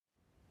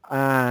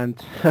And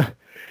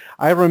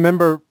I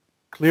remember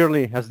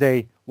clearly as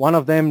one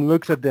of them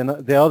looks at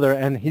the other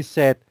and he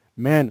said,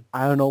 "Man,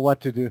 I don't know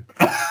what to do."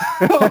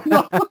 Oh,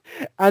 no.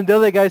 And the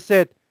other guy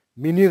said,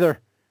 "Me neither."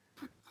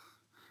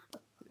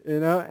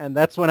 And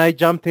that's when I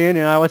jumped in,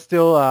 and I was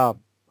still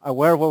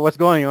aware of what was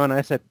going on.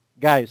 I said,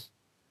 "Guys,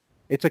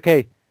 it's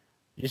okay.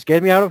 Just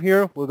get me out of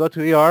here. We'll go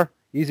to ER.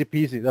 Easy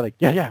peasy." They're like,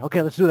 "Yeah,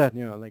 okay, let's do that."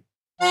 Like.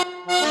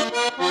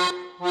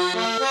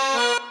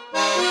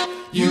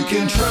 You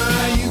can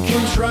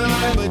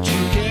try, but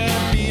you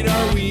can't beat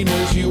our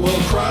wieners. You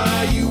will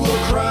cry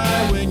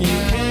when you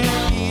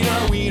can't eat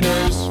our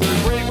wieners.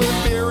 They're great with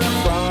beer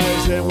and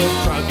fries, and with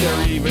kraut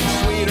they're even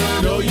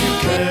sweeter. No, you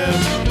can't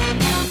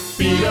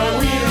beat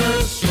our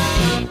wieners.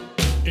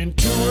 In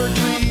 2 or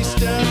 3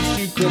 steps,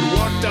 you could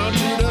walk down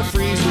to the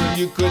freezer.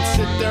 You could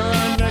sit there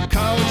on the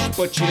couch,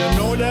 but you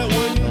know that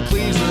wouldn't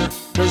please her.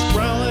 There's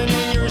growling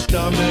in your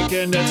stomach,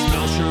 and that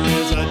smell sure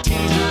is a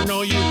teaser.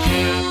 No, you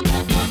can't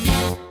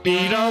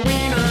beat our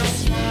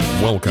wieners.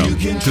 Welcome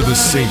to the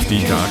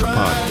Safety Doc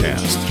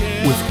Podcast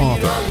with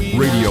author,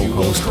 radio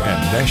host, and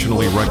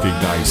nationally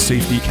recognized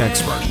safety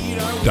expert,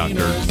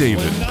 Dr.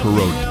 David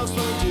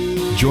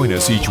Perodin. Join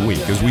us each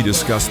week as we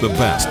discuss the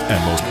best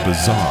and most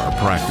bizarre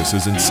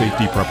practices in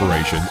safety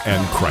preparation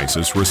and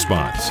crisis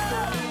response.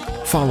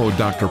 Follow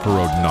Dr.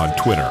 Perodin on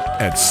Twitter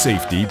at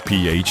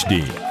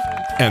SafetyPhD.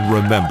 And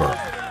remember,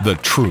 the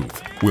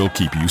truth will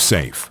keep you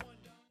safe.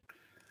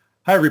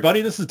 Hi,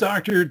 everybody. This is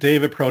Dr.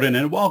 David Perodin,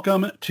 and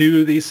welcome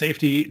to the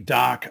Safety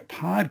Doc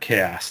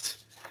Podcast.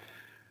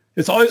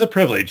 It's always a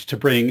privilege to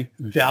bring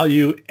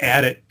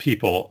value-added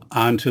people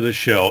onto the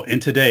show, and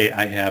today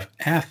I have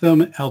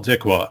Atham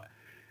Aldecua.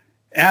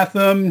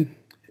 Atham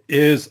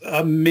is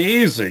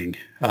amazing,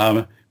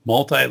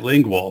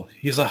 multilingual.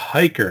 He's a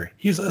hiker.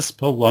 He's a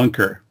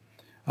spelunker.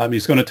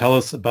 He's going to tell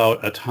us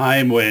about a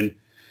time when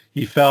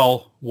he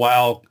fell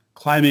while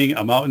climbing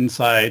a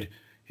mountainside,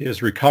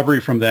 his recovery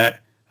from that,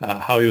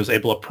 how he was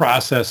able to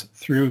process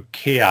through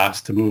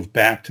chaos to move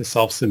back to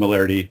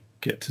self-similarity,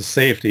 get to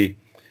safety.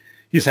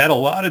 He's had a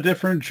lot of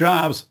different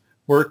jobs,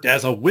 worked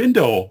as a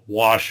window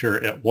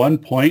washer at one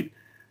point,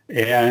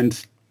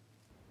 and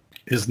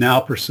is now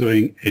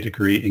pursuing a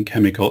degree in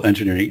chemical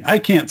engineering. I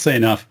can't say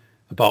enough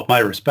about my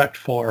respect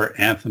for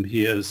Atham.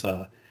 He is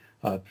a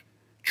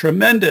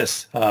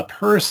tremendous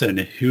person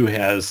who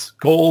has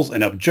goals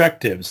and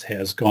objectives,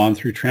 has gone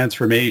through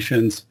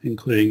transformations,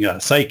 including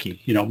Psyche,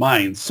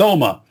 mine,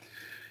 Soma.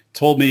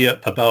 Told me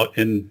about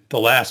in the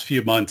last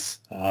few months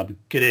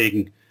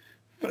getting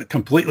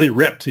completely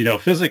ripped,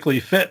 physically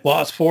fit,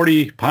 lost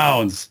 40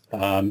 pounds.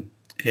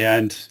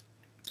 And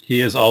he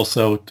is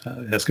also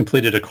has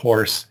completed a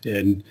course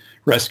in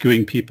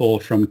rescuing people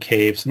from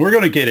caves. And we're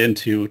going to get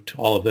into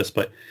all of this,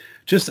 but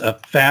just a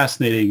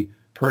fascinating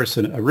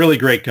person, a really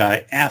great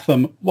guy.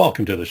 Atham,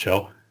 welcome to the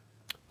show.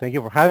 Thank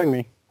you for having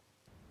me.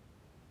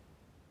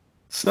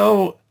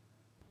 So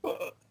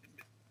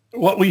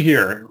what we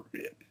hear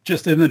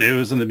just in the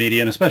news and the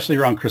media, and especially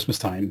around Christmas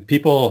time,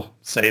 people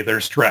say they're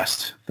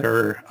stressed,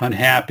 they're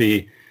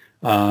unhappy,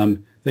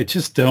 they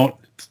just don't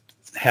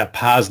have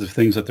positive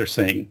things that they're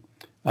saying.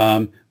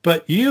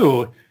 But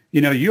you're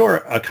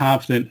a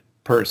confident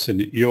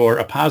person, you're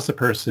a positive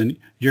person,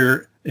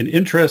 you're an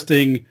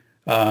interesting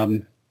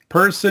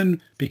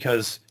person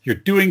because you're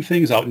doing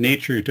things out in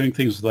nature, you're doing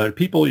things with other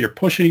people, you're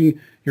pushing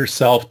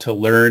yourself to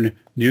learn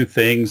new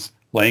things,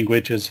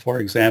 languages, for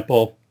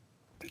example,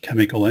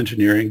 chemical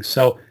engineering.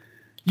 So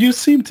you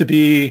seem to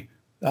be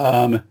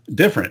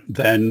different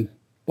than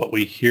what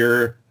we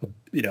hear,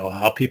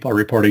 how people are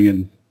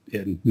reporting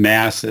in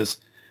masses.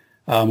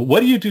 What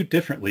do you do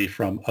differently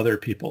from other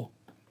people?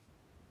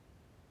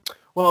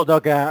 Well,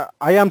 Doc, I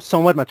am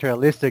somewhat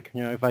materialistic,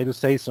 if I do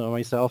say so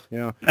myself.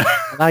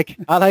 I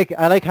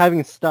like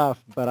having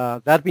stuff.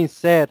 But that being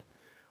said,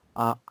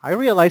 I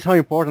realize how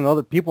important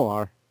other people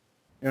are.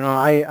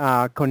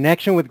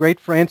 Connection with great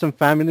friends and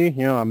family,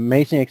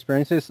 amazing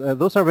experiences.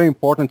 Those are very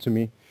important to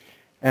me.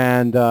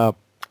 And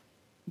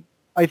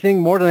I think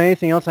more than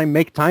anything else, I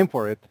make time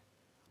for it.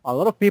 A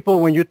lot of people,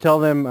 when you tell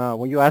them,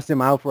 when you ask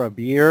them out for a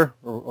beer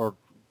or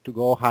to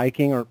go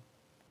hiking or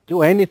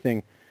do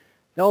anything,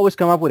 they always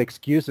come up with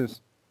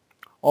excuses.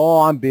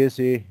 Oh, I'm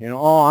busy.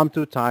 Oh, I'm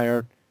too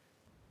tired.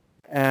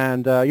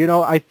 And,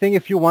 I think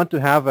if you want to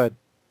have a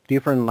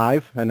different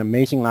life, an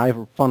amazing life,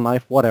 or fun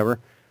life, whatever,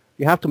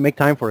 you have to make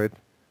time for it.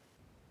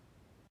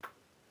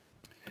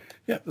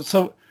 Yeah.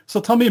 So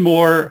tell me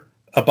more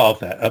about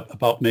that,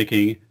 about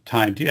making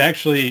time. Do you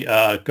actually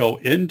go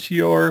into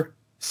your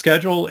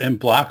schedule and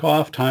block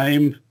off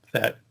time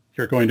that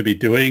you're going to be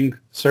doing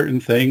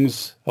certain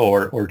things,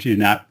 or do you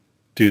not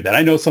do that?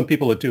 I know some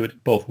people that do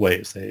it both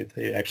ways.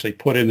 They actually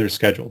put in their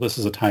schedule. This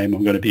is a time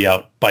I'm going to be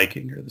out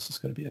biking, or this is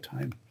going to be a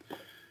time.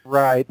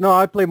 Right. No,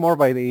 I play more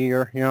by the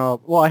ear.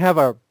 Well, I have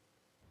a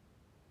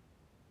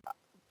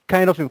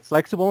kind of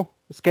inflexible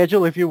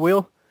schedule, if you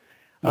will.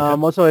 Okay.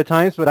 Most of the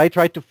times, but I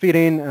try to fit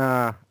in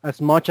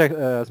as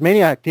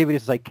many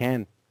activities as I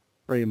can,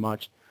 pretty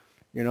much.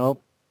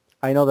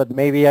 I know that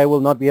maybe I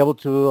will not be able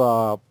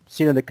to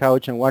sit on the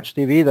couch and watch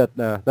TV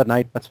that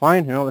night. That's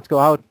fine. Let's go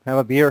out, have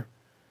a beer.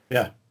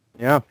 Yeah.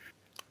 Yeah.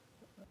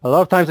 A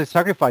lot of times I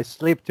sacrifice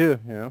sleep too,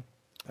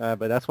 but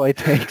that's what it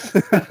takes.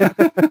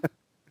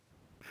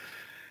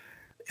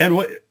 And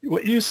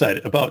what you said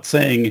about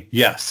saying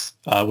yes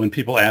when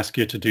people ask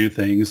you to do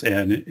things,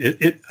 and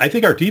I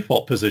think our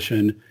default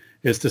position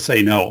is to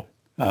say no,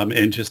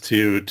 and just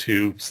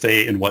to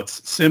stay in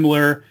what's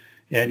similar.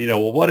 And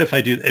well, what if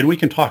I do? And we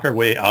can talk our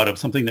way out of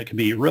something that can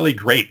be really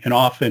great and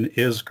often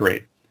is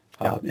great.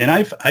 And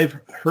I've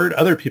heard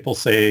other people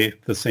say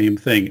the same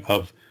thing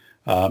of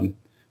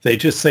they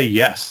just say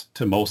yes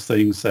to most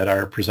things that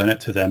are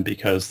presented to them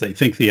because they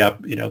think the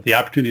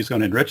opportunity is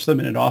going to enrich them,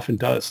 and it often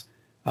does.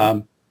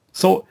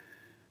 So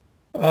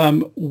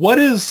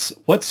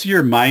what's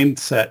your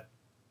mindset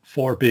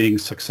for being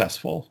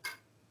successful?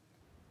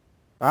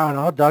 I don't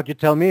know, Doc, you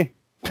tell me.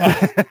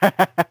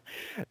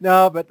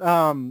 No, but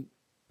I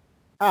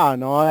don't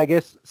know. I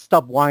guess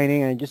stop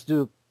whining and just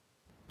do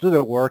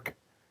the work.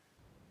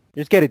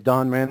 Just get it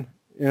done, man.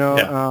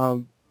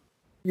 Aaron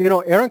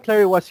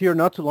Clary was here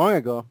not too long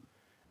ago.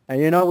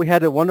 And, we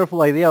had a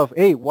wonderful idea of,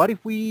 hey, what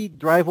if we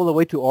drive all the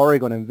way to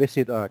Oregon and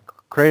visit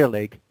Crater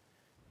Lake?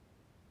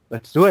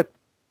 Let's do it.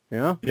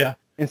 Yeah.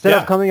 Instead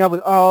of coming up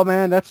with, oh,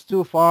 man, that's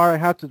too far. I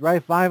have to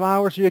drive 5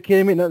 hours. Are you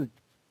kidding me? No,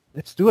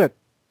 let's do it.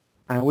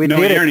 And we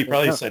did Aaron, it. he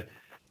probably said,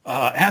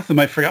 Atham,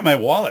 I forgot my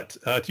wallet.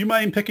 Do you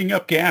mind picking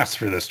up gas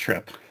for this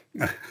trip?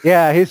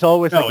 Yeah, he's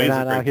always like he's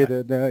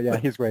that. Yeah,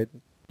 he's great.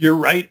 You're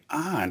right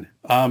on.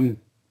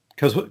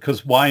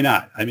 Because why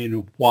not? I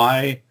mean,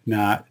 why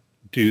not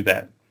do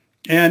that?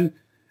 And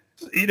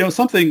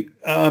something.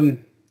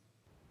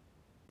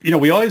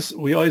 We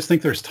always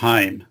think there's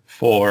time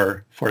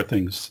for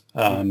things.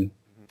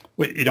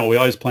 We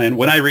always plan.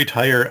 When I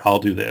retire, I'll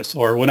do this,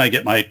 or when I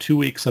get my 2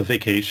 weeks of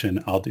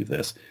vacation, I'll do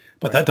this.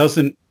 But that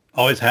doesn't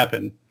always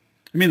happen.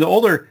 I mean, the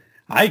older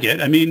I get,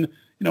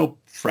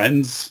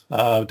 friends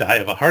die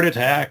of a heart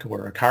attack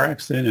or a car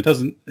accident.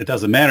 It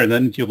doesn't matter.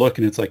 Then you look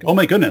and it's like, oh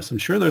my goodness, I'm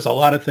sure there's a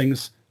lot of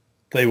things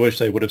they wish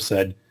they would have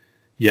said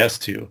yes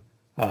to.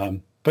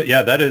 But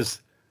yeah, that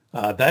is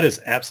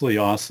absolutely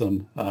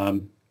awesome.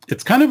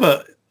 It's kind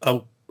of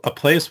a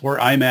place where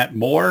I'm at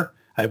more.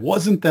 I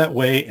wasn't that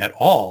way at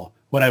all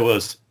when I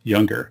was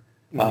younger.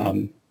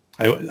 Mm-hmm.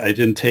 I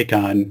didn't take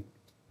on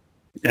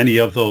any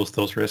of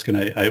those risks,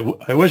 and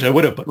I wish I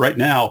would have. But right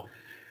now,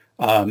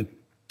 I'm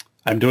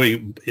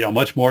doing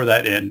much more of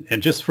that,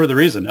 and just for the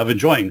reason of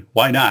enjoying.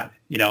 Why not?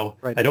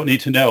 Right. I don't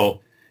need to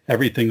know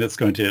everything that's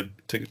going to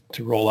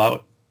roll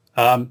out.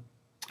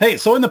 Hey,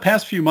 so in the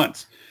past few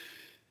months,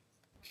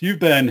 you've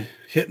been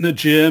hitting the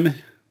gym,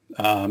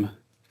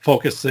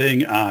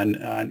 focusing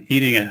on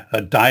eating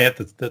a diet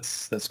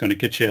that's going to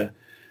get you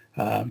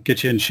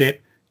in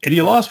shape, and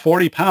you lost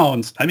 40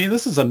 pounds. I mean,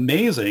 this is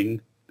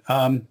amazing.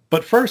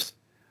 But first,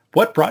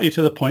 what brought you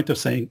to the point of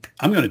saying,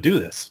 I'm going to do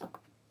this?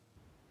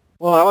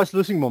 Well, I was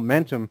losing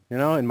momentum,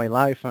 in my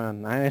life,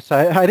 and I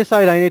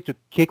decided I need to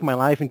kick my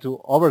life into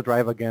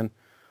overdrive again.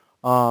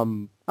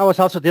 I was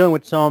also dealing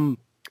with some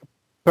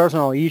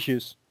personal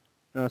issues,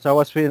 so I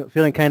was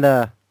feeling kind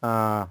of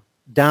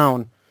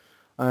down.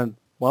 And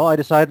well, I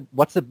decided,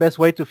 what's the best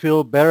way to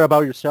feel better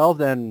about yourself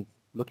than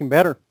looking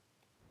better?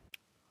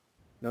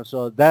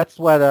 So that's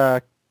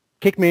what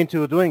kicked me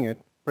into doing it,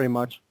 pretty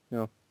much.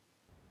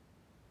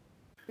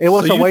 It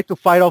was a way to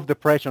fight off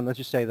depression. Let's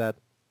just say that.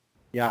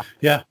 Yeah.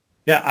 Yeah.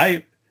 Yeah.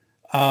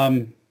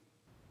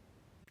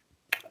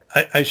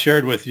 I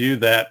shared with you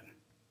that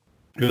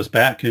it was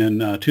back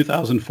in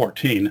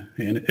 2014,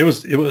 and it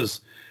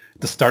was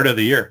the start of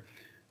the year.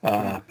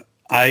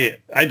 I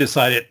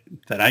decided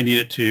that I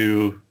needed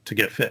to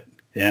get fit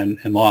and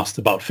lost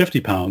about 50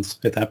 pounds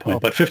at that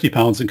point, but 50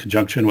 pounds in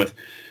conjunction with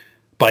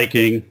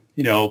biking.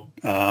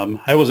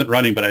 I wasn't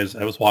running, but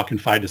I was walking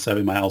 5 to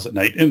 7 miles at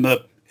night in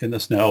the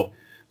snow,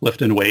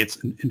 lifting weights,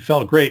 and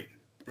felt great,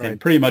 and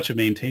pretty much have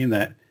maintained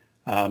that.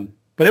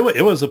 But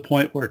it was a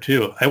point where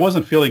too, I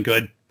wasn't feeling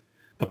good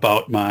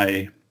about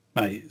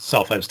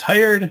myself. I was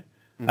tired.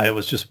 Mm-hmm. I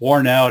was just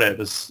worn out. I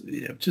was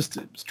just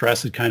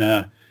stressed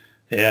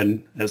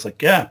and I was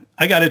like, yeah,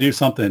 I got to do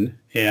something.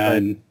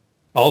 And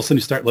all of a sudden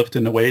you start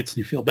lifting the weights and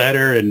you feel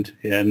better. And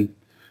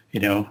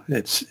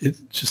it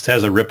just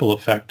has a ripple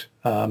effect.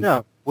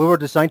 Yeah, we were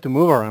designed to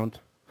move around.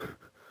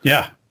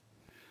 Yeah.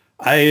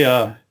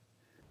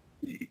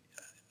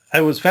 I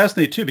was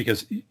fascinated too,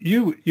 because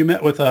you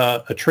met with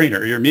a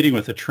trainer. You're meeting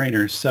with a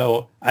trainer.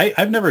 So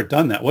I've never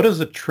done that. What does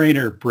a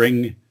trainer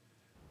bring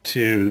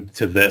to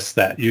this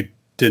that you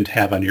didn't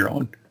have on your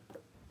own?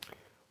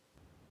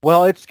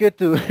 Well, it's good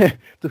to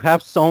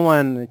have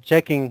someone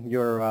checking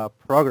your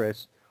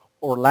progress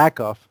or lack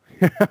of.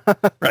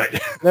 Right.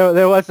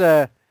 There was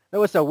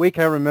a week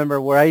I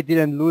remember where I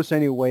didn't lose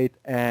any weight,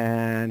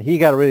 and he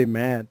got really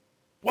mad.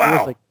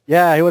 Wow.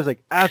 He was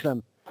like,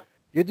 Atham,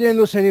 you didn't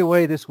lose any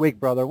weight this week,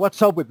 brother.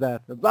 What's up with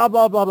that? Blah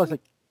blah blah. I was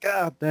like,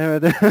 God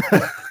damn it.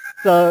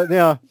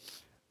 So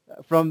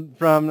from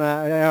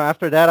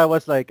after that, I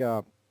was like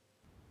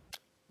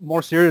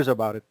more serious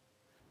about it.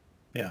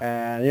 Yeah.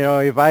 And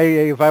if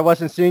I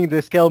wasn't seeing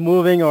the scale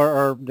moving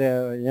or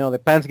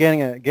the pants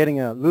getting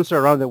looser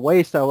around the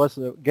waist, I was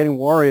getting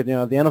worried.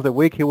 At the end of the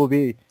week, he will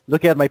be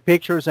looking at my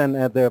pictures and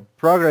at the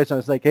progress, and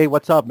it's like, hey,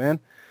 what's up, man?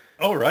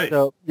 Oh, right.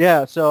 So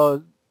yeah,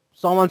 so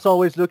someone's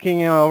always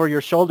looking over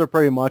your shoulder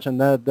pretty much, and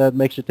that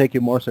makes you take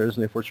you more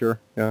seriously for sure.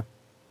 Yeah.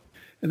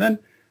 And then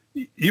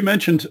you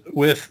mentioned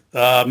with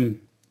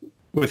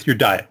your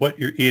diet, what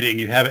you're eating,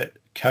 you have it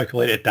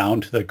calculated down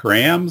to the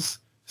grams.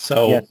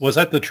 So Yes. Was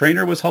that the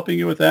trainer was helping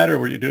you with that, or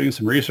were you doing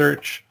some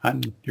research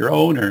on your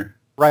own, or?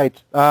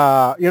 Right.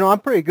 I'm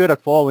pretty good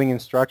at following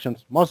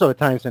instructions most of the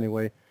times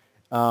anyway.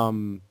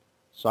 So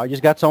I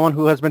just got someone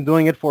who has been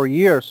doing it for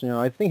years.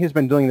 I think he's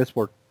been doing this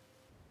for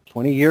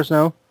 20 years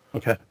now.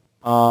 Okay.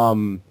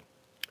 And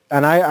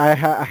I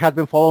had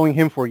been following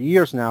him for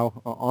years now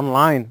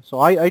online. So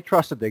I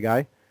trusted the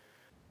guy.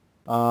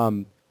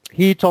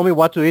 He told me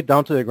what to eat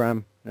down to the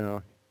gram.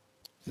 So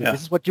Yeah.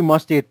 This is what you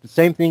must eat. The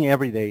same thing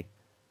every day.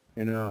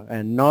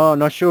 And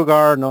no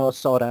sugar, no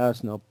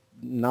sodas, none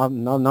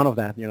of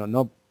that.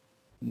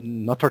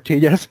 No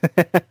tortillas.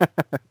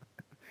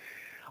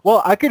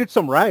 Well, I could eat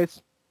some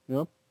rice.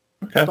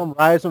 Okay. Some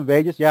rice, some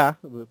veggies. Yeah,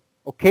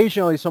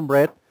 occasionally some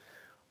bread.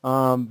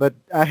 But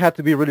I had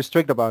to be really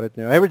strict about it.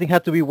 Everything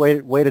had to be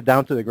weighted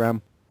down to the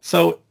gram.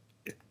 So,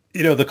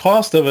 the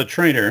cost of a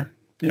trainer,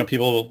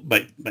 people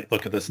might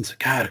look at this and say,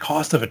 God, the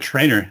cost of a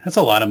trainer, that's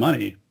a lot of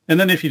money. And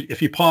then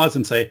if you pause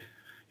and say,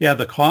 yeah,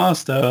 the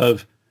cost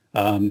of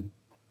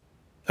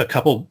a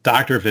couple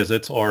doctor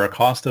visits or a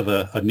cost of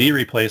a knee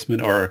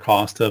replacement or a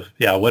cost of,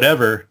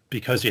 whatever,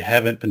 because you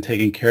haven't been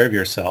taking care of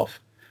yourself.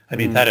 I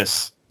mean, that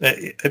is,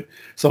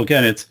 so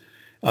again, it's,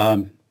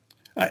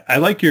 I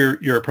like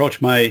your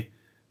approach. My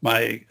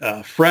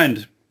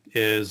friend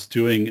is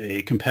doing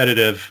a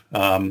competitive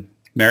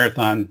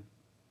marathon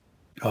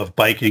of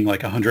biking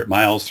like 100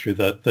 miles through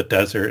the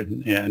desert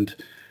and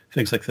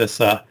things like this.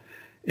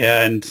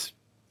 And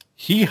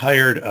he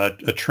hired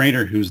a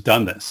trainer who's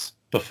done this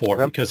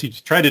before because he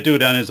tried to do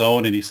it on his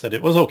own, and he said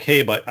it was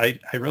okay, but I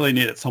really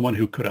needed someone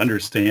who could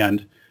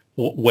understand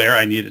where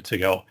I needed to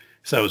go.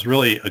 So it was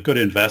really a good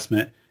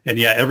investment. And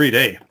yeah, every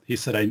day he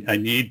said, I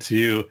need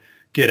to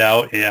get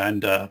out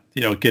and,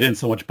 get in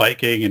so much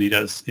biking, and he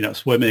does,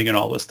 swimming and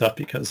all this stuff,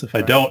 because if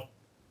I don't,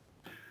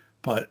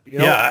 but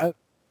I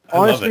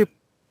honestly, love it.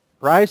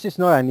 Price is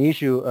not an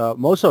issue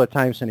most of the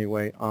times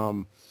anyway.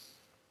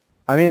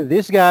 I mean,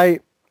 this guy,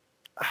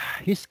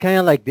 he's kind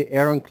of like the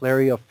Aaron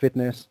Clary of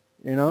fitness,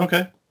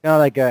 Okay. kind of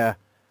like a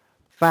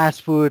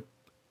fast food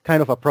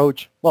kind of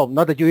approach. Well,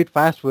 not that you eat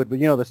fast food, but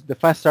the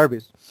fast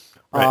service.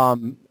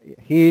 Right.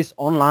 He's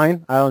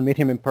online. I don't meet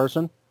him in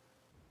person.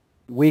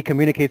 We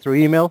communicate through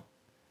email,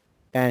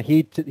 and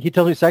he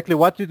tells me exactly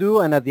what to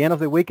do. And at the end of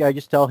the week, I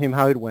just tell him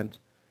how it went,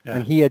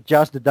 and he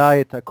adjusts the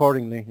diet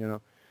accordingly.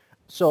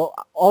 So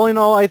all in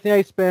all, I think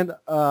I spent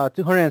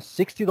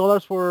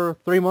 $260 for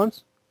 3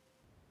 months.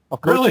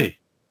 Of course. Really?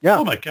 Yeah.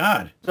 Oh my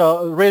God.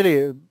 So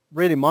really,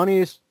 money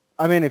is.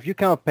 I mean, if you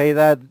cannot pay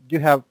that, you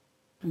have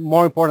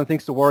more important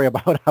things to worry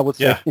about, I would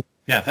say. Yeah.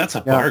 Yeah. That's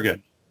a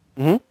bargain.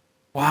 Mm-hmm.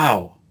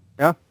 Wow.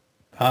 Yeah.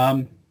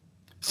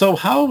 So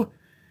how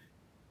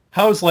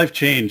has life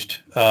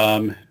changed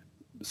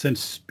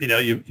since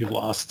you've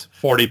lost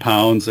 40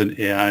 pounds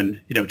and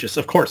just,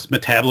 of course,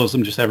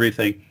 metabolism, just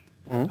everything.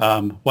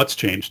 Mm-hmm. What's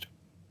changed?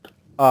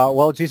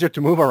 Well, it's easier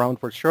to move around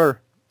for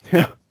sure.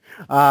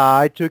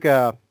 I took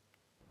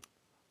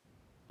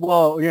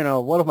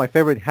one of my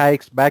favorite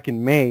hikes back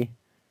in May,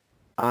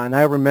 and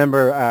I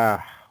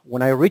remember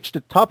when I reached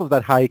the top of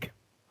that hike,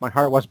 my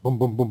heart was boom,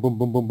 boom, boom, boom,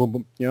 boom, boom, boom,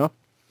 boom.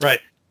 Right.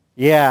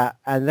 Yeah,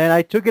 and then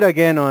I took it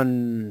again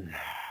on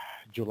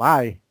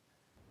July.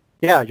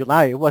 Yeah,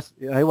 July. It was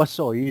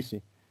so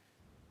easy.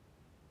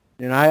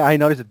 I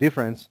noticed a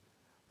difference.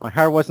 My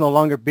heart was no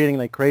longer beating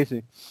like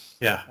crazy.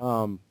 Yeah.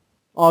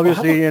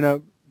 Obviously,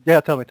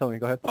 tell me.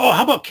 Go ahead. Oh,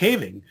 how about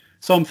caving?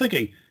 So I'm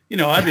thinking,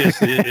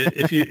 obviously,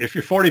 if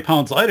you're 40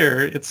 pounds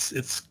lighter,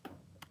 it's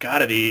got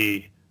to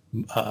be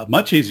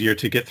much easier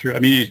to get through. I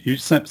mean, you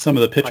sent some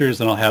of the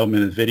pictures, and I'll have them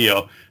in the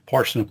video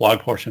portion, blog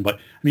portion. But I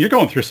mean, you're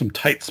going through some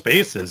tight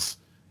spaces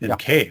in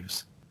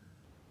caves.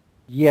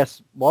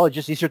 Yes. Well, it's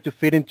just easier to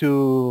fit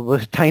into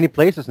tiny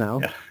places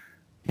now.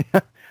 Yeah.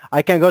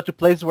 I can go to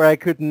places where I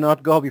could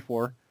not go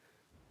before.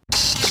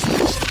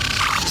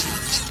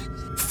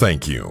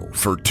 Thank you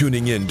for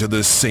tuning in to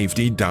the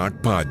Safety Doc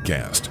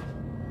Podcast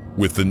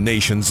with the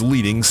nation's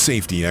leading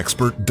safety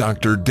expert,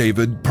 Dr.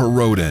 David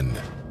Perodin,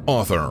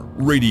 author,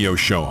 radio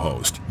show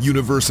host,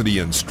 university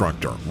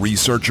instructor,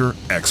 researcher,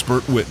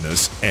 expert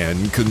witness,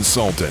 and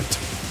consultant.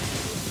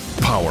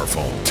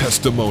 Powerful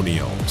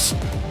testimonials.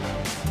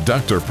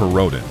 Dr.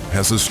 Perodin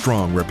has a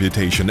strong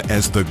reputation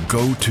as the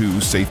go-to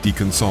safety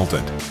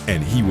consultant,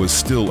 and he was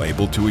still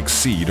able to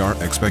exceed our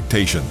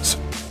expectations.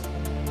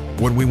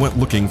 When we went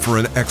looking for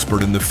an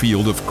expert in the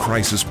field of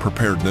crisis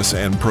preparedness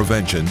and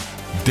prevention,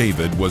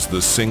 David was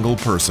the single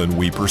person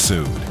we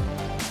pursued.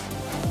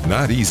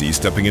 Not easy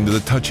stepping into the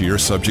touchier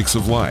subjects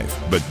of life,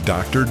 but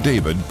Dr.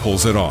 David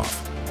pulls it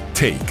off.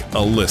 Take a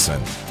listen.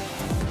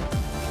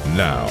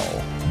 Now,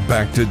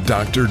 back to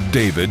Dr.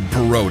 David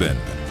Perodin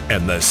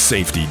and the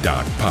Safety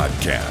Doc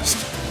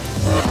Podcast.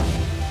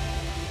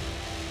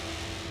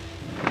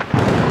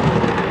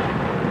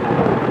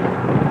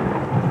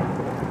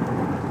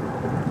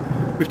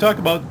 We've talked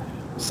about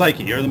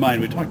psyche, or the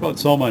mind. We've talked about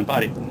soma and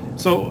body.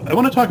 So I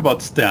want to talk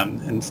about STEM,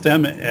 and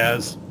STEM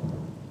as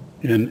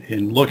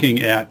in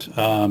looking at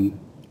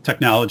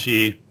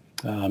technology,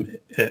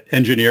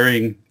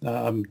 engineering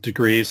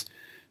degrees.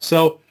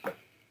 So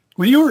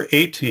when you were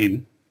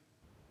 18,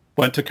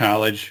 went to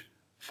college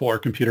for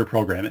computer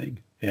programming,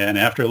 and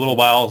after a little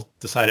while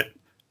decided,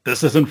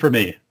 this isn't for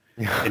me,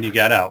 and you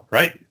got out,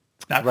 right?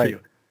 It's not for you.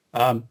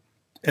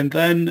 And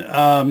then,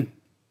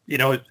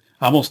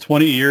 almost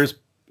 20 years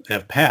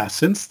have passed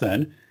since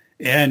then,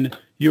 and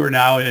you are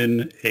now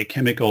in a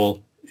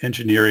chemical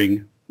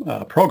engineering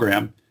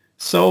program.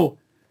 So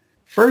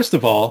first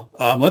of all,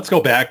 let's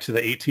go back to the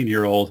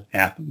 18-year-old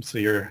Atham. So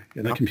you're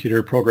in the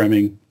computer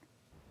programming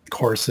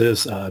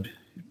courses.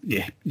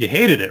 You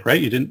hated it, right?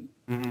 You didn't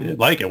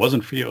like it. It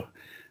wasn't for you.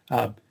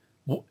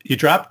 You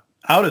dropped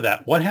out of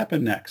that. What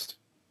happened next?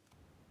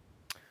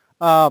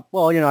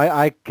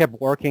 I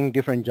kept working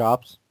different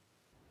jobs.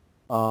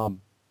 I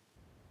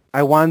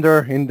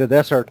wandered in the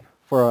desert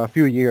for a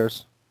few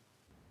years,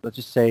 let's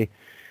just say.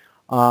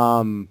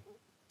 I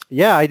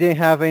didn't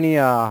have any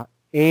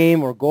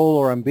aim or goal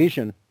or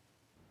ambition.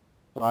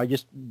 So I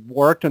just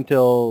worked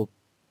until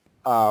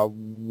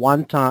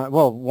one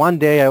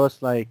day I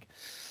was like,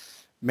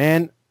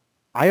 man,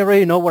 I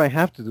already know what I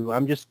have to do.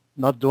 I'm just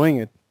not doing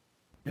it.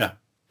 Yeah.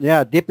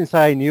 Yeah, deep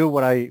inside I knew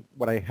what I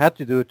had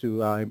to do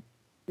to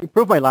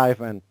improve my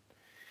life and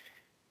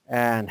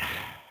to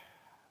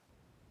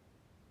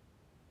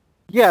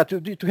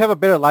have a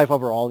better life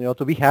overall,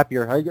 to be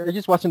happier. I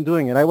just wasn't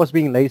doing it. I was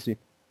being lazy.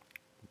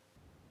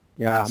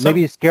 Yeah, so,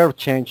 maybe scared of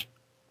change.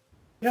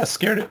 Yeah,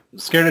 scared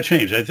of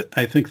change.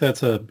 I think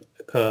that's a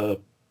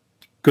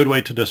good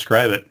way to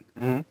describe it,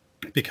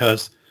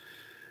 because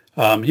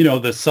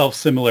the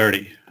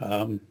self-similarity.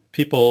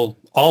 People,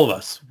 all of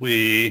us,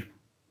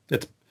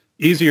 it's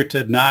easier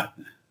to not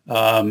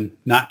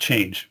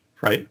change,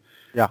 right?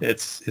 Yeah.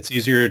 It's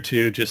easier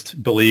to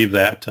just believe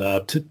that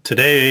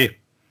today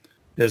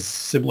is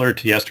similar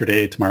to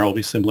yesterday, tomorrow will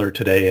be similar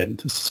today, and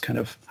this is kind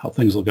of how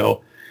things will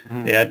go.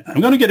 And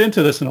I'm going to get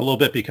into this in a little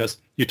bit because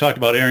you talked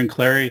about Aaron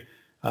Clary,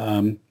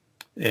 and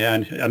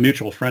a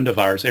mutual friend of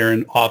ours,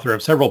 Aaron, author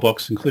of several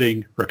books,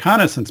 including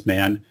Reconnaissance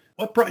Man.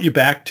 What brought you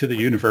back to the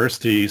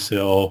university in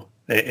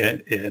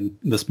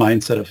this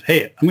mindset of,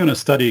 hey, I'm going to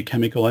study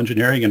chemical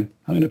engineering and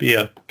I'm going to be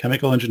a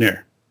chemical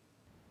engineer?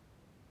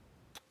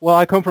 Well,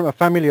 I come from a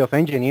family of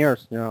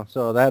engineers,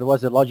 so that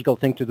was a logical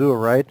thing to do,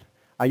 right?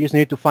 I just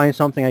needed to find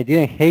something I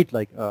didn't hate,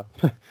 like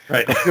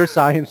computer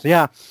science.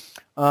 Yeah.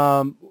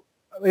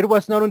 It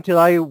was not until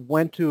I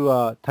went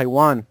to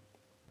Taiwan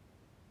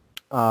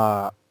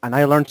and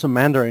I learned some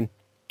Mandarin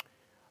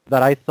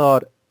that I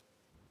thought,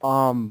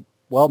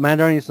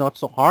 Mandarin is not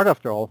so hard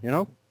after all,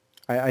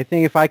 I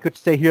think if I could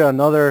stay here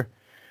another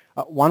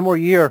one more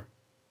year,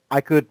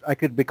 I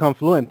could become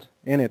fluent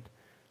in it.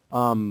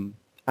 And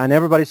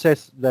everybody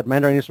says that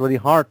Mandarin is really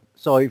hard.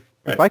 So if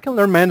I can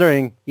learn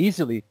Mandarin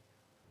easily,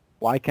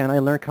 why can't I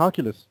learn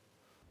calculus?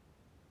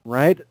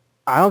 Right?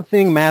 I don't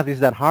think math is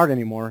that hard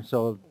anymore.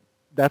 So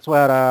that's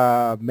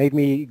what made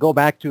me go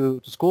back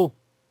to school,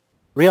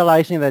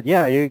 realizing that,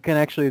 you can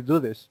actually do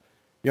this.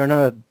 You're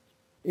not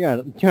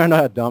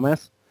a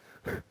dumbass.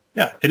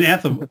 Yeah. And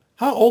Atham,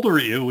 how old were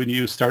you when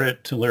you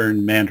started to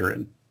learn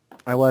Mandarin?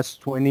 I was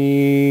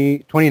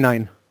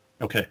 29.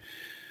 Okay.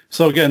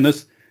 So again,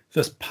 this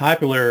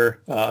popular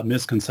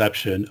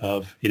misconception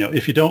of,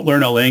 if you don't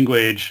learn a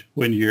language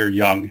when you're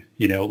young,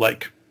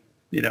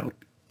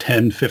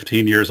 10,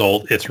 15 years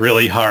old, it's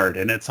really hard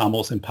and it's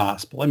almost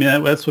impossible. I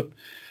mean, that's what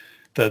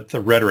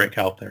the rhetoric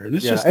out there. And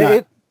it's just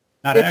not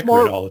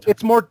accurate all the time.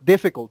 It's more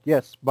difficult,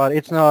 yes, but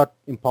it's not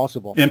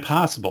impossible.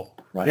 Impossible,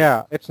 right?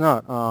 Yeah, it's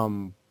not.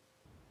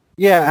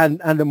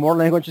 And the more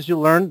languages you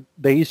learn,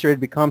 the easier it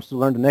becomes to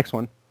learn the next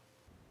one.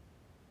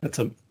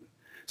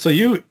 So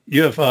you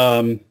have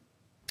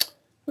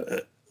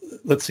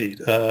let's see,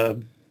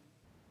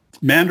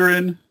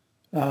 Mandarin,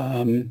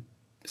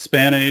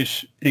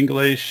 Spanish,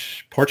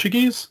 English,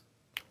 Portuguese,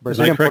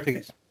 Brazilian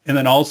Portuguese, and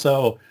then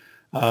also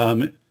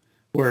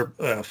we're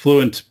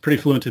pretty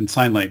fluent in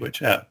sign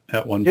language at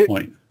one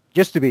point.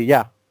 Just to be,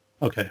 yeah.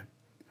 Okay.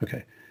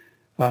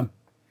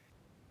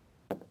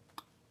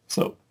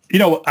 So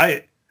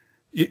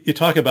you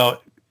talk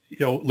about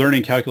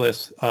learning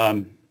calculus.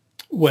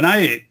 When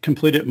I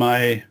completed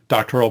my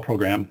doctoral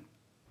program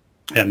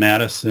at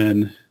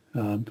Madison,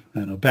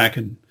 back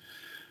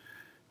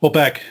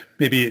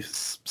maybe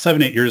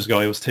 7-8 years ago,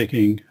 I was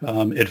taking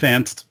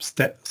advanced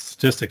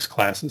statistics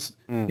classes,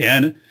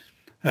 and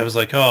I was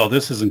like, "Oh,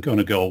 this isn't going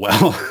to go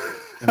well."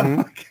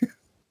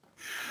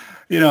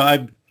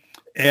 I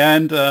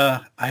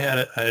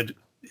had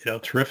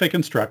terrific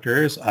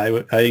instructors.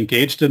 I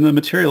engaged in the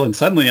material, and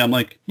suddenly I'm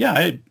like, "Yeah,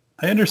 I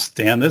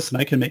understand this, and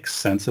I can make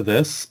sense of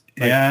this."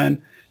 Right.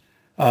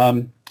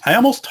 And I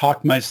almost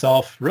talked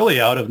myself really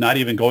out of not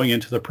even going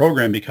into the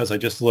program because I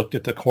just looked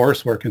at the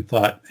coursework and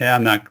thought,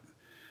 I'm not,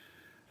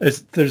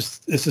 this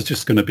is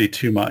just going to be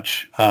too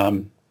much.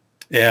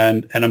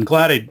 And I'm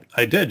glad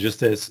I did,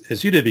 just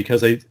as you did,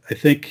 because I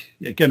think,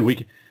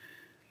 again,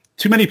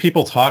 too many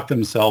people talk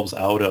themselves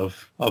out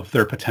of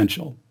their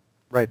potential.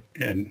 Right.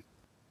 And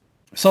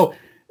so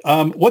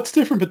what's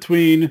different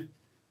between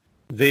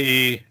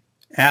the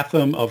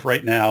Atham of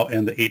right now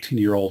and the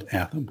 18-year-old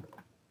Atham?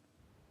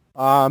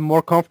 I'm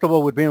more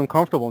comfortable with being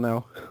uncomfortable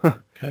now.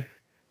 Okay.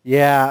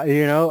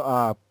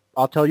 Yeah,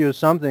 I'll tell you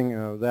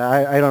something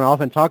that I don't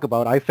often talk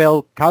about. I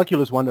failed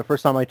Calculus 1 the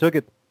first time I took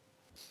it,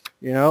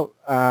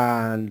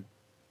 and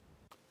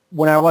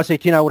when I was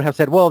 18, I would have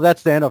said, well,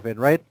 that's the end of it,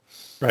 right?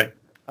 Right.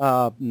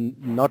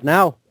 Not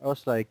now. I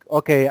was like,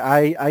 okay,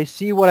 I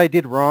see what I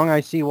did wrong.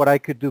 I see what I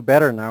could do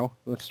better now.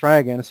 Let's try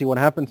again and see what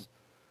happens.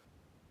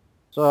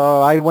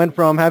 So I went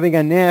from having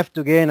an F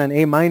to getting an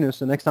A minus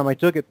the next time I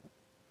took it.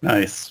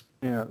 Nice.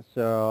 Yeah,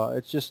 so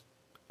it's just,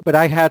 but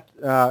I had,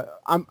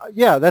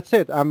 that's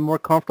it. I'm more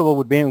comfortable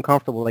with being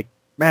uncomfortable. Like,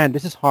 man,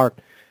 this is hard.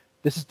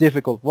 This is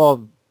difficult.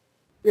 Well,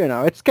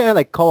 it's kind of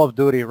like Call of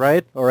Duty,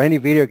 right? Or any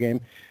video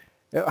game.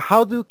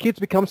 How do kids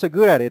become so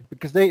good at it?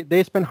 Because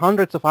they spend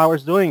hundreds of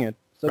hours doing it.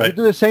 So right. If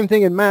you do the same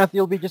thing in math,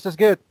 you'll be just as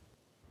good.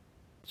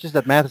 It's just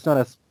that math is not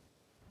as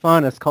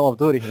fun as Call of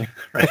Duty.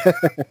 Right.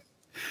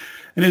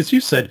 And as you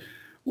said,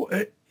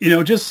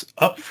 just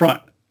up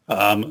front,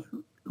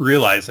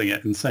 realizing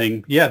it and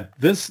saying, yeah,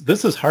 this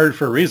is hard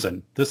for a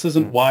reason. This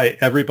isn't why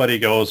everybody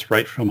goes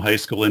right from high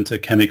school into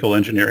chemical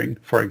engineering,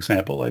 for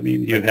example. I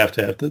mean, you have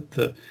to have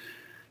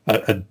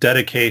a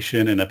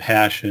dedication and a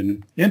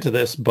passion into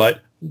this,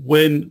 but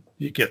when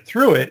you get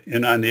through it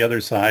and on the other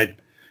side,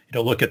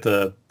 look at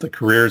the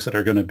careers that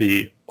are going to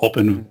be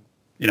open,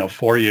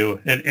 for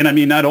you. And I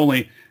mean, not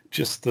only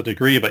just the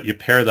degree, but you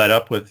pair that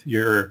up with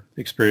your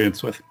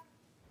experience with,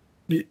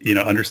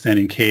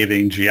 understanding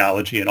caving,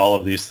 geology, and all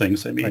of these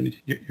things. I mean, right.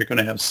 You're going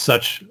to have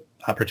such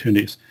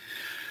opportunities.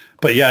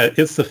 But yeah,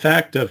 it's the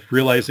fact of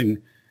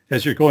realizing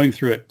as you're going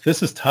through it,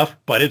 this is tough,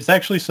 but it's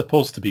actually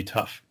supposed to be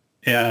tough.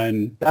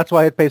 And that's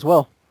why it pays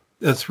well.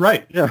 That's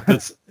right. Yeah.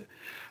 That's,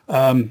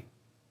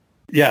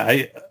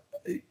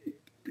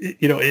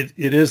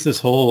 it is this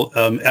whole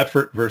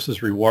effort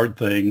versus reward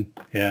thing,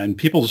 and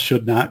people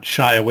should not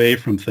shy away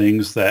from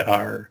things that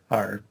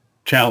are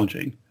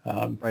challenging.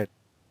 Right.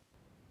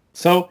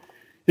 So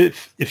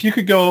if you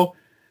could go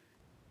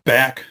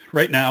back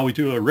right now, we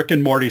do a Rick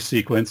and Morty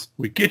sequence.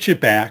 We get you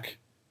back.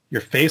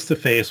 You're face to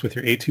face with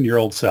your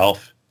 18-year-old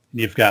self,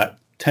 and you've got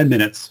 10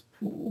 minutes.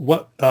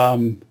 What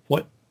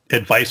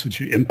advice would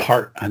you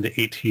impart on the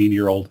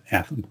 18-year-old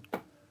Atham?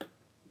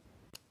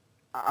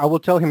 I will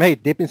tell him, hey,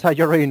 deep inside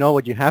you already know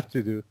what you have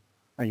to do,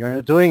 and you're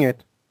not doing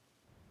it.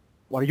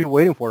 What are you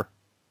waiting for?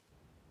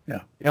 Yeah.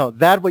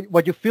 That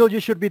what you feel you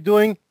should be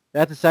doing,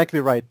 that's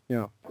exactly right.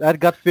 That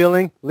gut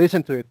feeling,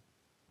 listen to it.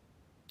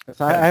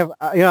 Yeah.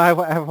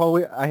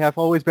 I have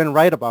always been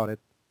right about it.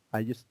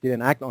 I just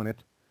didn't act on it.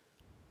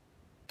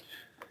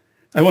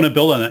 I want to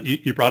build on that.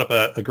 You brought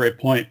up a great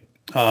point.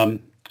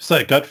 It's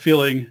that gut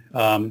feeling,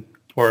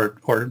 or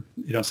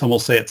some will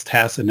say it's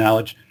tacit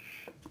knowledge,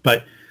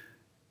 but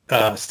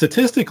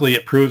statistically,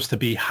 it proves to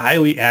be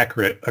highly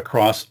accurate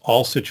across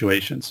all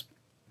situations.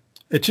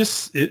 It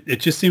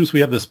just seems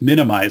we have this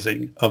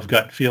minimizing of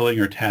gut feeling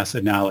or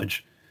tacit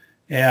knowledge,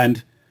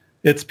 and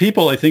it's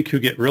people, I think, who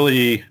get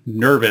really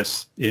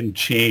nervous in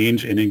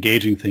change and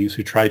engaging things,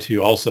 who try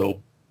to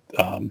also,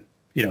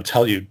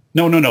 tell you,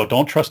 no,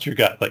 don't trust your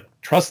gut. Like,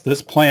 trust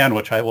this plan,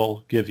 which I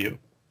will give you.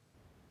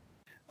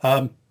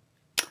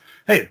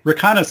 Hey,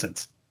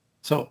 reconnaissance.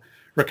 So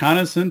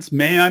reconnaissance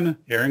man,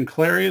 Aaron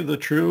Clary, the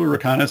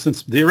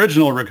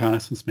original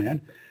reconnaissance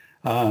man.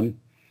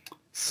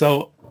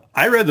 So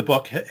I read the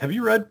book. Have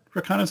you read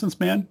Reconnaissance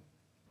Man?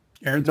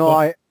 Aaron's book?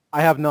 No,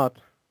 I have not.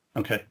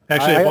 Okay.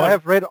 Actually, I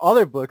have read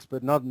other books,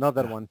 but not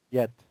that one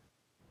yet.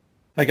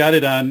 I got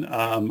it on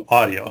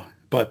audio,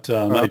 but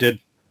I did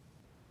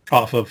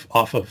off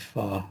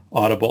of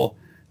Audible.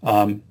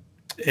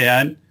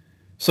 And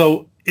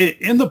so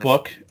in the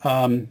book,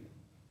 and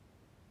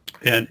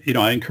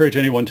I encourage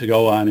anyone to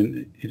go on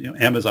and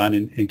Amazon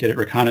and get it,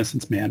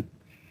 Reconnaissance Man.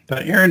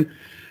 But Aaron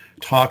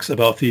talks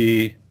about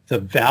the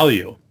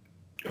value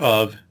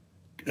of,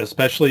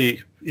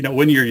 especially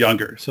when you're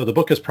younger. So the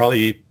book is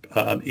probably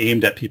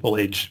aimed at people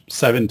age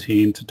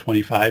 17 to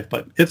 25,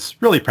 but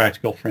it's really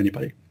practical for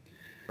anybody.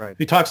 Right.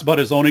 He talks about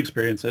his own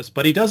experiences,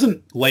 but he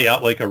doesn't lay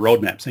out like a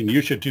roadmap saying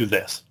you should do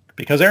this,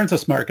 because Aaron's a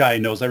smart guy.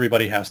 He knows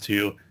everybody has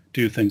to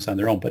do things on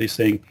their own, but he's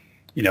saying,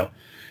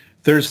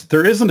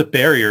 there isn't a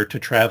barrier to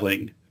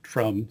traveling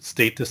from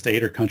state to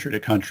state or country to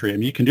country. I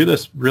mean, you can do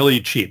this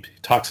really cheap. He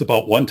talks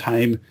about one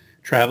time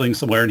traveling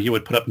somewhere and he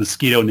would put up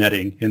mosquito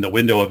netting in the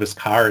window of his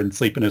car and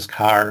sleep in his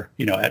car,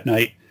 at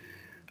night.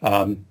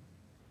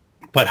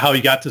 But how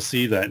he got to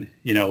see then,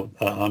 he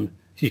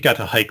got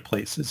to hike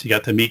places. He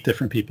got to meet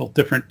different people,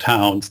 different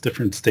towns,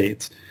 different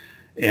states.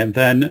 And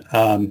then,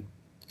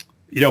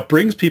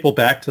 brings people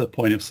back to the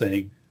point of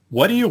saying,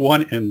 what do you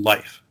want in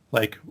life?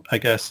 Like, I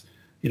guess,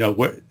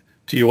 what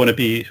do you want to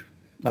be?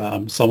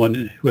 Someone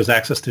who has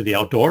access to the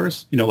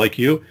outdoors, like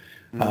you,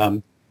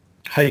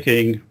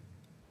 hiking,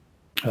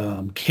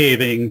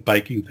 caving,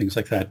 biking, things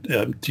like that.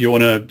 Do you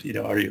want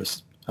to, are you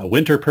a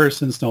winter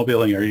person,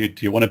 snowmobiling?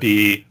 Do you want to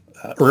be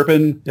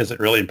urban? Is it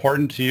really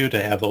important to you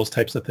to have those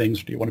types of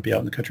things? Or do you want to be out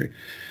in the country?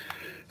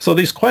 So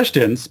these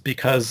questions,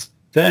 because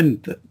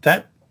then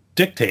that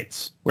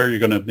dictates where you're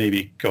going to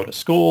maybe go to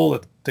school.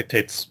 It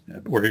dictates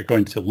where you're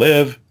going to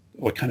live,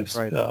 what kind of,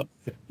 Right.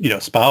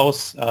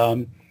 Spouse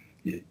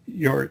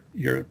you're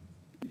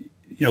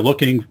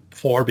looking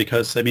for.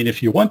 Because, I mean,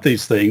 if you want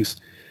these things,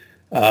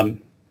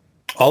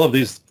 all of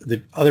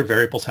the other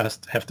variables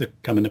have to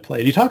come into play.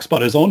 And he talks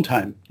about his own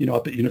time,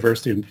 up at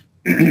University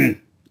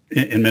in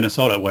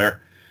Minnesota,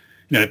 where,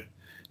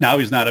 now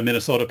he's not a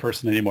Minnesota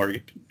person anymore.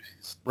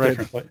 He's Right.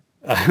 different, but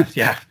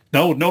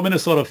no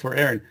Minnesota for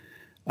Aaron.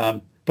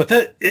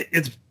 But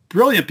it's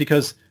brilliant,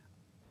 because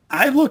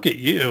I look at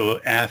you,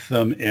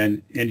 Atham,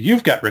 and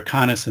you've got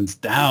reconnaissance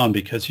down,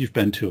 because you've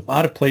been to a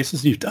lot of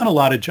places and you've done a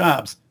lot of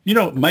jobs.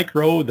 Mike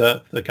Rowe,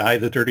 the guy,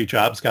 the dirty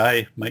jobs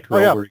guy, Mike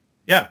Rowe. Oh,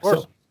 yeah. Of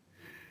course. So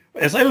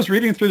as I was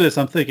reading through this,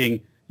 I'm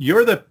thinking,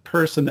 you're the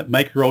person that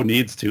Mike Rowe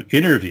needs to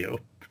interview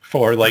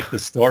for, like, the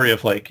story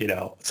of, like,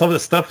 some of the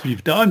stuff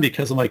you've done,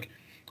 because I'm like,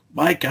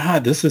 my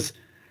God, it's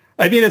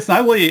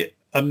not only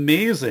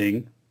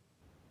amazing,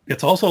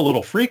 it's also a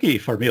little freaky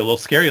for me, a little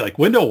scary. Like,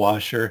 window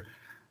washer,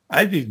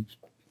 I'd be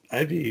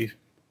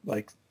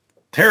like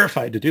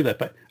terrified to do that.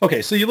 But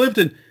okay, so you lived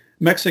in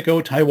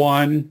Mexico,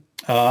 Taiwan,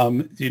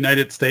 the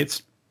United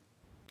States,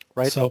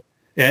 Right. So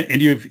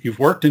and you've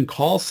worked in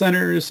call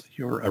centers.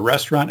 You're a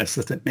restaurant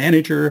assistant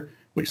manager.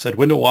 We said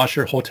window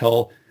washer,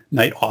 hotel,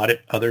 night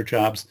audit, other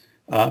jobs.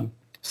 So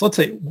let's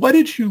say, what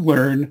did you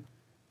learn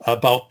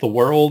about the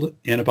world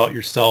and about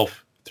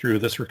yourself through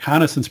this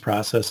reconnaissance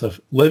process of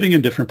living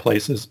in different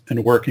places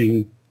and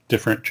working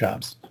different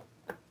jobs?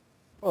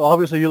 Well,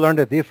 obviously, you learn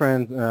the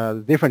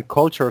different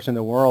cultures in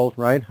the world,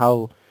 right?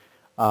 How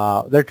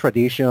their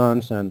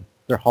traditions and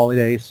their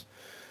holidays.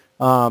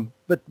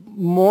 But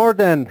more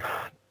than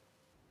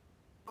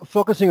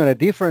focusing on the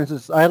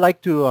differences, I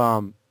like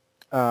to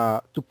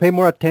pay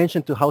more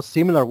attention to how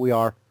similar we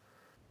are.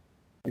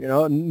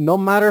 No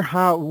matter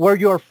where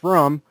you are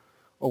from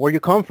or where you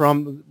come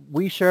from,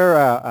 we share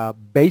a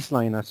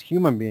baseline as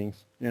human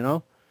beings.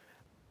 And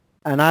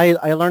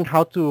I learned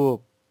how to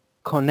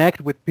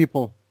connect with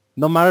people,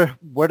 no matter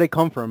where they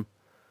come from.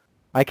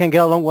 I can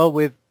get along well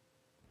with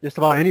just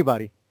about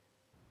anybody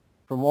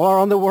from all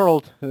around the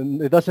world.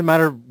 And it doesn't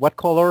matter what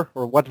color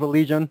or what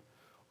religion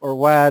or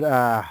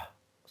what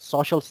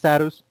social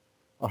status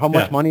or how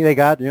much money they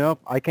got.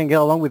 I can get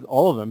along with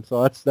all of them.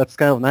 So that's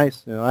kind of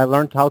nice. I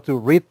learned how to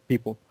read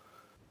people.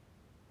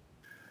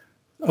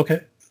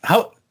 Okay.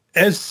 How,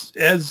 as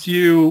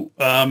you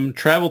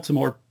travel to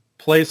more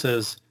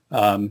places,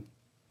 was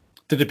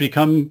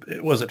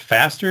it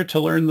faster to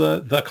learn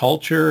the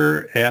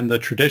culture and the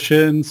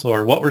traditions,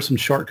 or what were some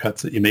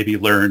shortcuts that you maybe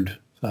learned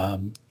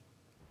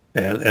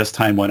as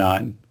time went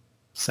on?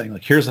 Saying,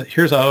 like, here's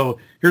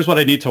what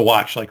I need to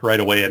watch, like, right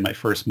away in my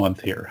first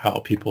month here, how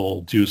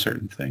people do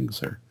certain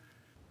things, or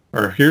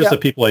here's the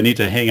people I need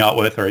to hang out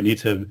with, or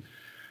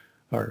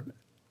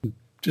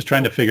just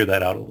trying to figure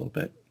that out a little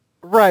bit.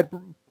 Right.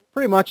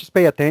 Pretty much just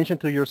pay attention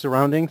to your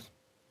surroundings.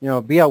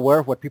 Be aware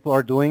of what people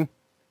are doing.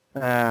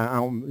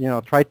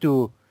 Try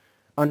to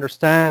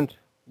understand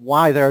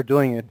why they're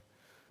doing it,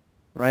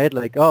 right?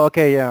 Like, oh,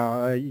 okay,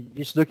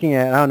 just looking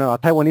at, I don't know, a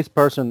Taiwanese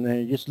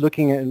person, just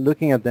looking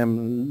at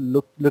them,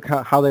 look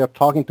how they are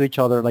talking to each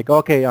other. Like,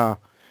 okay,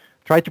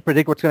 try to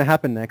predict what's going to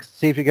happen next.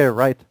 See if you get it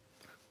right.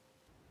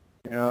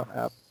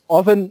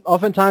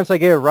 Oftentimes I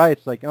get it right.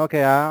 It's like,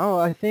 okay,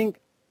 I think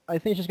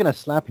she's going to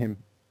slap him.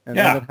 And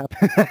then it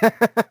happens.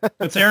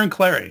 It's Aaron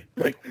Clary.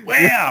 Like,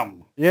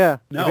 wham! Yeah.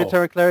 No. If it's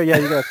Aaron Clary, you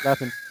got to slap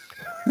him.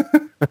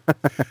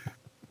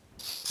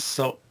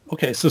 So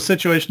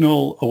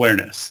situational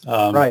awareness,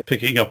 right.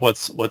 Picking up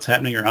what's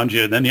happening around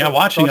you, and then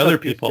watching other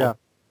people,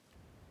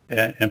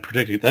 and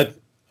predicting that.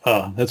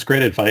 That's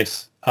great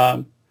advice.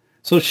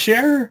 So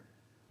share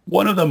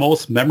one of the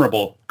most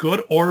memorable,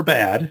 good or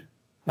bad,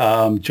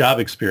 job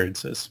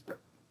experiences.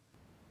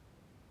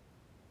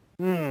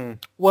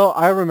 Well,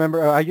 I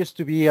remember I used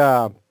to be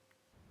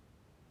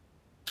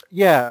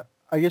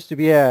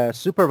a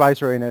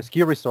supervisor in a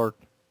ski resort,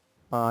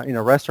 in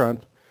a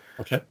restaurant.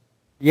 Okay.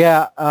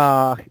 Yeah,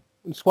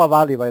 in Squaw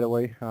Valley, by the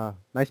way.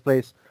 Nice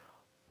place.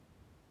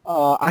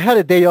 I had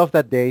a day off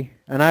that day,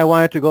 and I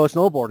wanted to go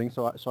snowboarding,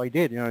 so I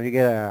did. You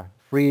get a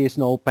free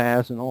snow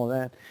pass and all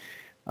that.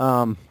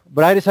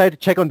 But I decided to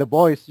check on the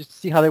boys just to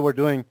see how they were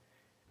doing.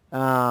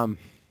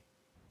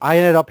 I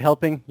ended up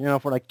helping,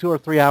 for like 2 or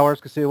 3 hours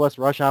because it was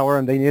rush hour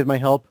and they needed my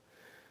help.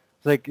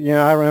 It's like,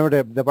 I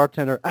remember the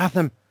bartender,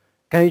 Atham,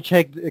 can you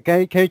change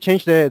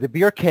the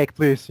beer keg,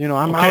 please? I'm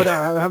out,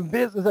 I'm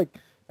busy. It's like,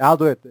 I'll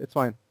do it. It's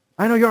fine.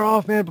 I know you're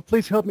off, man, but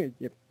please help me.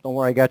 Yep, don't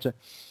worry, I got you.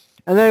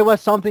 And then it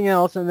was something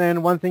else, and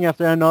then one thing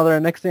after another.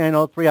 And next thing I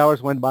know, 3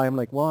 hours went by. I'm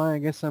like, well, I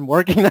guess I'm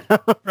working now.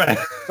 Right.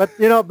 But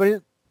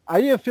I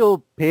didn't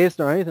feel pissed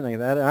or anything like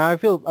that. I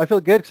feel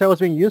good because I was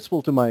being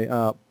useful to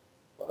my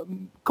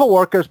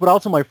coworkers, but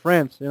also my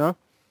friends. You know,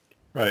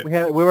 Right.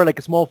 we were like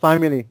a small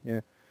family,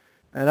 yeah,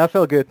 and I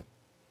felt good.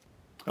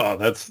 Oh,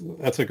 that's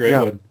a great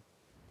Yeah. one.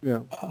 Yeah.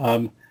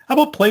 How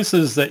about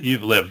places that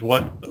you've lived?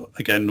 What,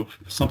 again,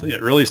 something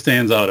that really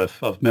stands out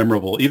of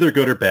memorable, either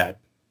good or bad?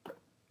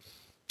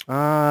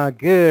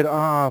 Good.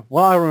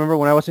 Well, I remember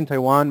when I was in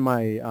Taiwan,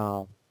 my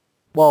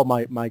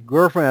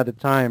girlfriend at the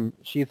time,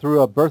 she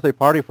threw a birthday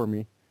party for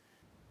me.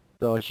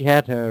 So she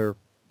had her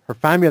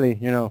family,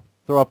 you know,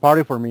 throw a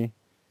party for me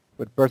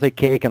with birthday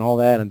cake and all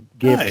that and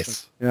gifts.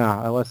 Nice.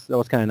 Yeah, that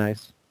was kind of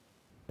nice.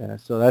 Yeah,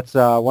 so that's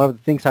one of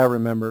the things I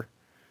remember.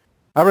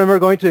 I remember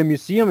going to a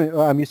museum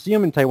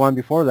in Taiwan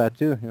before that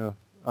too. You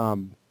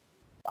know,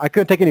 I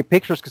couldn't take any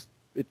pictures because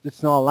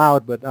it's not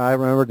allowed, but I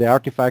remember the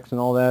artifacts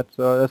and all that.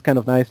 So that's kind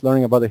of nice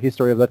learning about the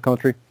history of that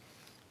country.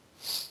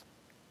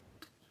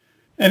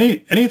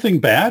 Anything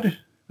bad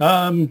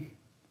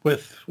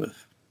with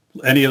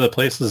any of the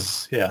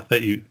places, yeah,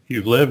 that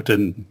you've lived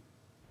in?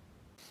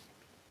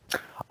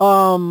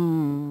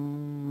 Well,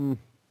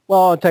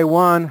 in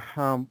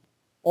Taiwan,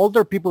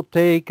 older people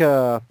take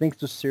things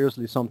too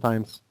seriously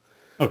sometimes.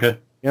 Okay.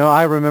 You know,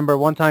 I remember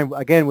one time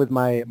again with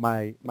my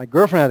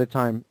girlfriend at the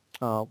time.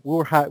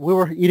 We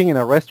were eating in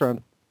a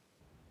restaurant,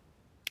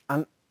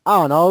 and I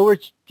don't know, we were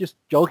just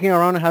joking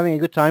around and having a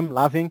good time,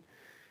 laughing.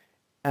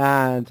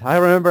 And I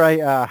remember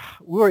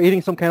we were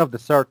eating some kind of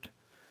dessert,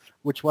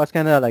 which was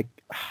kind of like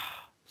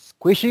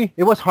squishy.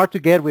 It was hard to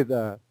get with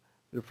the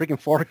freaking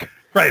fork.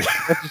 Right.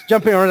 I was just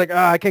jumping around like,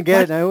 I can't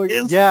get it. And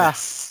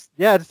This?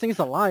 yeah, this thing is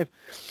alive.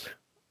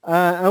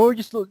 And we were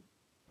just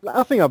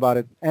laughing about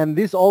it. And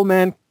this old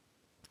man,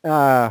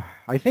 I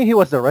think he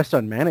was the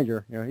restaurant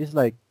manager. You know, he's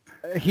like,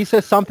 he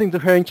says something to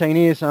her in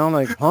Chinese, and I'm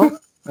like, huh?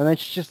 And then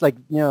she's just like,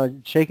 you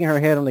know, shaking her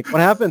head. I'm like, what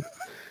happened?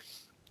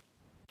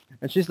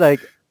 And she's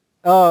like,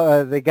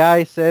 oh, the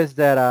guy says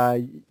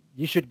that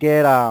you should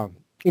get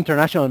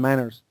international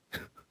manners.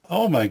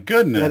 Oh my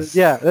goodness. He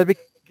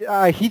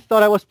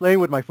thought I was playing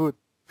with my food.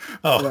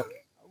 Oh. Yeah.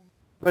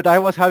 But I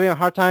was having a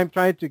hard time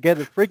trying to get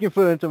the freaking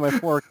food into my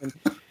fork.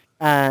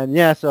 And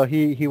yeah, so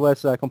he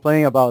was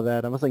complaining about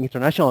that. I was like,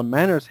 international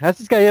manners? Has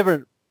this guy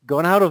ever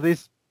gone out of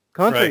this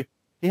country? Right.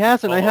 He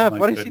hasn't. Oh, I have. my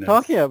What is he goodness.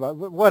 talking about?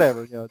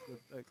 Whatever. You know.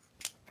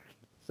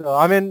 So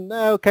I mean,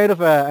 kind of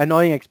an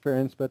annoying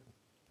experience, but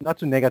not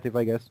too negative,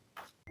 I guess.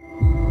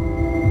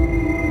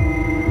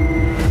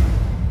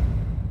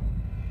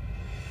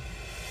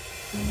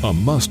 A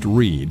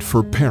must-read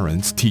for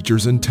parents,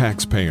 teachers, and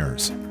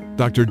taxpayers.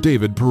 Dr.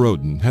 David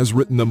Perodin has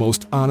written the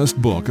most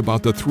honest book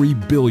about the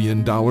 $3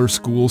 billion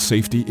school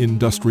safety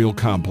industrial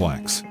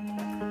complex.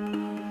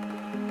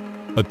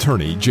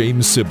 Attorney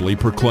James Sibley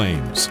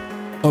proclaims,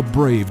 a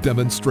brave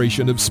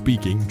demonstration of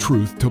speaking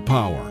truth to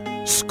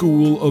power.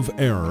 School of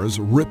Errors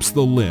rips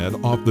the lid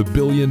off the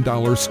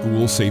billion-dollar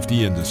school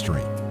safety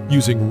industry.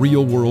 Using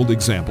real-world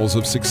examples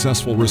of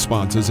successful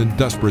responses in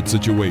desperate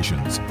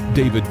situations,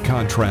 David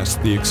contrasts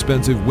the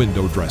expensive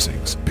window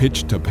dressings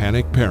pitched to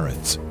panic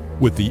parents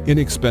with the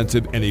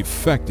inexpensive and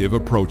effective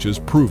approaches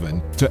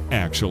proven to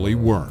actually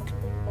work.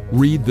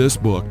 Read this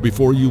book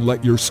before you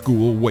let your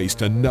school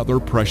waste another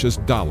precious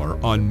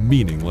dollar on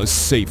meaningless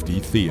safety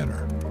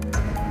theater.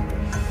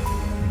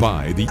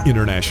 Buy the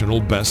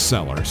international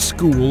bestseller,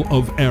 School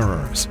of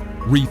Errors,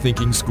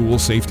 Rethinking School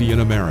Safety in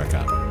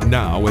America,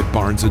 now at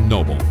Barnes &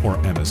 Noble or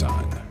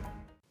Amazon.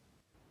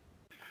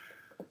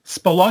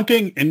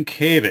 Spelunking and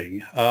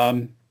caving.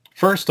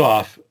 First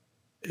off,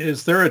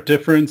 is there a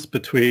difference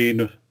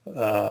between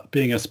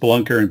being a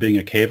spelunker and being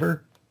a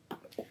caver?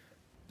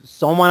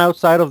 Someone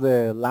outside of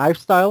the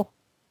lifestyle,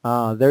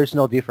 there's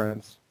no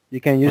difference. You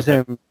can use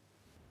them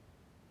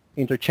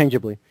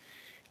interchangeably.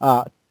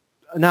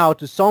 Now,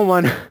 to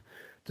someone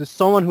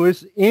who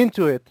is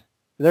into it,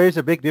 there is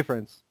a big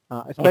difference,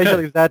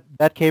 especially if that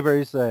caver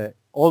is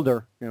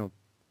older, you know,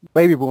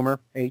 baby boomer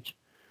age.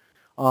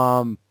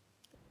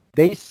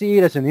 They see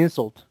it as an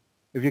insult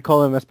if you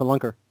call them a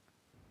spelunker.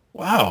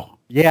 Wow.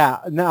 Yeah,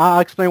 now I'll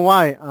explain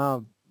why.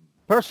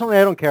 Personally,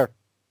 I don't care.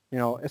 You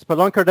know, a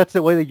spelunker, that's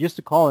the way they used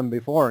to call him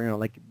before, you know,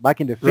 like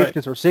back in the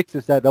 50s or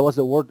 60s, that was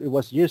the word it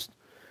was used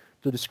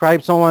to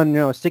describe someone, you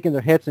know, sticking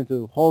their heads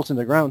into holes in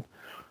the ground.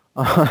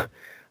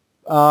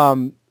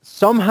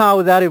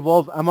 Somehow that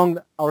evolved among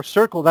our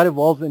circle, that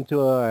evolved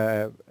into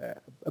a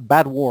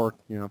bad word,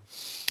 you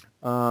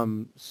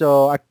know.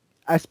 So a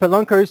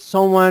spelunker is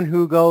someone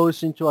who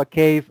goes into a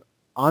cave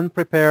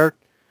unprepared,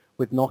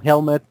 with no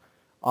helmet,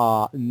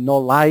 no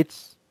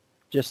lights,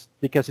 just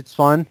because it's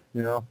fun,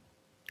 you know.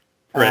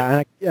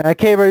 Right. A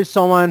caver is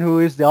someone who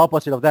is the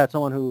opposite of that,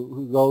 someone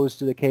who goes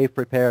to the cave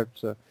prepared.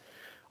 So,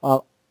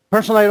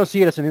 personally, I don't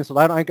see it as an insult.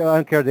 I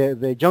don't care.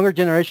 The younger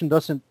generation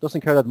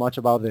doesn't care that much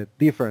about the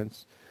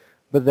difference,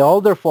 but the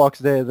older folks,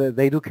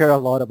 they do care a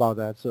lot about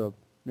that. So,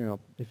 you know,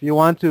 if you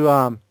want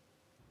to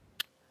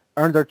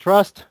earn their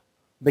trust,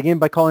 begin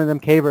by calling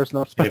them cavers,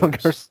 not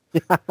spelunkers.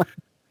 Yeah.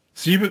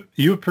 So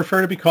you would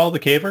prefer to be called a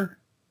caver?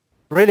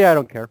 Really, I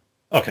don't care.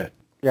 Okay.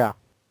 Yeah.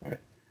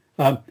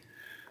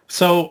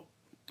 So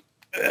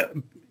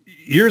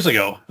Years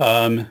ago,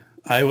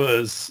 I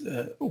was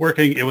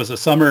working. It was a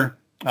summer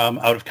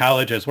out of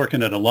college. I was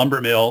working at a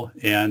lumber mill,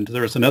 and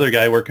there was another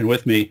guy working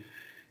with me,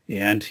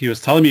 and he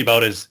was telling me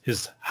about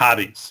his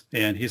hobbies.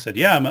 And he said,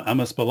 "Yeah, I'm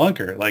a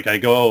spelunker. Like I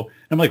go."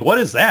 I'm like, "What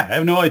is that?" I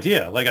have no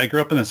idea. Like I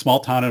grew up in a small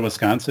town in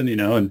Wisconsin,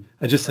 and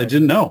I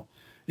didn't know.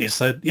 He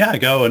said, "Yeah, I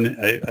go and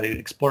I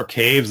explore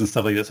caves and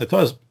stuff like this." I thought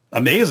it was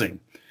amazing.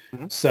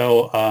 Mm-hmm.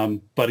 So,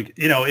 but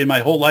in my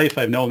whole life,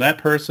 I've known that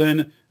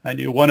person. I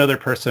knew one other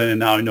person, and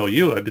now I know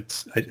you.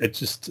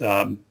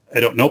 I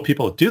don't know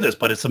people that do this,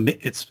 but it's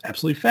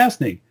absolutely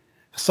fascinating.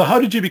 So how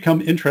did you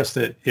become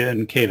interested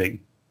in caving?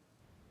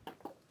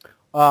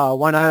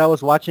 One night I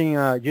was watching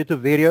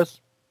YouTube videos.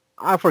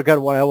 I forgot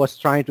what I was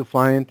trying to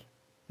find.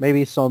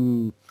 Maybe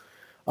some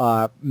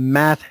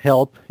math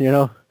help, Yeah,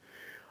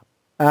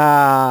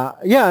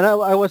 and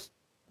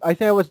I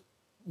think I was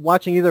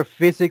watching either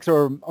physics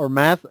or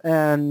math,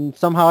 and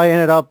somehow I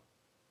ended up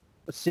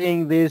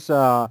seeing this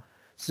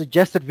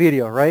suggested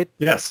video, right?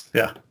 Yes,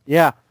 yeah.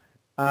 Yeah.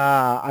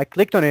 I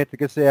clicked on it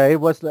because it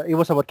was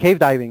about cave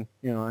diving,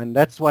 and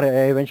that's what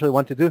I eventually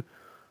want to do.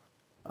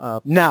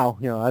 Now,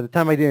 at the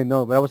time I didn't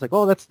know, but I was like,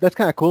 oh, that's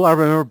kind of cool. I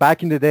remember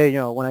back in the day,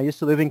 when I used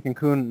to live in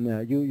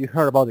Cancun, you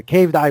heard about the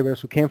cave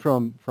divers who came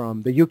from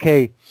the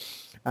UK,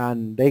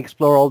 and they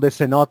explore all the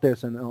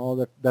cenotes and all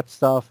that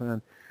stuff.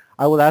 And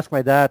I would ask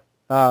my dad,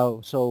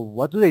 so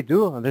what do they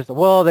do? And they said,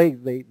 well,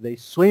 they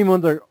swim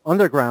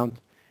underground,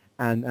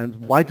 and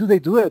why do they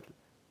do it?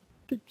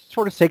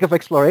 For the sake of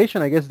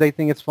exploration, I guess they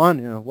think it's fun,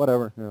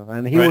 whatever.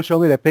 And he would show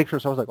me the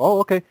pictures. So I was like, oh,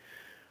 okay.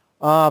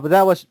 But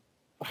that was,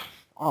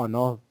 oh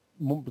no,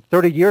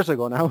 30 years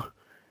ago now.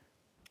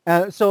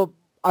 So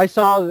I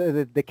saw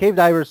the cave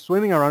divers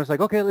swimming around. It's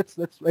like, okay, let's.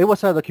 It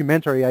was a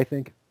documentary, I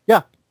think.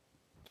 Yeah,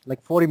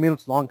 like 40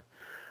 minutes long.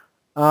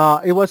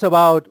 It was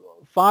about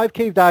 5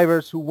 cave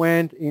divers who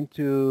went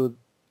into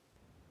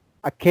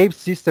a cave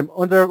system,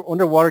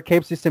 underwater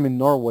cave system in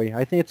Norway.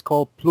 I think it's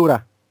called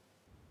Plura.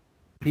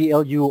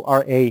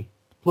 Plura,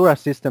 Plura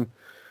system.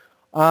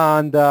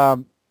 And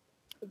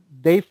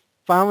they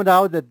found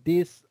out that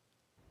this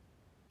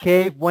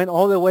cave went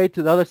all the way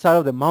to the other side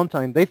of the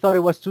mountain. They thought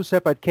it was 2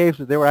 separate caves,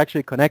 but they were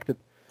actually connected.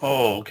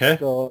 Oh, okay.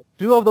 So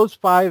 2 of those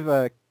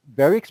 5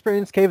 very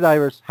experienced cave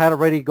divers had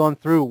already gone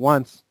through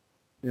once.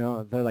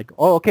 They're like,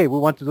 oh, okay, we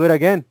want to do it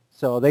again.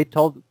 So they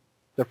told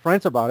their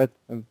friends about it.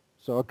 And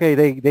so, okay,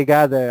 they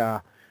got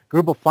a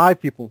group of 5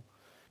 people,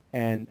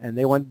 and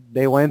they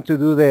went to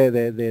do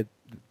the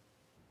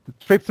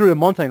trip through the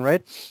mountain,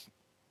 right?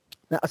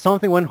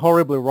 Something went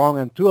horribly wrong,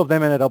 and 2 of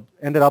them ended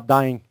up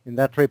dying in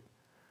that trip.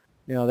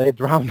 They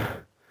drowned.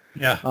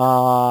 Yeah.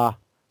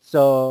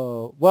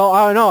 So, well,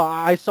 I don't know.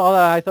 I saw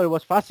that. I thought it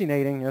was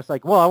fascinating. It's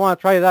like, well, I want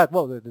to try that.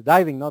 Well, the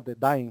diving, not the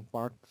dying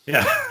part.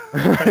 Yeah.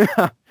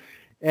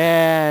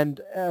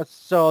 And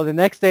so the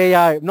next day,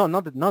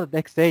 not the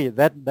next day.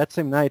 That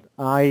same night,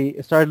 I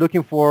started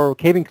looking for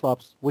caving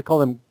clubs. We call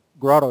them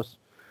grottos.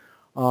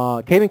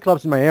 Caving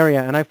clubs in my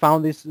area, and I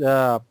found this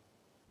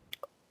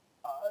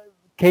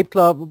caving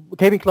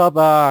club.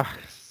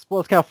 Well,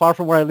 it's kind of far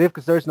from where I live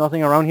because there's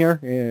nothing around here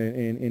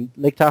in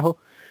Lake Tahoe.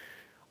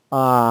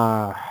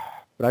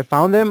 But I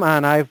found them,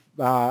 and I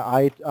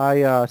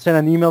sent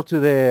an email to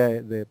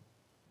the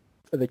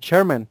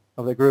chairman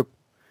of the group,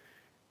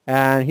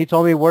 and he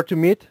told me where to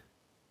meet.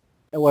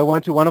 And I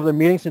went to one of the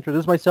meetings,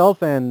 introduced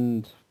myself,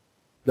 and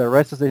the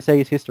rest, as they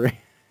say, is history.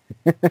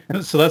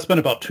 So that's been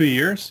about 2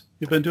 years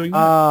you've been doing that?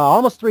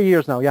 Almost 3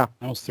 years now, yeah.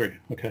 Almost 3,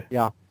 okay.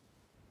 Yeah.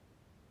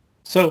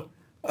 So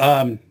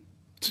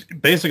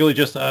basically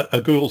just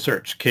a Google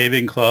search,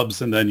 caving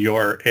clubs, and then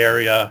your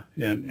area,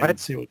 and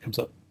see what comes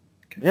up.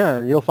 Okay. Yeah,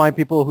 you'll find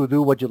people who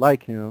do what you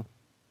like,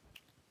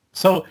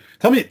 So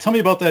tell me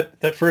about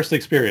that first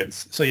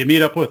experience. So you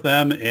meet up with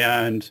them,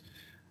 and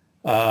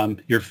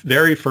your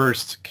very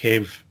first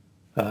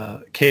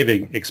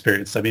caving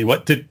experience. I mean,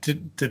 what did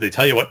they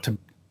tell you what to,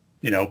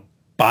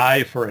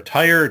 buy for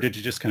attire? Or did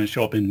you just kind of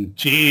show up in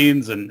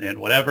jeans and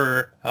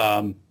whatever?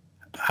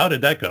 How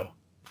did that go?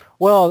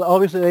 Well,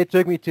 obviously they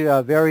took me to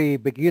a very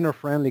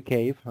beginner-friendly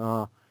cave.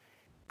 The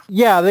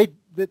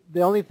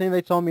only thing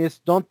they told me is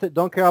don't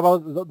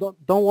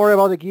worry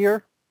about the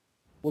gear.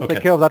 We'll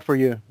take care of that for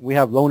you. We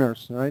have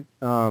loaners, right?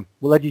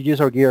 We'll let you use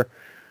our gear.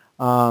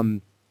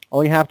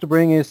 All you have to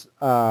bring is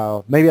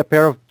maybe a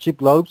pair of cheap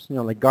gloves,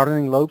 like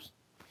gardening gloves.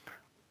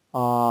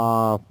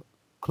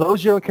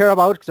 Clothes you don't care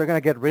about because they're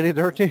gonna get really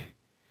dirty.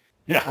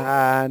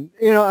 Yeah. And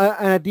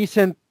and a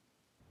decent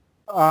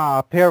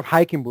pair of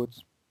hiking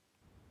boots.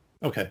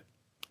 Okay.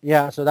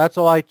 Yeah, so that's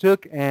all I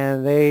took,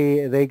 and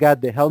they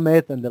got the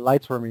helmet and the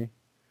lights for me.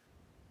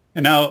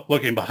 And now,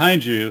 looking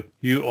behind you,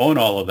 you own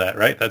all of that,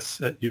 right?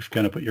 That's you've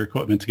kind of put your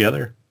equipment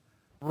together.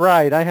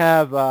 Right. I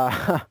have.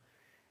 I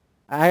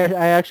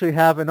actually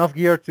have enough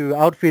gear to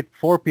outfit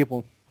 4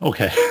 people.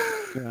 Okay.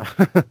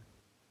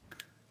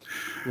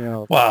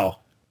 Yeah. Wow,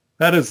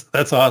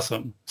 that's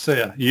awesome. So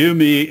yeah, you,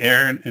 me,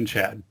 Aaron, and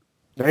Chad.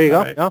 There you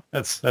go. Right. Yeah.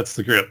 That's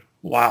the group.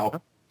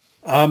 Wow.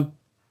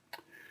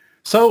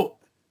 So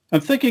I'm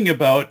thinking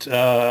about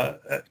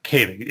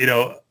caving.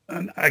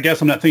 I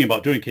guess I'm not thinking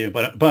about doing caving,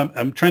 but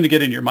I'm trying to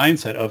get in your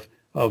mindset of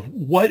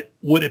what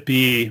would it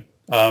be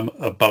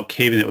about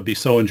caving that would be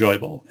so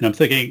enjoyable? And I'm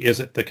thinking, is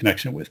it the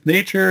connection with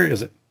nature?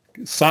 Is it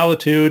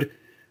solitude?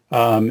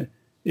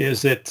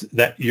 Is it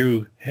that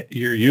you're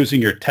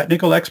using your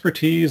technical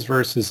expertise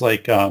versus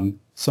like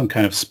some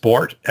kind of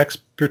sport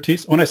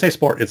expertise? When I say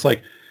sport, it's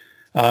like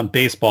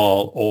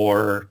baseball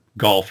or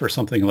golf or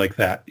something like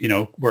that,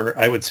 where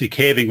I would see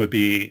caving would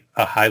be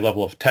a high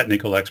level of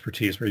technical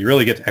expertise where you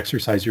really get to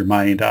exercise your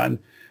mind on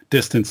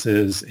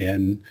distances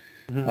and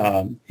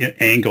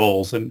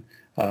angles. And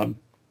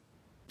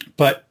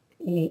but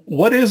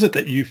what is it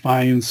that you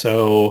find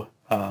so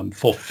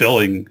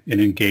fulfilling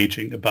and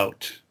engaging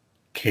about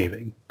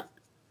caving?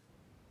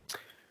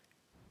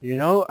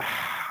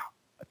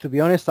 To be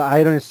honest,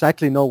 I don't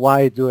exactly know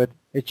why I do it.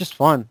 It's just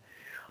fun.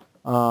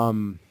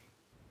 One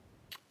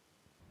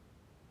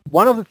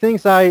of the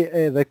things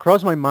that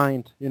cross my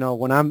mind,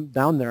 when I'm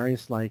down there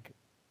is like,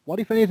 what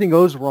if anything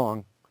goes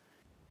wrong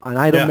and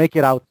I don't make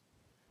it out?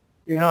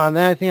 And then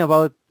I think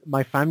about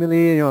my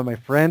family, my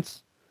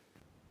friends,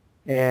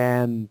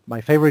 and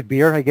my favorite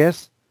beer, I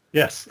guess.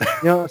 Yes.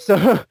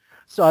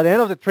 So at the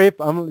end of the trip,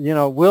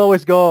 we'll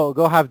always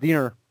go have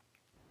dinner.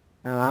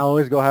 And I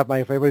always go have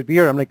my favorite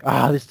beer. I'm like,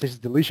 this is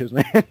delicious,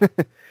 man.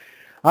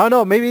 I don't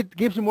know. Maybe it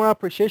gives you more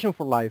appreciation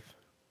for life.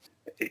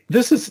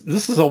 This is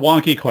a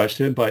wonky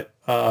question, but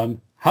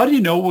how do you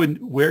know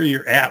where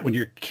you're at when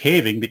you're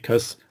caving?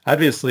 Because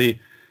obviously,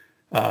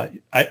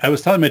 I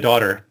was telling my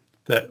daughter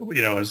that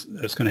I was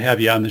going to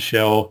have you on the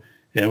show,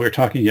 and we were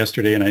talking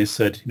yesterday, and I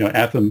said,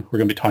 Atham, we're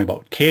going to be talking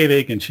about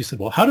caving, and she said,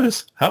 well,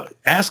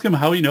 ask him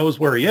how he knows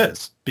where he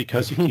is,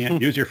 because you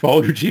can't use your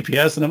phone or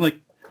GPS, and I'm like,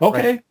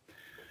 okay, right.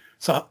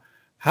 So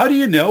how do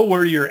you know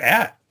where you're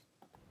at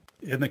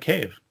in the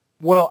cave?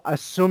 Well,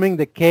 assuming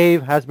the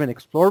cave has been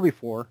explored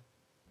before,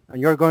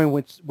 and you're going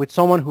with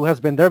someone who has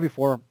been there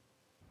before,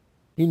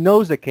 he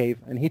knows the cave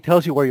and he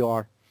tells you where you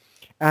are.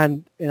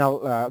 And a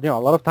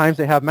lot of times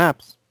they have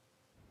maps.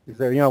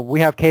 We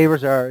have cavers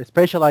that are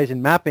specialized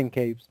in mapping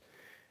caves.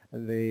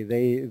 And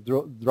they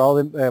draw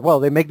them.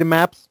 They make the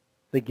maps.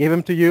 They give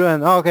them to you,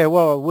 and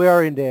we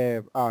are in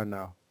the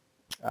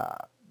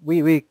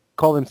we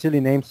call them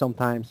silly names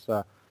sometimes.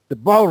 The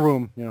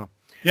ballroom,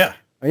 Yeah.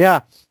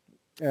 Yeah.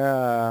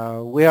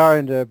 We are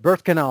in the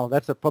birth canal.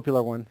 That's a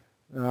popular one.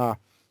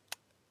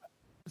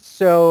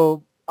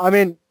 So, I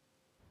mean,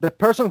 the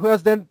person who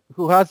has been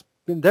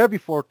there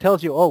before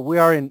tells you, we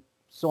are in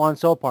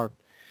so-and-so part.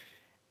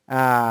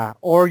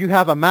 Or you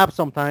have a map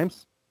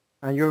sometimes,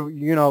 and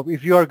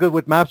if you are good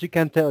with maps, you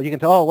can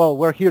tell,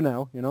 we're here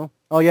now,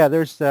 Oh, yeah,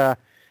 there's,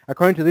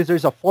 according to this,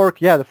 there's a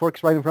fork. Yeah, the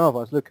fork's right in front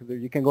of us. Look,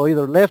 you can go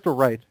either left or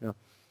right.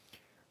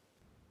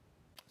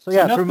 So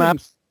yeah, through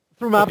maps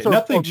or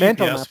nothing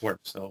mental GPS maps.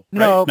 works, though, right?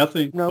 No,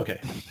 nothing. No. Okay.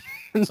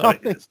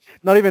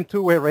 Not even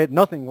two-way, right?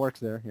 Nothing works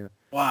there. Yeah.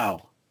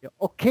 Wow.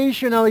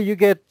 Occasionally you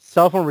get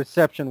cell phone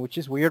reception, which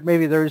is weird.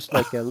 Maybe there's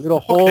like a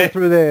little hole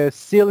through the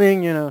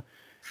ceiling,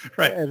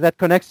 right, that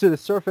connects to the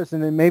surface,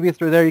 and then maybe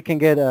through there you can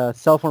get a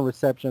cell phone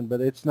reception,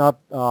 but it's not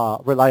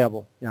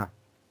reliable. Yeah.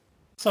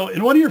 So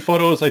in one of your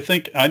photos, I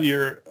think on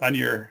your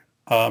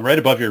right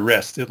above your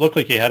wrist, it looked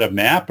like you had a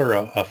map or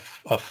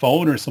a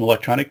phone or some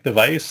electronic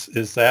device.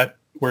 Is that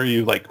where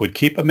you would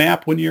keep a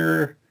map when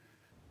you're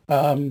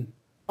in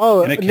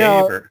a cave?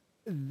 No.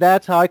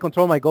 That's how I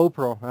control my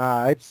GoPro.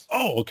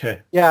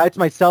 Okay. Yeah, it's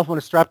my cell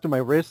phone strapped to my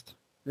wrist,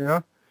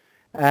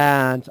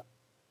 and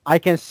I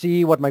can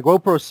see what my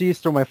GoPro sees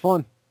through my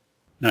phone.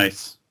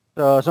 Nice.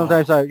 So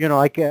sometimes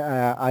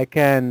I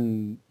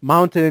can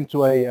mount it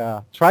into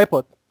a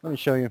tripod. Let me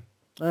show you.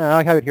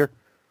 I have it here.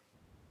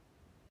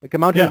 I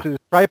can mount it into the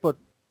tripod,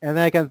 and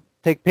then I can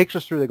take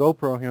pictures through the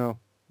GoPro,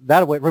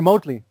 that way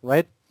remotely,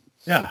 right?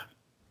 Yeah.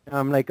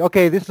 I'm like,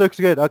 okay, this looks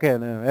good. Okay,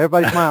 now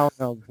everybody smile,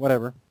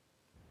 whatever.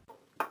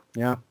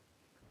 Yeah.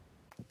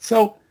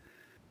 So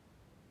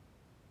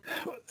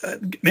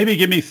maybe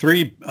give me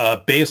 3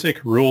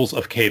 basic rules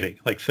of caving,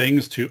 like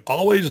things to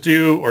always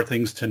do or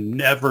things to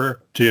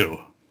never do.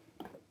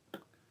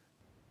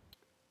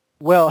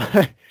 Well,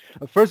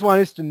 the first one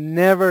is to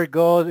never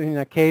go in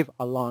a cave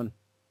alone.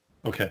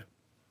 Okay.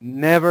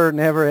 Never,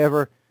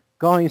 ever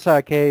go inside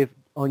a cave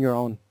on your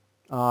own.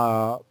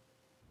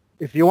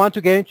 If you want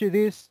to get into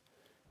this,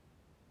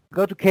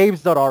 go to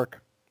caves.org.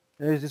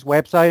 There's this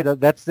website.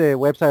 That's the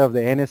website of the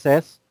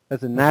NSS.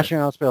 That's the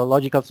National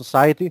Speleological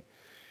Society.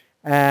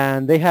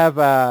 And they have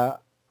a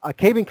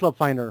caving club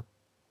finder.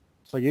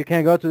 So you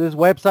can go to this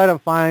website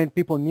and find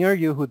people near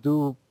you who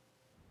do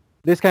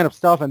this kind of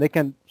stuff, and they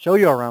can show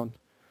you around.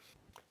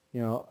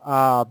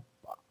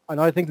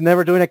 Another thing to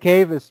never do in a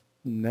cave is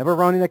never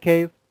run in a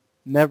cave.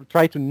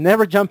 Try to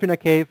never jump in a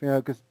cave,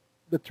 because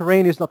the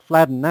terrain is not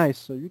flat and nice.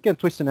 So you can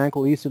twist an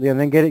ankle easily, and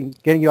then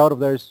getting you out of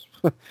there is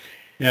a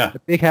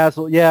big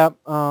hassle. Yeah.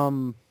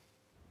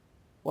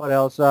 What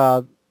else?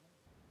 The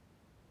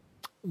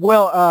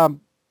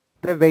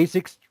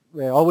basics.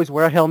 Always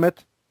wear a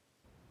helmet.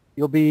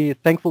 You'll be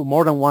thankful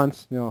more than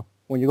once,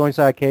 when you go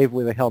inside a cave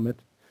with a helmet.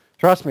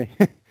 Trust me.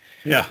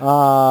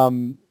 Yeah.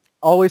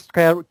 always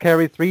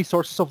carry 3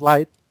 sources of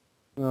light.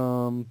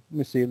 Let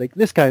me see, like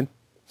this kind.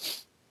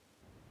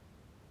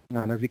 I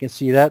don't know if you can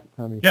see that.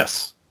 I mean,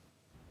 Yes.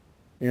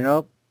 you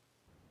know.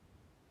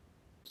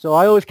 So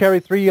I always carry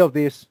 3 of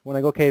these when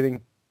I go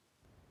caving.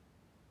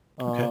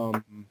 Okay.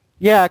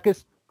 Yeah,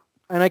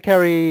 and I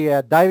carry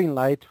a diving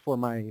light for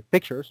my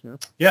pictures.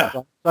 Yeah.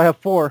 So I have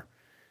 4.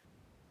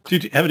 Do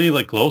you have any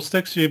like glow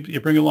sticks you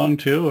bring along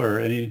too, or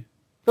any?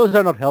 Those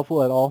are not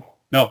helpful at all.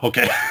 No.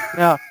 Okay.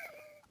 Yeah.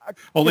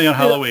 Only on Yeah.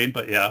 Halloween,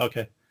 but yeah.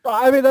 Okay.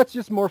 I mean, that's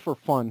just more for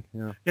fun.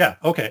 Yeah. Yeah.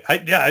 Okay. I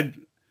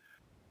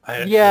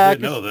Yeah,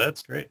 didn't know that.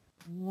 That's great.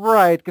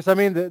 Right, because I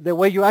mean, the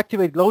way you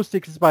activate glow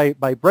sticks is by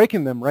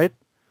breaking them, right?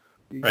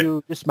 Right.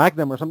 You just smack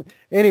them or something.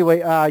 Anyway,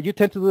 you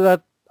tend to do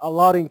that a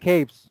lot in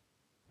caves,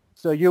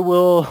 so you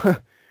will you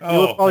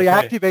will probably okay.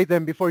 activate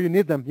them before you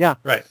need them. Yeah,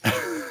 Right.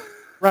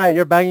 right.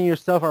 You're banging your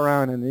stuff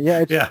around, and yeah,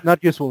 it's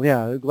not useful.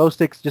 Yeah, glow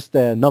sticks just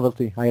a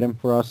novelty item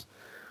for us.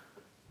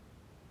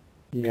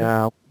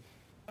 Yeah.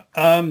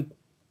 And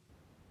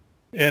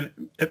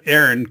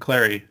Aaron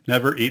Clary,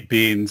 never eat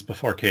beans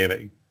before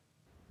caving.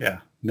 Yeah.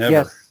 Never.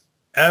 Yes.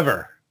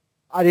 Ever.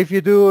 And if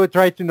you do,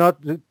 try to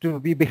not to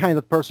be behind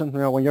the person.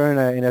 When you're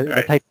in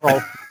a tight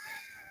crawl.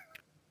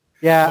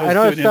 Yeah, Always I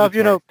know do an stuff.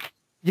 inventory.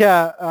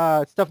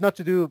 Yeah, stuff not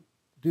to do.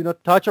 Do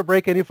not touch or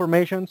break any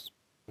formations.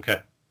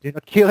 Okay. Do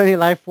not kill any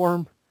life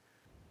form.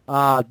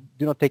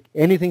 Do not take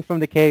anything from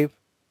the cave.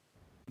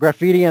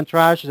 Graffiti and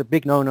trash is a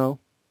big no-no.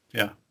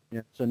 Yeah.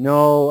 Yeah. So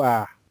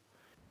no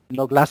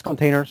glass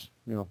containers.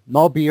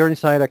 No beer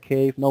inside a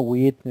cave. No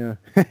weed.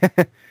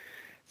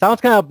 Sounds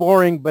kind of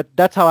boring, but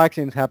that's how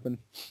accidents happen.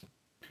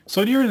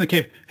 So you're in the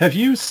cave. Have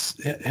you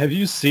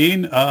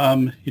seen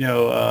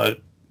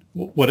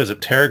what is it,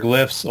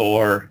 pteroglyphs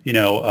or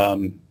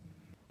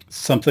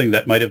something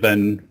that might have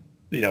been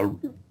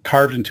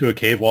carved into a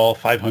cave wall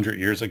 500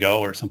 years ago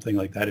or something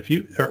like that? If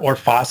you or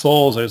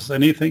fossils or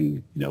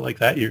anything like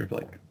that, you're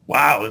like,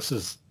 wow, this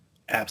is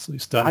absolutely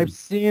stunning. I've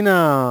seen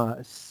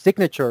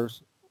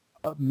signatures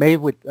made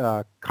with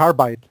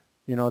carbide.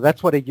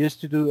 That's what it used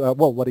to do.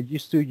 What it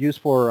used to use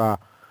for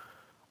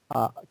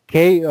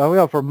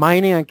for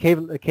mining and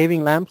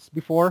caving lamps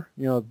before.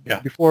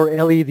 Before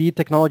LED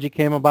technology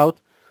came about.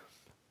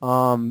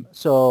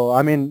 So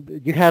I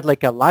mean, you had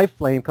like a live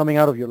flame coming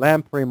out of your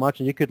lamp, pretty much,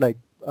 and you could like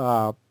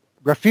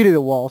graffiti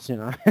the walls.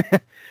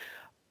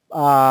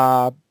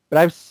 But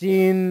I've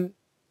seen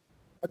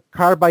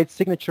carbide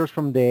signatures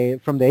from the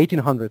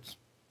 1800s.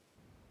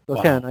 Those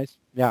Wow. kind of nice.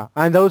 Yeah,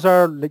 and those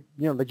are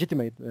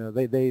legitimate.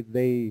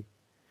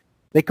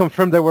 They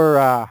confirmed they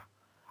were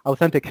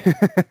authentic.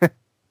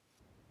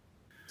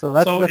 So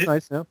that's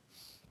nice. Yeah.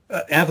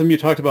 Atham, you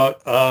talked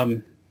about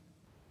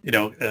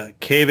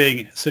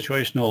caving,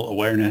 situational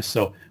awareness.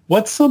 So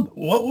what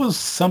was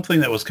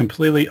something that was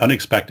completely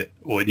unexpected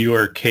when you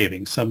were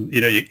caving?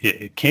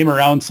 It came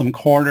around some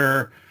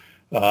corner,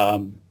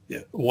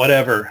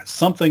 whatever,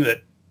 something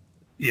that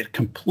it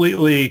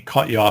completely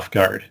caught you off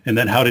guard. And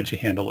then how did you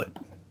handle it?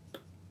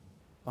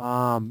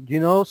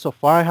 So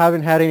far I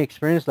haven't had any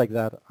experience like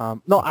that.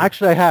 No,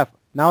 actually I have.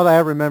 Now that I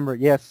remember,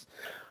 yes.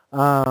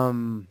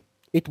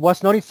 It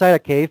was not inside a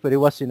cave, but it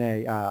was in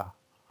a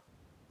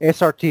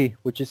SRT,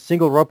 which is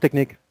single rope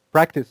technique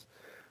practice.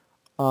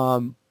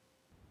 So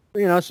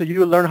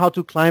you learn how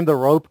to climb the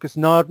rope because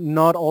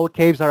not all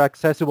caves are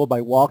accessible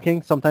by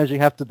walking. Sometimes you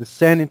have to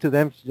descend into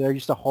them. They're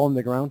just a hole in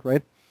the ground,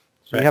 right?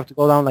 So you have to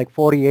go down like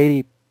 40,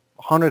 80,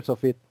 hundreds of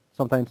feet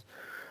sometimes.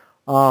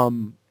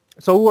 So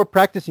we were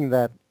practicing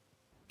that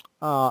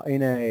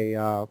in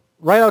a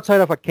right outside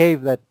of a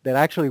cave that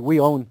actually we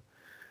own.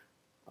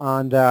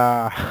 And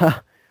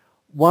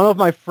one of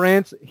my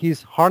friends,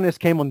 his harness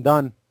came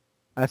undone,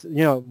 as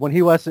when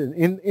he was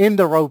in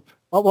the rope,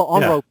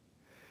 rope,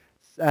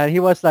 and he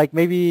was like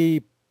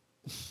maybe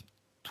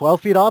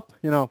 12 feet up,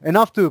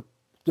 enough to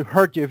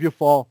hurt you if you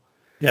fall.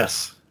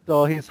 Yes.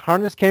 So his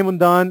harness came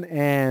undone,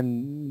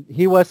 and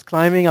he was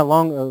climbing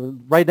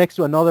along right next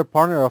to another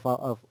partner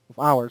of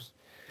ours,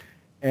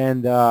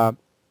 and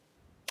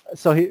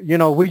so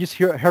we just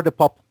heard the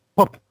pop,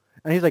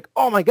 and he's like,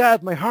 "Oh my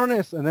God, my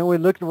harness!" And then we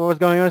looked at what was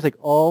going on. It's like,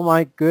 "Oh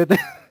my goodness."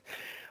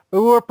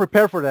 But we were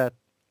prepared for that.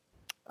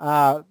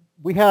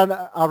 We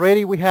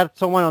had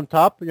someone on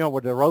top,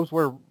 where the ropes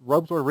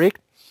were rigged.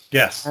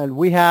 Yes. And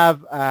we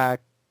have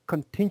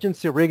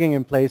contingency rigging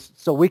in place,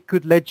 so we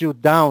could let you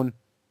down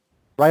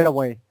right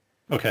away.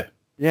 Okay.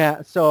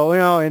 Yeah. So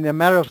in a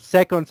matter of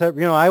seconds, I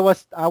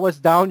was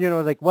down.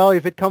 Like, well,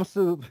 if it comes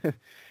to,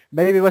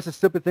 maybe it was a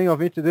stupid thing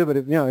of me to do, but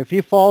if he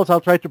falls, I'll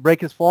try to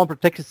break his fall and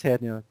protect his head.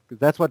 Because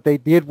that's what they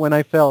did when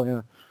I fell.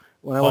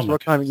 When I was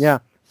rock climbing. Yeah.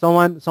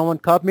 Someone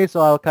caught me, so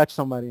I'll catch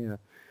somebody.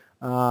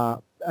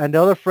 And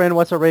the other friend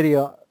was already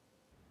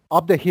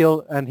up the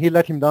hill, and he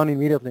let him down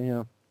immediately.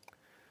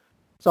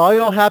 So it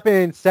all happened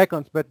in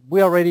seconds, but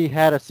we already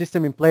had a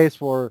system in place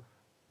for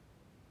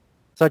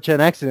such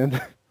an accident.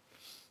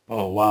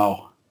 Oh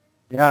wow.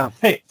 Yeah.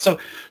 Hey, so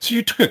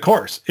you took a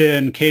course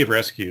in cave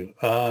rescue.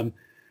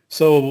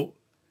 So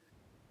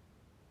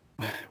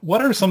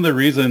what are some of the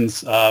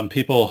reasons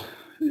people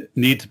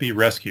need to be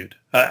rescued?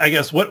 I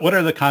guess what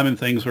are the common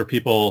things where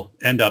people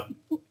end up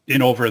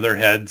in over their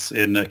heads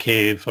in a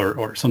cave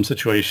or some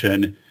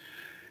situation,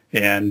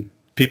 and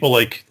people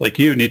like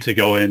you need to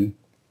go in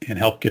and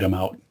help get them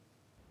out?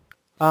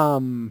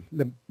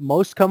 The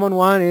most common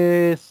one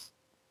is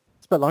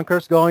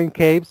spelunkers go in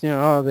caves.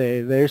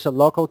 There's a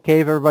local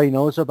cave everybody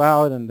knows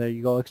about, and they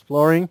go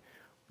exploring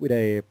with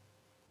the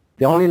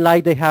only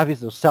light they have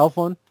is their cell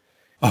phone.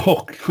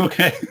 Oh,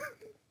 okay.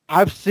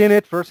 I've seen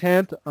it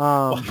firsthand.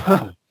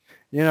 Wow.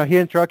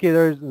 Here in Truckee,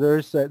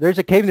 there's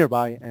a cave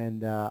nearby,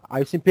 and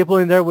I've seen people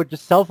in there with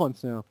just cell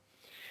phones, and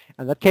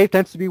that cave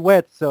tends to be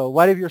wet. So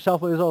what if your cell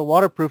phone is all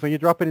waterproof and you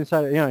drop it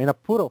inside, in a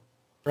poodle,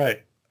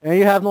 Right. and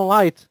you have no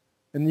light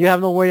and you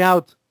have no way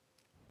out?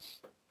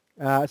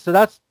 So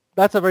that's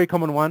a very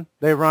common one.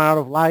 They run out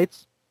of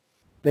lights,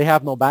 they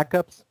have no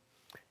backups,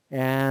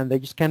 and they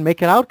just can't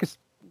make it out because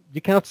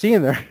you cannot see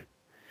in there.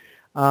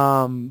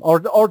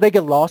 Or they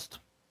get lost.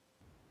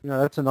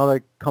 That's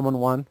another common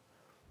one.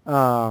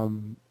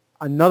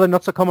 Another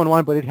not so common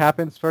one, but it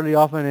happens fairly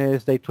often,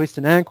 is they twist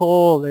an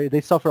ankle,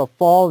 they suffer a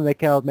fall, and they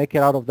cannot make it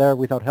out of there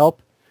without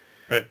help.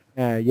 Right.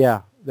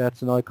 Yeah,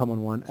 that's another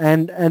common one.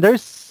 And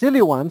there's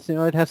silly ones.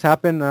 It has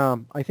happened.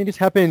 I think it's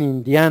happened in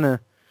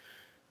Indiana.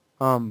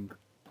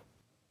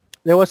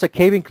 There was a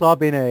caving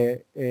club in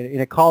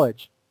a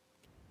college,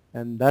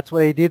 and that's what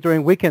they did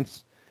during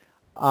weekends.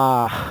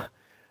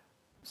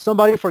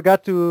 Somebody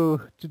forgot to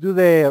do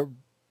the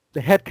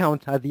head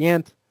count at the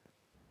end,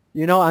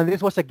 and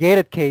this was a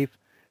gated cave.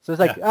 So it's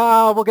like,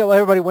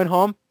 everybody went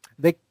home.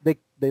 They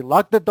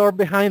locked the door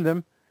behind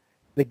them,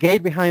 the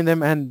gate behind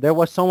them, and there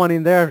was someone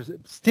in there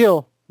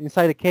still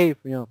inside the cave,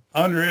 Unreal.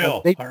 All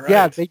right.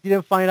 Yeah, they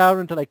didn't find out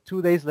until like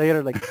 2 days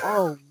later, like,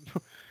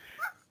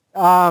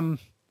 so-and-so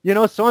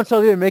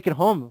didn't make it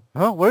home.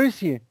 Huh? Where is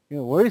he?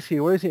 Where is he?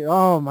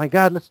 Oh my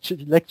God, let's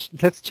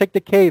check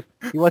the cave.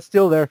 He was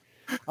still there,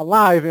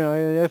 alive.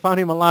 I found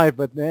him alive,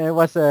 but it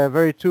was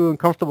very two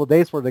uncomfortable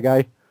days for the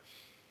guy.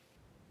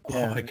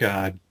 Oh my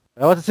God.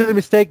 That was a silly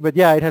mistake, but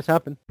yeah, it has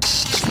happened.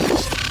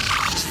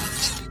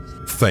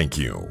 Thank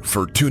you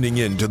for tuning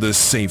in to the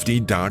Safety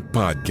Doc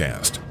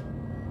Podcast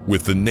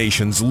with the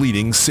nation's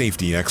leading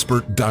safety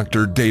expert,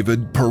 Dr.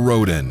 David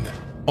Perodin,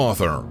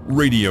 author,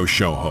 radio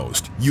show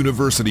host,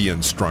 university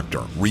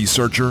instructor,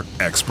 researcher,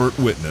 expert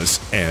witness,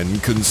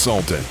 and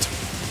consultant.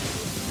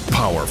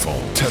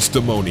 Powerful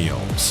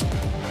testimonials.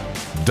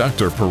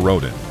 Dr.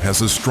 Perodin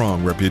has a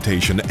strong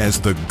reputation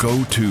as the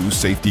go-to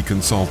safety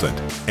consultant,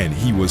 and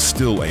he was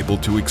still able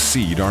to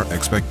exceed our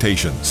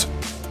expectations.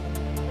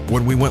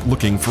 When we went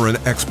looking for an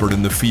expert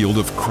in the field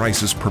of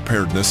crisis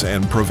preparedness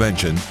and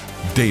prevention,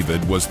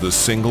 David was the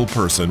single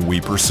person we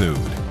pursued.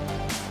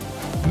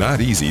 Not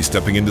easy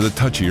stepping into the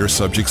touchier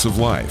subjects of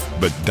life,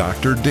 but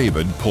Dr.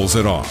 David pulls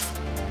it off.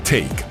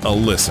 Take a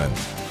listen.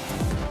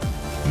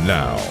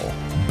 Now,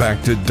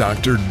 back to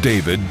Dr.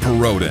 David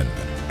Perodin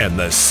and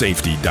the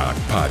Safety Doc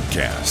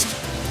Podcast.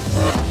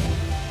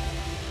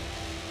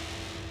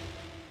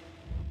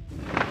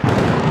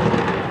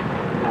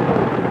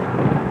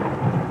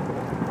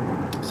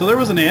 So there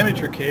was an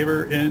amateur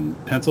caver in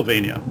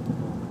Pennsylvania,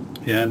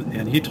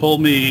 and he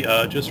told me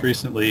just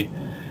recently.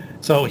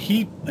 So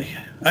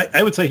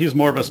I would say he's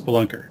more of a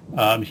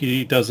spelunker.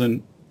 He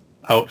doesn't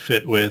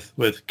outfit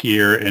with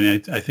gear,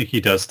 and I think he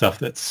does stuff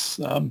that's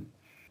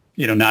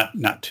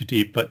not too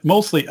deep, but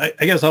mostly I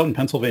guess out in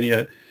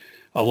Pennsylvania,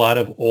 a lot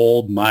of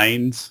old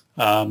mines.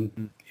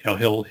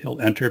 He'll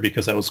enter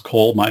because that was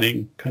coal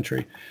mining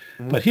country.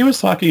 Mm-hmm. But he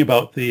was talking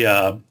about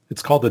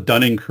it's called the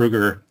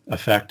Dunning-Kruger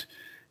effect.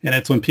 And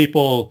it's when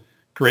people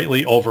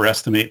greatly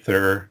overestimate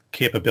their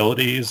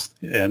capabilities,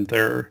 and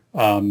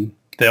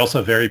they also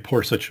have very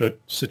poor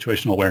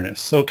situational awareness.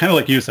 So kind of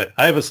like you said,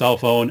 I have a cell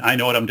phone. I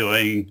know what I'm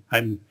doing.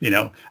 I'm,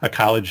 a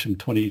college. I'm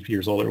 20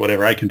 years old or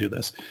whatever. I can do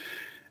this.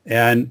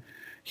 And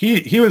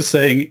he was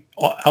saying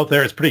out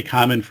there it's pretty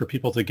common for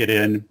people to get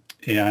in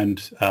and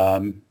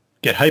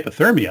get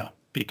hypothermia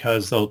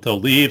because they'll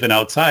leave, and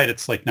outside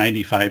it's like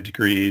 95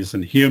 degrees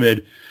and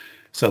humid.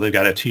 So they've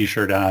got a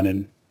T-shirt on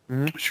and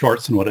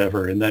shorts and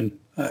whatever. And then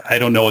I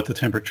don't know what the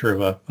temperature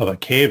of a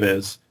cave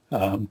is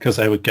because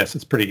I would guess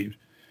it's pretty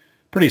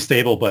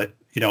stable. But,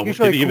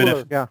 usually even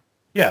cooler,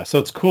 yeah, so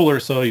it's cooler.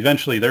 So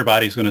eventually their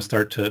body's going to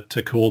start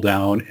to cool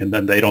down, and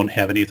then they don't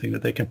have anything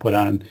that they can put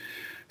on.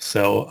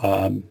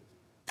 So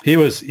he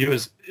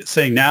was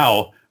saying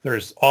now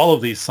there's all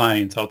of these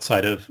signs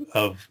outside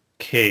of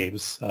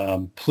caves.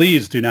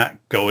 Please do not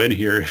go in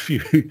here if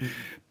you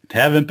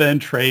haven't been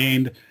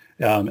trained.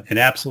 And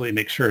absolutely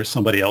make sure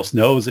somebody else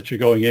knows that you're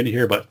going in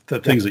here. But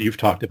the things that you've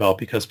talked about,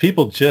 because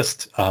people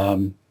just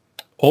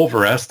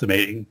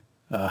overestimating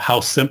how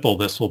simple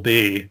this will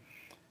be,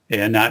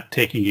 and not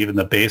taking even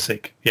the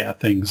basic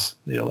things,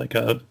 like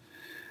a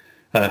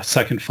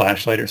second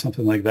flashlight or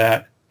something like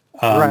that.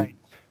 Right.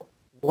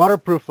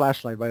 Waterproof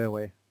flashlight, by the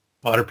way.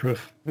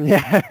 Waterproof.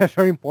 Yeah,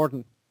 very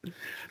important.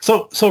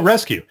 So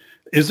rescue.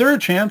 Is there a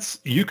chance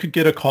you could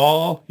get a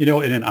call, in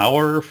an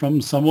hour from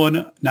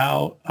someone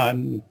now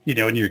on,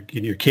 in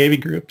your caving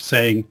group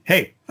saying,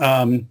 hey,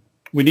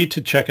 we need to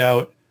check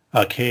out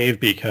a cave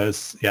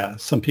because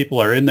some people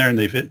are in there and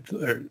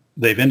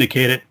they've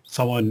indicated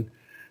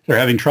they're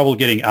having trouble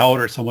getting out,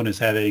 or someone is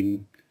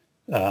having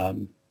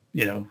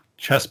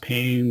chest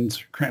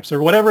pains, cramps,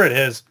 or whatever it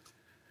is.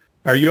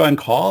 Are you on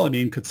call? I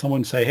mean, could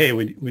someone say, "Hey,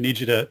 we need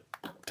you to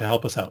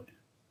help us out"?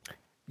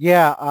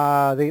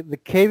 Yeah, the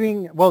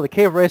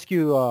cave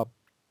rescue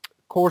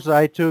course that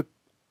I took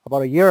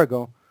about a year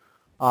ago.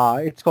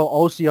 It's called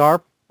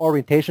OCR,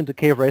 Orientation to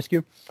Cave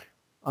Rescue.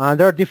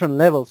 There are different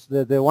levels.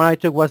 The one I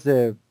took was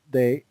the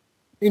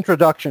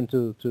introduction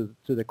to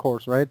the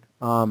course, right?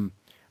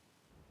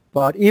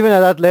 But even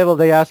at that level,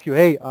 they ask you,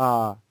 hey,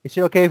 is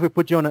it okay if we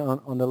put you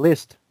on the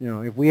list?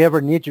 If we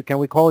ever need you, can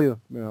we call you?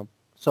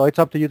 So it's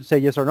up to you to say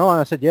yes or no. And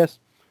I said yes.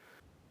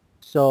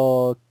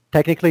 So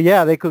technically,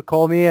 yeah, they could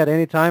call me at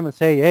any time and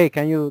say, hey,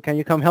 can you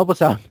come help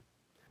us out?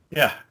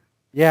 Yeah.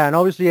 Yeah, and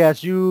obviously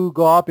as you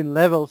go up in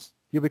levels,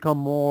 you become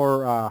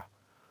more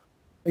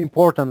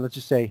important, let's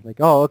just say. Like,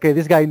 oh, okay,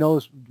 this guy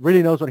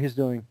really knows what he's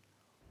doing.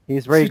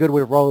 He's very good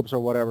with ropes or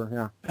whatever.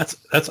 Yeah.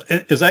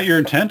 Is that your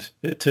intent,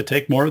 to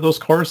take more of those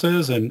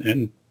courses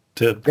and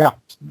to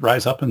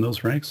rise up in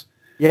those ranks?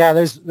 Yeah,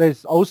 there's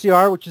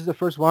OCR, which is the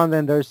first one.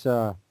 Then there's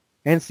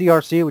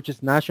NCRC, which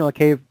is National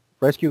Cave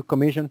Rescue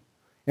Commission.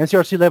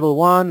 NCRC level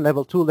 1,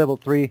 level 2, level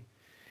 3.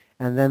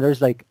 And then there's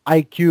like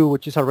IQ,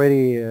 which is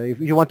already if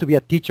you want to be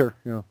a teacher,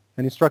 an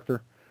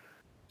instructor.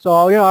 So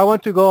I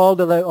want to go all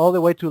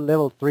the way to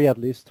level 3 at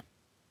least.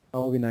 That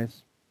would be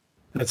nice.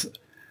 That's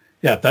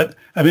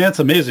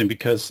amazing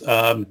because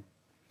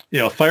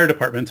fire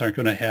departments aren't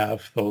going to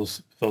have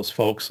those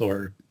folks,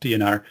 or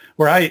DNR,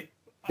 where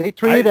they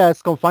treat it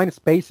as confined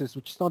spaces,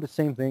 which is not the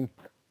same thing.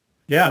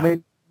 Yeah.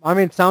 I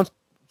mean sounds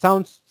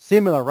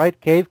similar, right?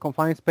 Cave,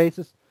 confined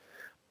spaces.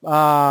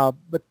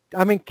 But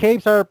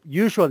caves are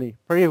usually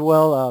pretty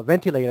well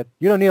ventilated.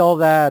 You don't need all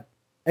that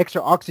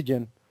extra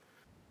oxygen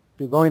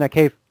to go in a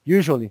cave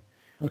usually.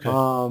 Okay.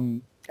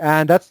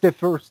 And that's the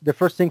first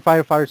thing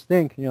firefighters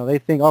think. They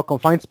think, oh,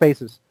 confined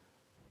spaces.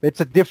 It's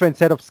a different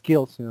set of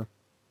skills.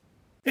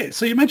 Hey,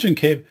 so you mentioned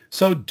cave.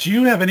 So do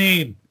you have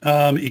any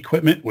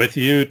equipment with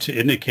you to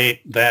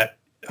indicate that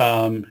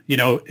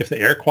if the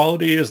air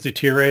quality is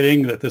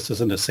deteriorating, that this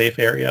isn't a safe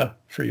area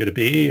for you to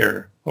be,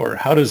 or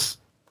how do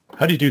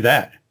you do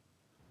that?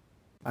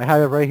 I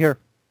have it right here.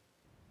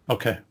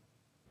 Okay.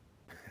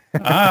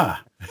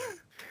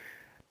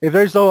 If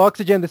there's no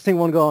oxygen, this thing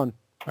won't go on.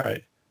 All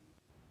right.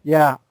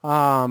 Yeah.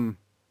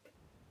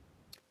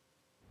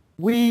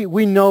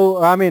 We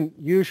know,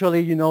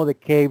 usually the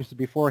caves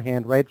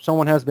beforehand, right?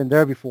 Someone has been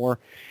there before.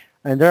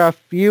 And there are a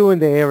few in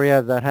the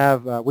area that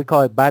have, we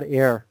call it bad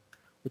air,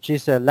 which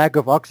is a lack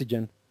of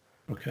oxygen.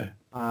 Okay.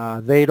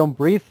 They don't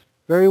breathe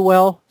very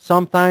well.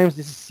 Sometimes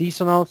this is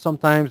seasonal.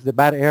 Sometimes the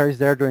bad air is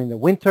there during the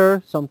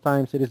winter.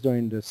 Sometimes it is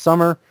during the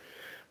summer.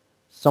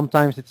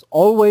 Sometimes it's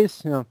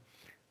always,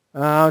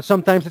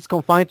 sometimes it's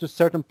confined to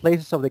certain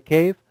places of the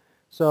cave.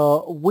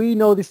 So we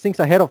know these things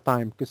ahead of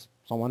time because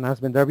someone has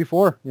been there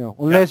before,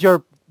 unless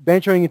you're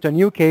venturing into a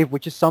new cave,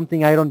 which is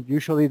something I don't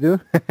usually do.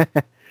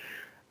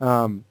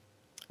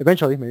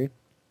 Eventually, maybe.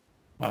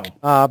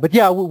 Wow. But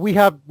yeah, we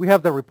have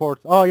the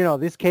reports. Oh,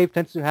 this cave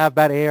tends to have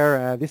bad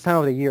air this time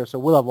of the year, so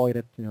we'll avoid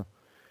it.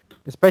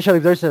 Especially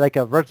if there's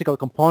a vertical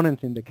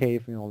component in the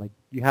cave. Like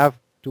you have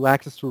to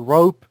access to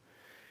rope,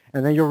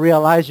 and then you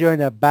realize you're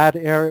in a bad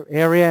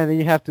area, and then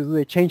you have to do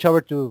a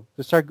changeover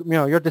to start.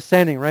 You're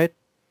descending, right?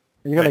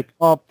 And you're like,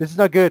 oh, this is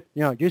not good.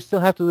 You still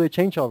have to do a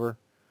changeover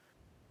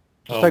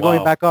to start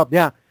going back up.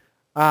 Yeah.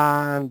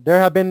 There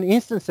have been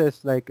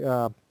instances like,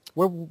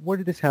 where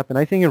did this happen?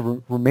 I think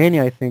in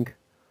Romania, I think.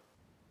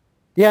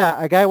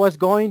 Yeah, a guy was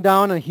going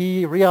down and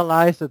he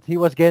realized that he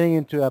was getting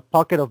into a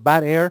pocket of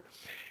bad air,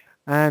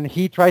 and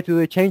he tried to do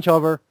a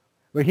changeover,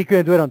 but he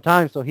couldn't do it on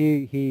time, so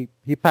he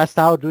passed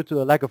out due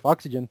to a lack of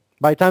oxygen.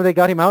 By the time they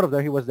got him out of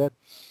there, he was dead.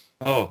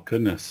 Oh,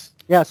 goodness.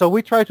 Yeah, so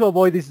we try to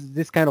avoid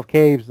this kind of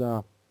caves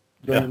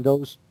during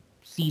those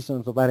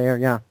seasons of bad air,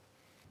 yeah.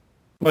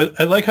 Well,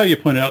 I like how you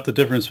pointed out the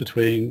difference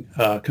between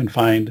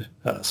confined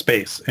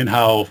space and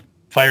how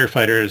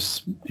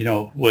firefighters,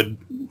 would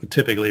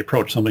typically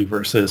approach something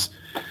versus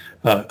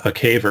a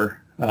caver,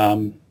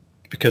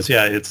 because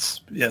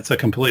it's a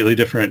completely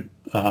different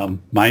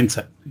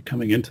mindset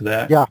coming into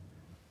that. Yeah.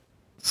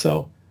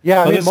 So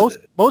yeah,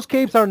 most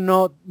caves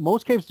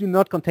do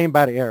not contain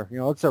bad air.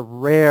 It's a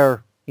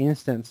rare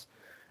instance.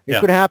 It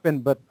could happen,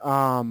 but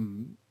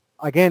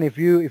again, if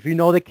you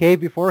know the cave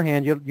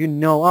beforehand, you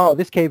know, oh,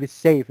 this cave is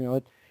safe.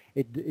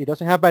 It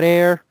doesn't have bad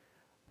air,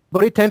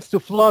 but it tends to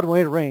flood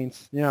when it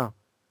rains. Yeah,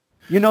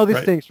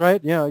 these things,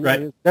 right?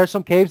 Yeah, there's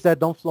some caves that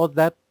don't flood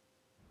that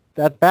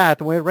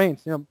bad when it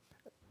rains.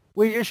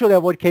 We usually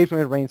avoid caves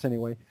when it rains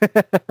anyway.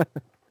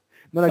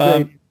 Not a good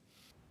idea.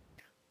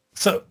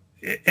 So,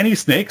 any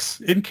snakes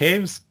in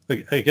caves?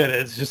 Again,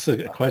 it's just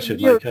a question.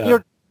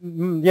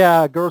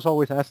 Yeah, girls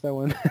always ask that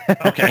one.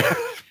 Okay.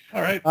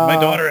 All right. My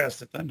daughter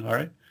asked it then. All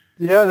right.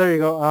 Yeah, there you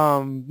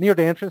go. Near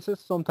the entrances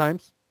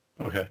sometimes.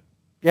 Okay.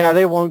 Yeah,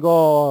 they won't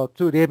go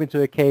too deep into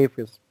the cave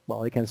because, well,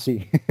 they can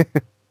see.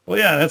 Well,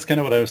 yeah, that's kind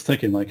of what I was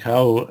thinking. Like,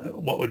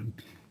 what would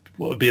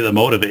what would be the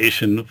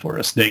motivation for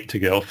a snake to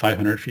go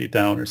 500 feet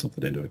down or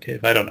something into a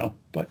cave? I don't know,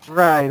 but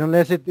Right,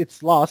 unless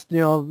it's lost.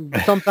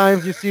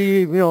 Sometimes you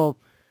see, I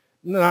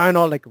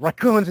know, like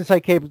raccoons inside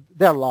caves,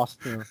 they're lost.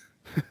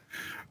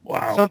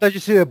 wow. Sometimes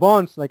you see the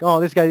bones, like, oh,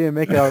 this guy didn't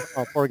make it out.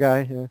 Oh, poor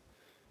guy. Yeah.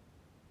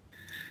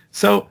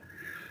 So,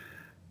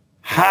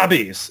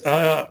 hobbies.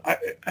 I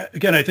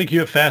think you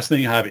have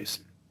fascinating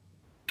hobbies.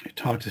 You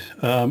talked.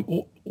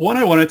 One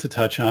I wanted to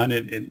touch on,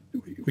 and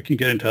we can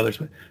get into others,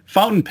 but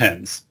fountain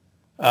pens.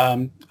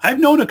 I've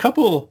known a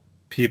couple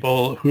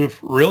people who've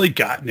really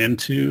gotten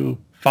into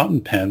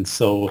fountain pens.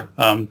 So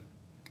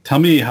tell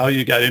me how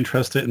you got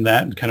interested in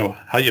that and kind of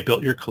how you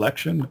built your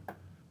collection.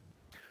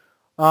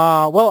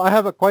 Well, I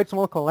have a quite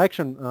small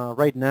collection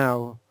right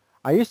now.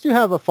 I used to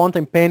have a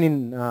fountain pen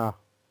in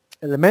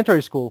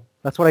elementary school.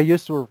 That's what I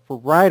used for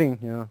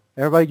writing.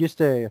 Everybody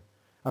used a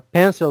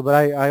pencil, but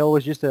I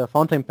always used a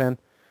fountain pen.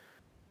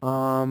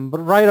 But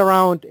right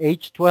around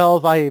age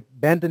 12, I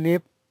bent the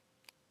nib,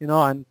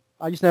 and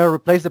I just never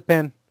replaced the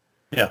pen.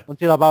 Yeah.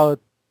 Until about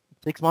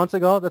 6 months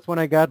ago. That's when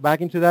I got back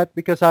into that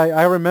because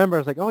I remember I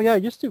was like, oh yeah, I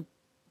used to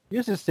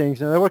use these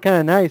things and they were kind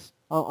of nice.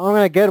 I'm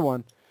gonna get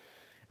one.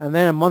 And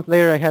then a month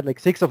later, I had like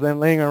 6 of them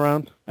laying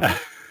around.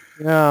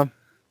 Yeah.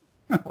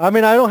 I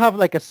mean, I don't have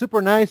like a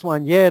super nice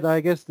one yet.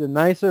 I guess the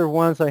nicer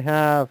ones I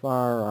have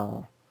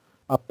are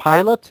a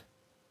Pilot.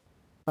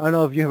 I don't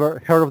know if you've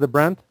ever heard of the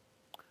brand.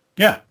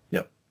 Yeah.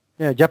 Yep.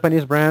 Yeah,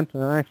 Japanese brand.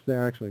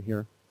 They're actually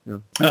here. Yeah.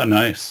 Oh,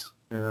 nice.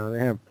 They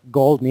have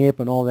gold nib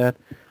and all that.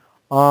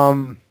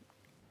 But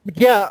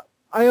yeah,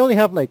 I only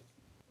have like,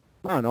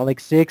 I don't know, like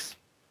 6.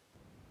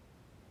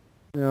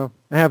 I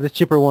have the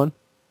cheaper one.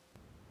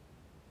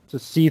 It's a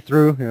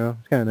see-through.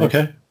 It's kind of nice.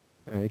 Okay.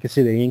 You can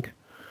see the ink.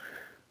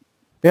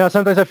 Yeah,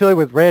 sometimes I fill it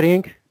with red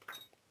ink,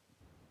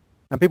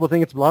 and people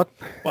think it's blood.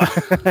 Wow.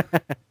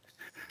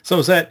 So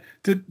is that,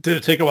 did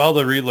it take a while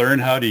to relearn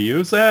how to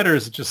use that, or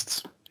is it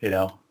just,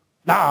 No,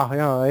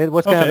 it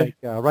was kind of Okay.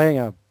 like riding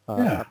a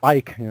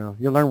bike.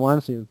 You learn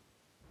once,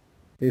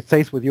 it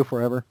stays with you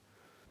forever.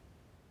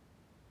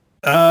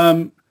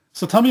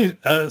 So tell me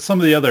some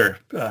of the other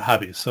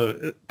hobbies.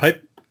 So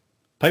pipe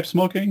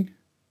smoking?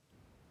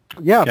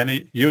 Yeah.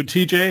 You and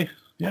TJ?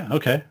 Yeah,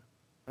 okay.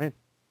 Right.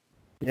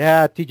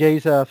 Yeah, TJ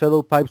is a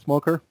fellow pipe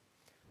smoker.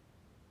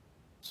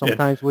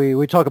 Sometimes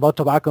we talk about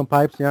tobacco and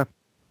pipes, yeah.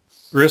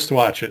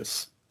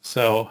 Wristwatches.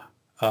 So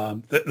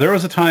there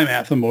was a time,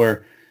 Atham,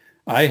 where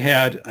I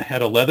had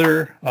a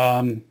leather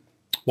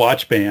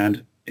watch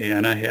band,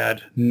 and I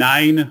had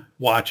 9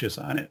 watches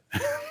on it.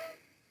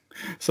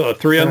 So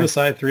 3 on the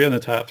side, 3 on the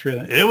top, 3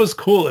 on the... It was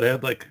cool. It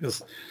had like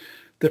this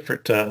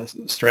different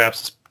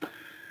straps,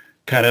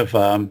 kind of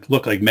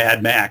looked like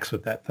Mad Max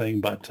with that thing.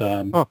 But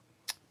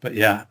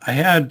yeah, I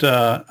had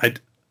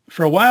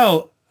for a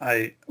while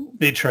I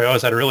made sure I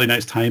always had a really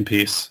nice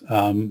timepiece.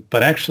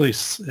 But actually,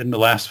 in the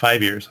last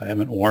 5 years, I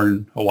haven't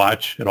worn a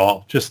watch at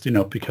all. Just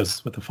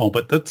because with the phone.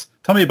 But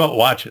tell me about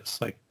watches.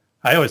 Like,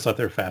 I always thought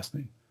they were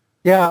fascinating.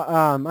 Yeah,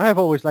 I have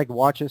always liked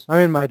watches. I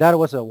mean, my dad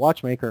was a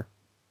watchmaker.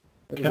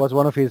 It was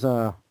one of his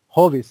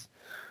hobbies.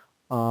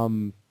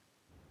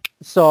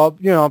 So,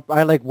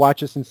 I like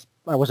watches since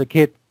I was a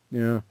kid.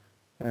 The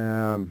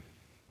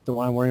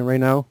one I'm wearing right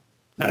now.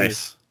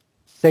 Nice.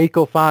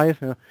 Seiko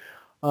 5.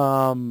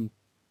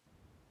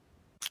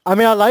 I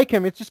mean, I like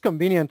him. It's just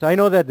convenient. I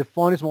know that the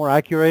phone is more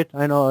accurate.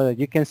 I know that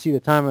you can see the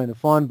time on the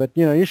phone, but,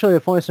 usually the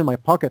phone is in my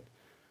pocket,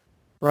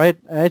 right?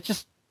 And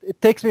it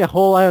takes me a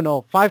whole,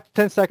 5 to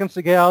 10 seconds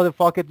to get out of the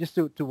pocket just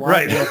to watch,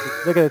 right. To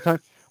look at the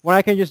time. When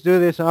I can just do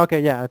this,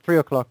 okay, yeah, at 3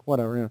 o'clock,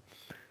 whatever.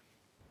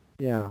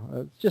 Yeah,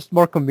 it's just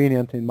more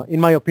convenient in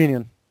my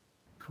opinion.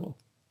 Cool.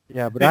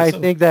 Yeah, but I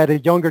think that the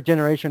younger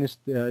generation is,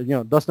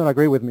 does not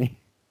agree with me.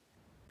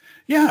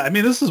 Yeah, I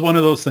mean, this is one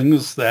of those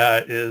things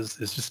that is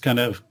just kind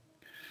of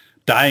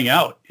dying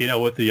out,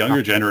 with the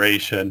younger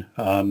generation.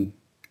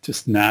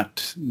 Just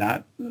not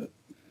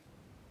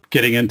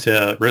getting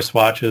into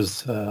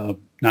wristwatches.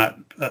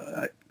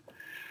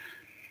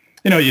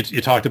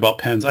 You talked about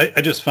pens.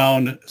 I just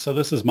found, so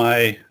this is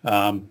my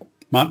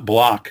Mont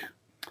Blanc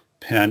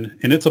pen,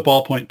 and it's a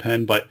ballpoint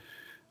pen, but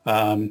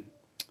I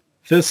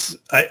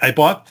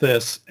bought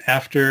this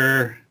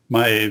after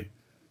my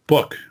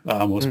book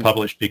was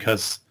published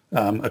because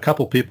a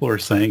couple people were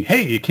saying,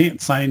 hey, you can't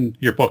sign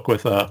your book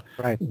with a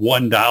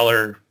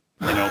 $1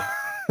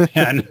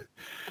 pen.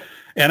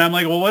 And I'm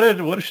like, well,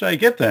 what should I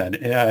get then?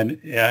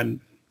 And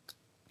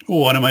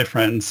one of my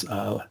friends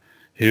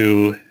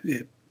who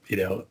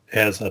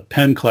has a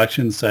pen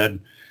collection said,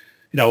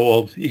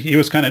 well, he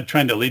was kind of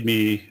trying to lead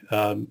me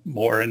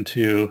more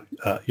into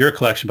your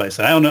collection, but I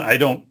said, I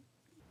don't,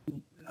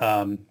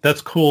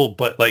 that's cool,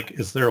 but like,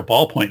 is there a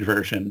ballpoint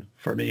version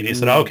for me? And he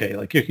said, okay,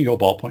 like you can go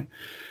ballpoint.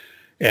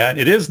 And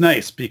it is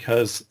nice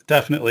because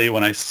definitely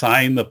when I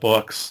sign the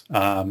books,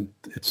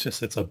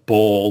 it's a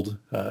bold,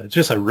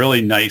 just a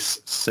really nice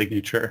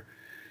signature.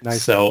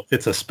 Nice. So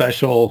it's a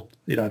special,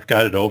 I've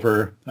got it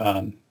over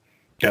in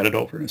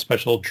a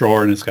special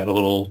drawer, and it's got a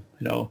little,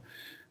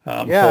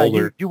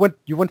 holder. You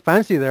went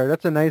fancy there.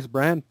 That's a nice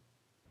brand.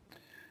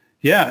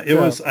 Yeah, it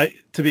was.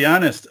 To be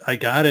honest, I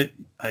got it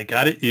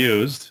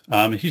used.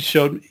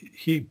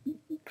 He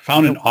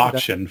found an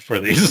auction for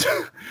these,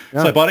 so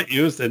I bought it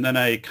used, and then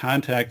I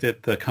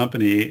contacted the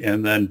company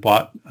and then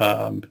bought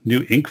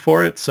new ink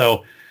for it.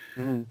 So,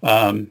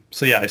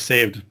 so yeah, I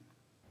saved.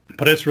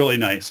 But it's really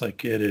nice.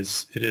 Like it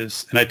is,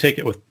 and I take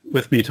it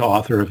with me to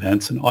author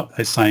events, and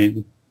I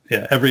sign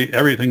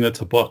everything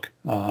that's a book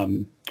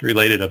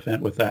related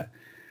event with that.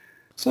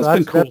 So that's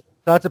been cool.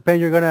 That's a pen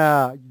you're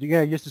gonna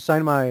use to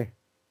sign my.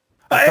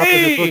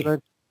 Hey,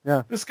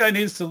 this guy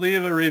needs to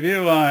leave a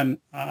review on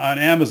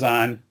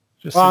Amazon.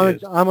 I'm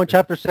on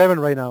chapter 7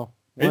 right now.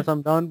 Once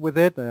I'm done with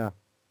it, I'll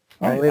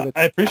leave it.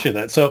 I appreciate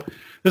that. So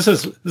this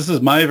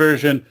is my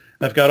version.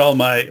 I've got all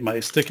my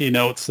sticky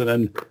notes, and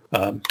then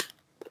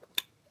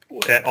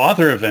at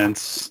author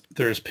events,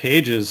 there's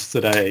pages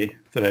that I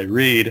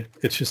read.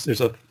 It's just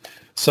I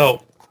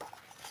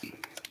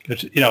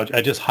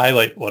just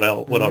highlight what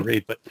I'll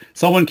read. But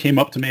someone came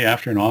up to me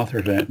after an author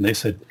event and they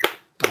said,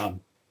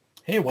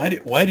 "Hey, why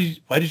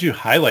did you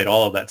highlight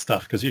all of that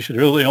stuff? Because you should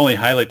really only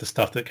highlight the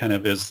stuff that kind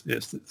of is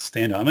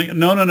stand out." I'm like,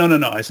 no.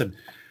 I said,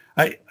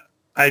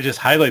 I just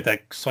highlight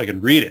that so I can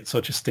read it, so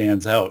it just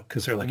stands out.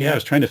 Because they're like, I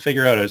was trying to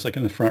figure out. I was like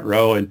in the front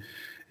row, and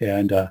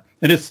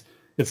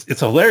it's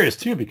hilarious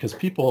too, because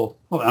people,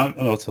 well, I don't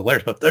know, it's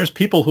hilarious, but there's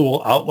people who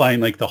will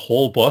outline like the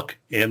whole book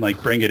and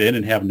like bring it in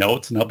and have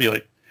notes, and they'll be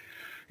like,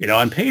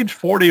 on page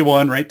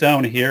 41, right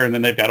down here, and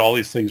then they've got all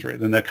these things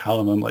written in that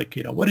column. I'm like,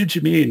 what did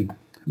you mean?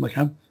 I'm like,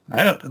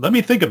 let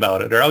me think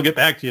about it, or I'll get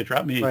back to you.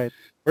 Drop me,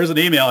 where's an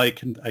email? I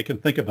can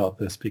think about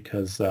this,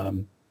 because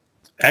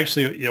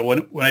actually,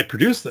 when I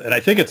produce it, and I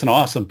think it's an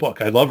awesome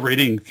book. I love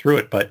reading through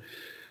it, but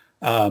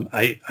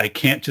I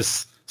can't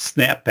just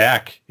snap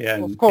back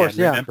and, of course,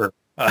 and remember.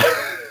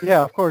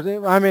 Yeah, of course.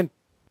 I mean,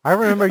 I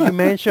remember you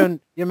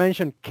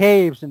mentioned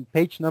caves in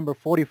page number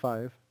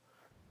 45.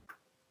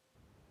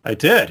 I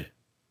did.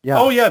 Yeah.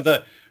 Oh yeah.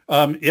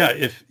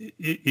 If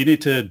you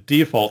need to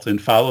default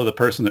and follow the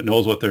person that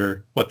knows what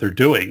they're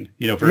doing,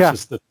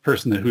 versus the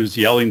person who's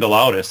yelling the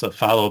loudest of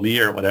 "follow me"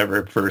 or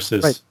whatever,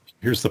 versus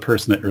here's the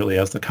person that really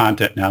has the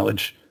content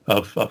knowledge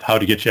of how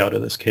to get you out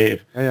of this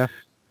cave. Yeah.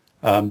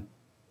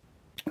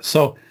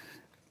 So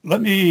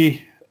let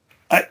me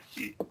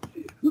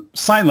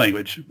sign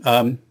language.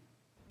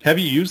 Have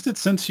you used it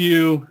since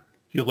you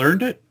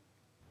learned it?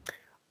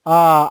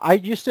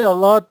 I used it a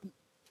lot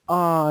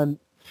on.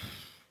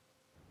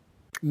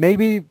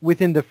 Maybe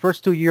within the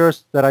first 2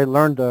 years that I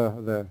learned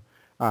the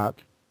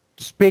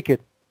speak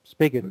it.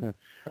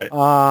 Right.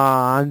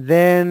 And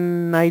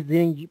then I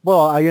think,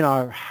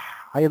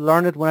 I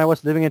learned it when I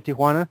was living in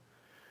Tijuana,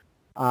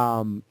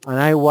 and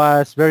I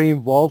was very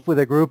involved with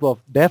a group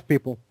of deaf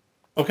people.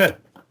 Okay.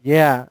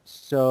 Yeah,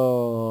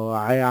 so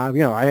I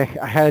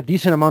had a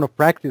decent amount of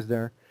practice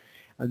there,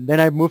 and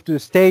then I moved to the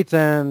States,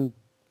 and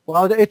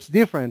it's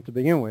different to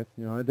begin with.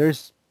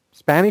 There's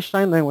Spanish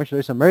Sign Language,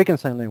 there's American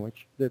Sign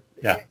Language.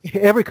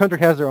 Every country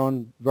has their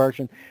own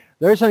version.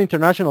 There's an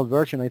international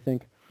version, I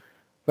think,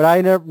 but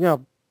I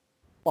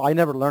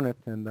never learned it,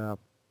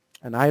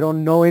 and I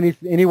don't know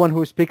anyone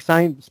who speaks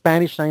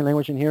Spanish Sign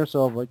Language in here,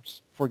 so I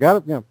just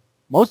forgot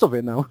most of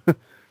it now.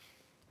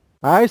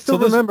 I still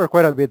remember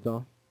quite a bit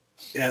though.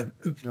 Yeah,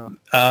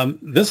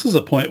 this is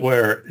a point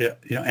where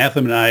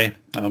Atham and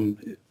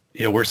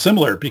I, we're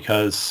similar,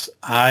 because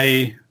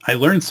I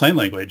learned sign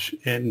language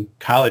in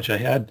college. I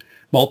had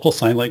multiple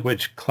sign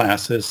language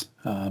classes.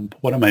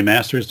 One of my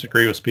master's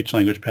degree was speech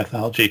language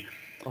pathology.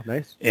 Oh,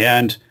 nice.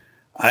 And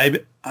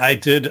I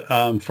did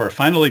for a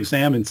final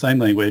exam in sign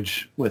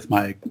language with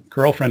my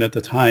girlfriend at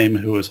the time,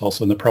 who was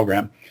also in the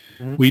program.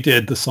 Mm-hmm. We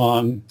did the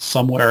song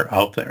 "Somewhere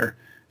Out There,"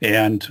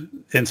 and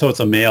so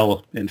it's a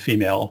male and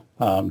female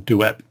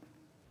duet.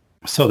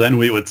 So then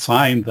we would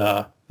sign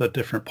the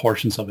different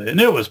portions of it, and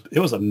it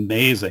was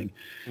amazing,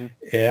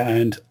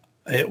 and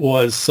it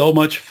was so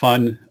much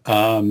fun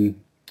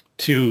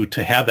to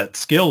have that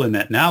skill and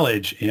that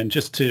knowledge, and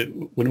just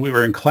when we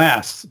were in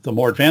class, the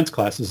more advanced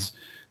classes,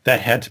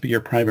 that had to be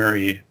your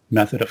primary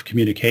method of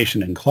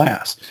communication in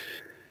class.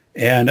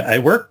 And I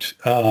worked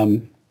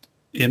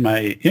in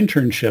my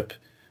internship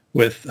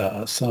with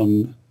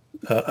some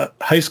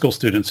high school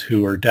students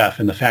who were deaf,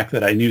 and the fact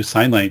that I knew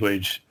sign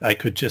language, I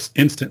could just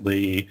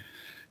instantly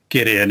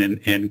get in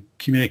and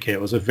communicate.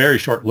 It was a very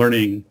short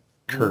learning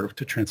curve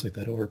to translate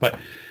that over.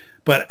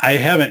 But I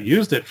haven't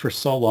used it for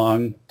so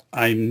long,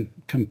 I'm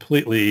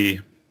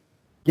completely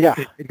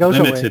it goes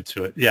limited away.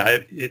 to it. Yeah,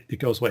 it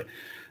goes away.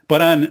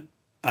 But on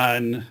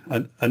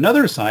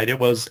another side, it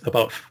was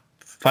about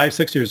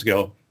 5-6 years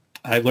ago,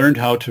 I learned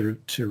how to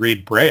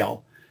read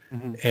Braille.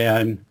 Mm-hmm.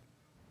 And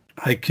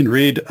I can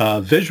read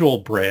visual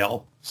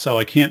Braille, so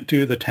I can't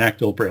do the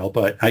tactile Braille,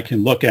 but I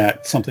can look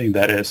at something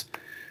that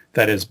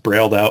is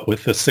brailled out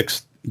with the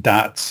 6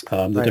 dots,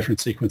 the different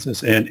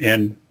sequences,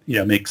 and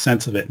make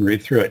sense of it and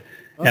read through it.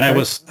 Okay. And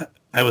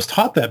I was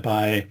taught that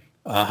by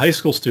a high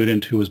school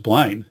student who was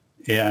blind,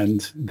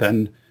 and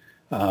then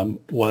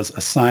was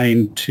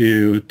assigned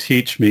to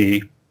teach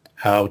me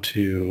how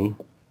to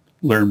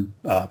learn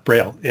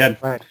Braille. And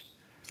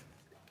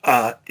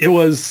It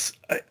was,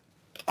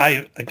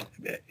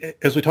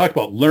 as we talked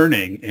about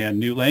learning and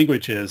new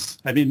languages,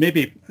 I mean,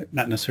 maybe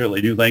not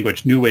necessarily new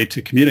language, new way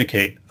to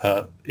communicate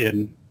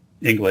in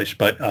English,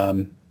 but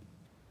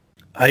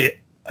I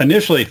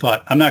initially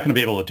thought, I'm not going to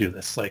be able to do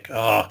this. Like,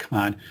 oh, come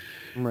on.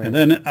 Right. And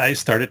then I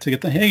started to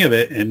get the hang of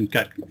it and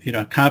got,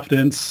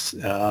 confidence.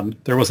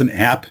 There was an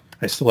app.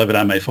 I still have it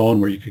on my phone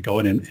where you could go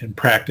in and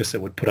practice.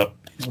 It would put up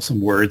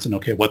some words and,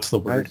 okay, what's the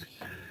word?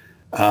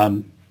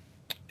 Right.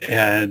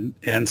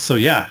 And so,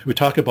 yeah, we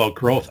talk about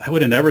growth. I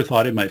would have never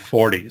thought in my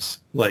 40s,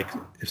 like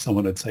if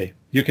someone would say,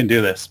 you can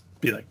do this,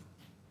 be like,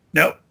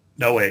 nope,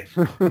 no way.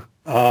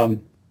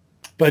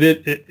 But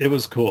it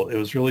was cool. It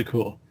was really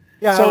cool.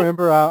 Yeah, so, I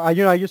remember, I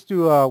used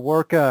to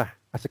work as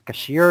a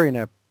cashier in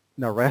a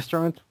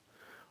restaurant.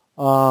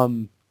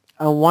 And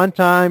one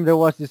time there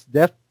was this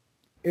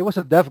it was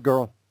a deaf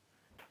girl.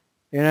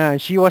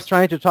 And she was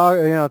trying to talk,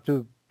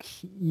 to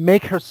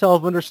make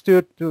herself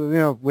understood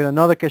to, with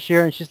another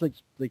cashier. And she's like,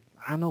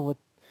 I don't know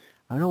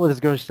what this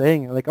girl is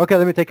saying. I'm like, okay,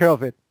 let me take care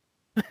of it.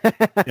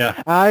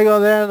 Yeah. I go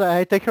there and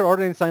I take her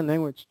order in sign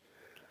language.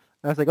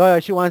 I was like, oh,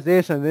 she wants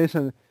this and this.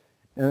 And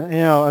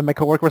my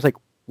coworker was like,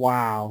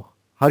 wow,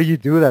 how do you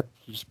do that?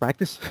 You just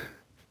practice?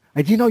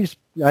 I didn't know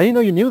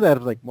you knew that. I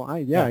was like, well,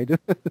 I do.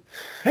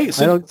 Hey,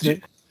 so do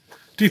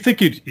you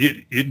think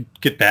you'd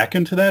get back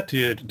into that? Do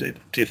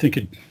you think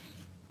you'd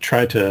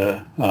try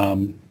to,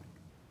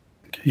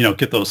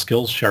 get those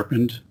skills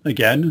sharpened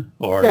again,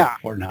 or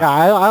not? Yeah,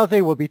 I don't think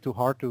it would be too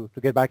hard to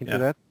get back into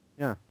that.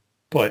 Yeah.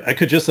 Boy, I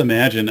could just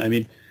imagine. I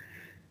mean,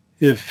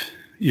 if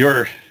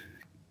you're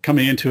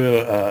coming into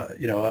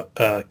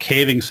a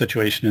caving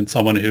situation and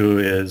someone who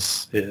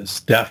is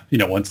deaf,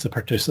 wants to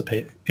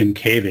participate in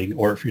caving,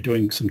 or if you're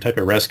doing some type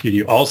of rescue,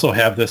 you also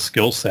have this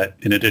skill set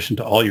in addition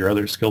to all your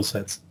other skill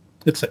sets.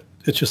 It's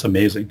just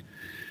amazing.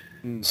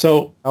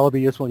 So that would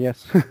be useful.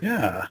 Yes.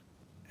 Yeah.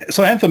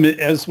 So Atham,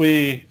 as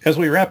we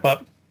wrap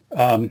up,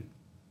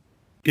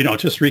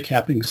 just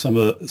recapping some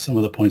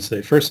of the points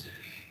today. First,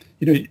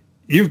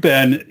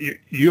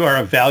 you are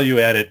a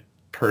value-added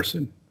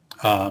person,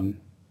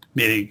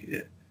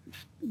 meaning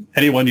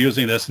anyone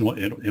using this and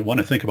want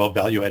to think about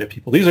value-added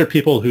people. These are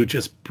people who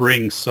just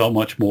bring so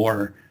much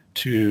more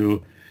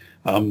to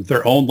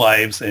their own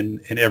lives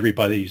and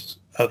everybody's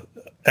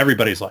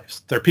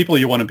lives. They're people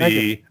you want to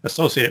be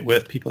associated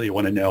with, people you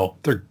want to know.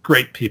 They're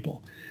great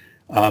people.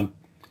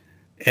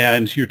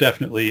 And you're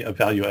definitely a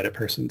value-added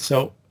person.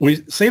 So we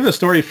saved the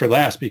story for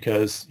last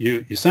because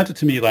you sent it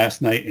to me last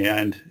night,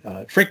 and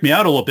it freaked me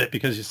out a little bit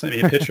because you sent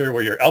me a picture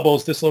where your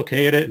elbows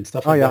dislocated and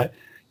stuff like that.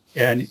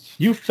 And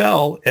you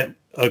fell at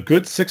a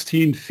good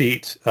 16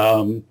 feet,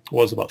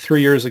 was about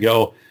 3 years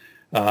ago.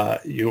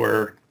 You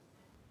were,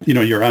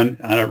 you're on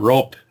a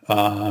rope,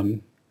 I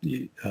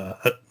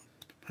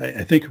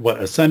think,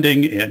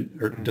 ascending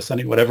or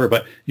descending, whatever,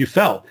 but you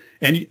fell.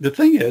 And the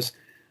thing is,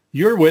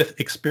 you're with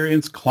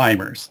experienced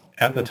climbers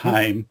at the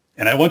time,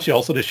 and I want you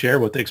also to share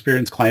with the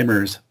experienced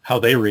climbers how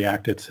they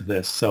reacted to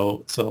this.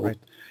 So right.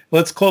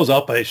 Let's close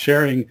out by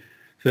sharing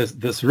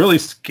this really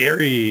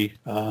scary,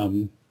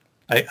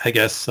 I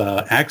guess,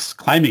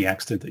 climbing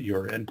accident that you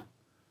were in.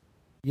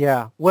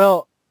 Yeah,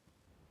 well,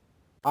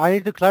 I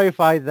need to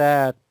clarify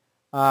that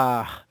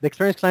the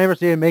experienced climbers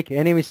didn't make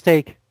any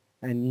mistake,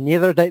 and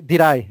neither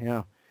did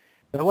I.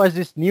 There was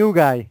this new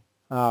guy.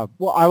 I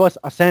was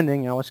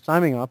ascending, I was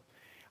climbing up,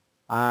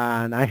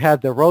 and I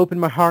had the rope in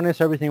my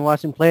harness. Everything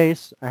was in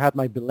place. I had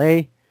my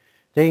belay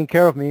taking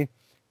care of me.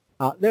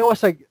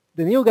 The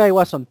new guy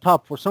was on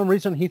top. For some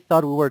reason, he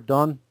thought we were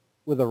done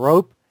with the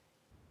rope,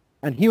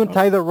 and he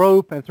untied the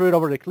rope and threw it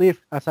over the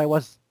cliff as I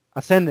was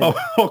ascending. Oh,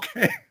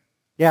 okay.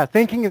 Yeah,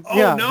 thinking,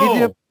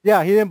 no. He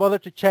didn't bother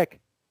to check.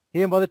 He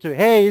didn't bother to,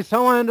 hey, is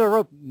someone on the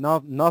rope?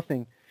 No,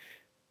 nothing.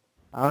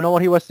 I don't know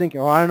what he was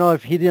thinking, or I don't know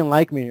if he didn't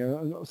like me,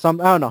 or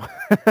I don't know.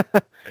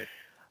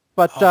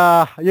 But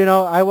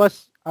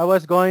I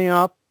was going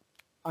up,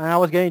 and I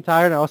was getting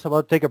tired, and I was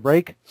about to take a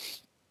break,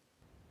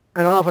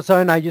 and all of a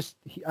sudden, I just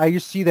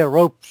see the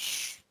rope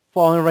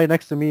falling right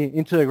next to me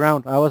into the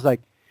ground. I was like,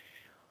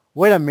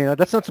 wait a minute,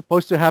 that's not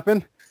supposed to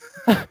happen.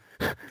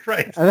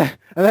 Right. And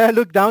then I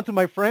looked down to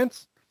my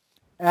friends,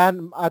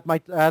 and at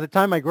the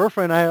time, my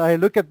girlfriend, I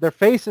look at their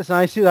faces, and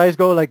I see the eyes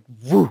go like,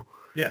 woo.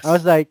 Yes. I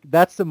was like,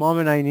 that's the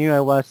moment I knew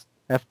I was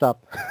effed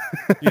up.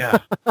 Yeah.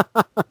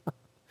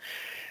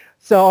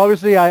 So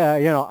obviously,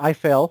 I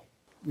fell.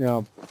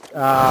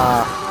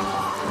 I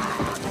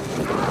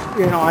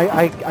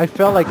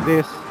felt like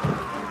this,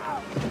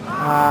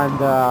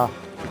 and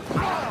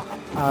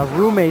a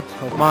roommate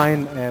of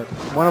mine,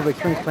 one of the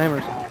experienced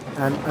climbers,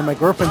 and my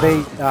girlfriend,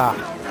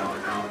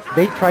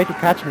 they tried to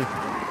catch me,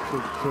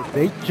 so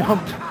they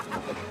jumped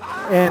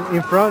and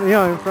in front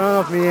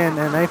of me, and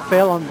I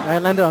I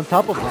landed on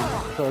top of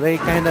them, so they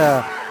kind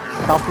of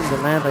stopped in the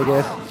land, I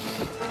guess.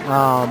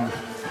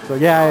 So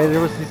yeah, there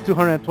was this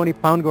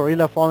 220-pound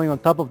gorilla falling on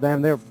top of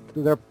them. They're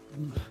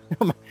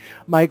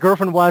my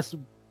girlfriend was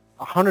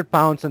 100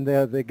 pounds, and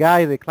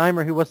the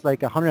climber, he was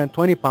like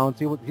 120 pounds.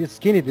 He's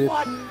skinny dude.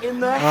 What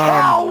in the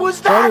hell was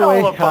that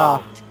all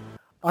about?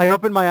 I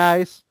opened my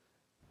eyes,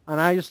 and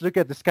I just look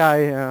at the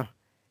sky,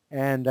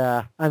 and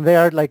they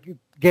are like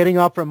getting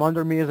up from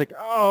under me. It's like,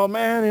 oh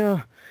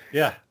man,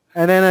 Yeah.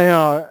 And then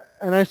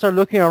I start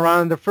looking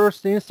around. The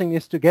first instinct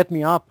is to get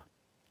me up,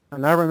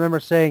 and I remember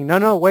saying,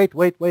 no, wait,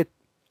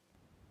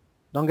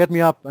 don't get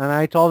me up. And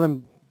I told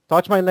them,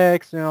 touch my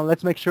legs,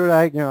 let's make sure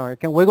that I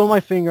can wiggle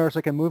my fingers,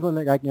 I can move them,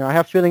 I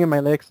have feeling in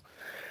my legs.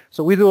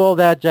 So we do all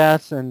that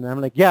jazz, and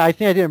I'm like, yeah, I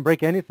think I didn't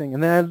break anything.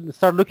 And then I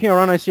start looking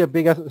around, I see a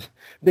big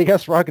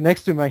ass rock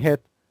next to my head.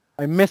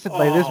 I missed it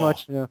by this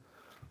much.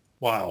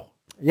 Wow.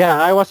 Yeah,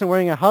 I wasn't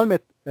wearing a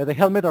helmet. The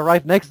helmet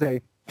arrived next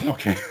day.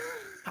 Okay.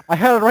 I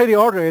had already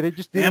ordered it. It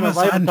just didn't arrive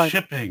in Amazon time.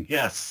 shipping.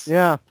 Yes.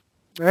 Yeah.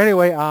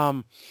 Anyway,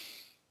 so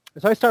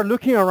I start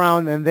looking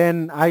around, and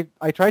then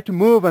I try to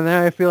move, and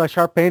then I feel a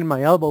sharp pain in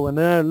my elbow, and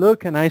then I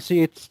look, and I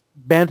see it's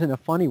bent in a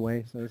funny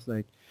way. So it's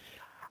like,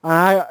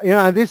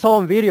 and this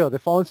all in video. The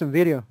phone's in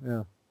video.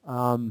 Yeah.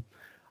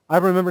 I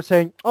remember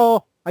saying,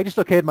 "Oh, I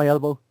dislocated my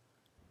elbow,"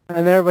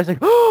 and then everybody's like,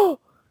 "Oh,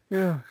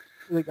 yeah."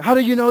 Like, how do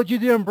you know you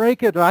didn't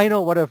break it? I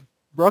know what a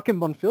broken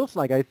bone feels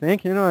like. I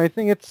think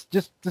it's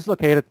just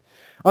dislocated.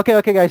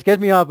 Okay, guys, get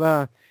me up.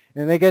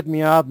 And they get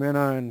me up,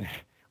 and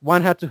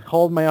one had to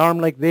hold my arm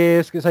like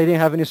this because I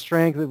didn't have any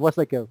strength. It was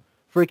like a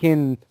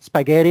freaking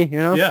spaghetti,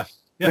 Yeah.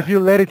 If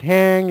you let it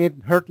hang, it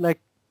hurt like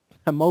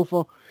a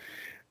mofo.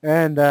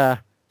 And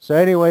so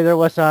anyway, there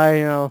was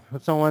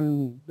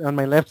someone on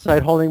my left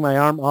side holding my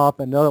arm up,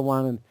 and the other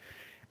one,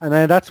 and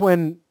then that's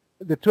when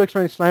the two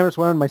experienced climbers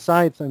were on my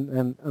sides,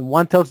 and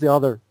one tells the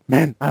other,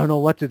 "Man, I don't know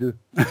what to do."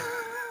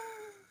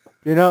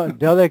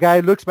 The other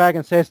guy looks back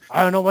and says,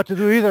 "I don't know what to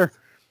do either."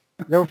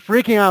 They were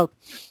freaking out.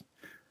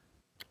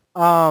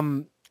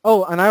 And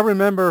I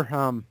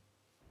remember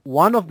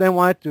one of them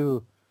wanted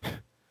to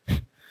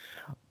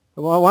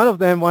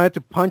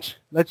punch,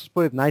 let's just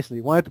put it nicely,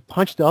 wanted to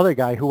punch the other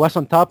guy who was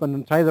on top and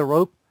untie the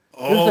rope.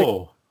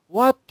 Oh.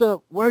 What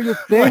were you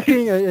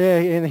thinking?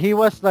 And he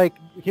was going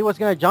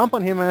to jump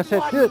on him, and I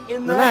said, dude,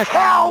 in the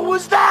hell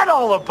was that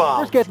all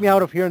about? Just get me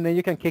out of here, and then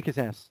you can kick his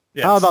ass.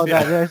 Yes, How about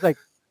yeah. that?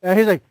 Yeah,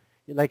 he's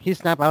like, he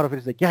snapped out of it.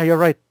 He's like, yeah, you're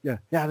right. Yeah,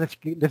 let's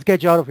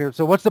get you out of here.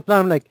 So what's the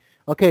plan? I'm like,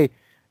 okay,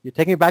 you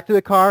take me back to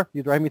the car,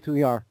 you drive me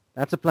to ER.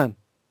 That's the plan.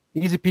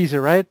 Easy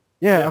peasy, right?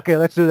 Yeah. Okay,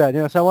 let's do that.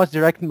 So I was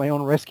directing my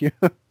own rescue.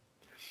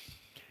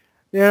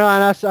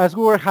 And as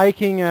we were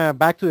hiking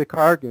back to the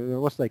car, there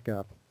was like,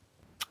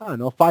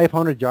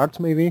 500 yards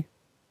maybe.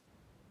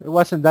 It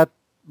wasn't that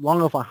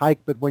long of a hike,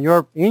 but when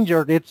you're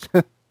injured, it's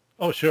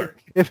Oh, sure.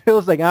 it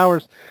feels like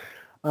hours.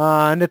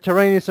 And the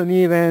terrain is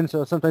uneven,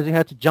 so sometimes you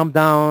have to jump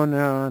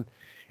down.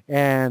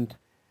 And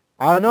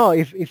I don't know,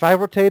 if I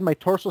rotate my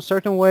torso a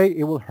certain way,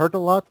 it will hurt a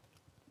lot.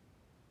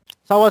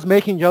 So I was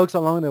making jokes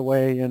along the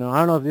way. I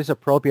don't know if this is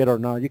appropriate or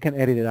not. You can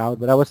edit it out,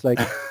 but I was like,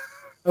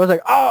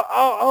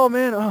 oh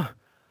man,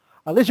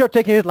 at least you're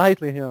taking it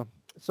lightly.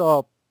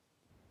 So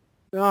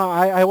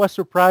I was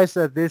surprised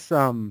at this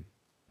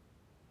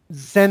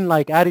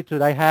Zen-like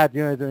attitude I had,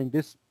 during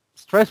this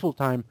stressful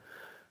time,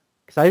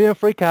 because I didn't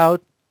freak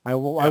out. I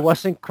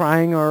wasn't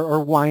crying or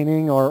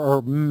whining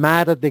or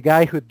mad at the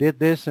guy who did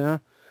this. I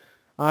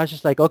was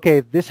just like, okay,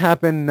 this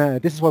happened.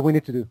 This is what we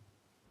need to do.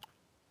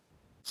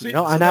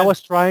 I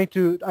was trying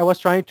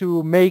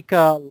to make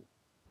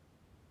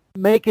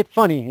it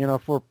funny,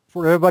 for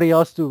everybody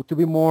else to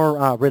be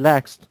more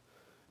relaxed.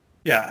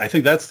 Yeah, I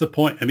think that's the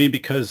point. I mean,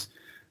 because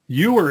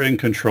you were in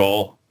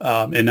control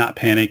and not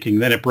panicking,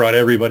 then it brought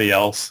everybody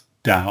else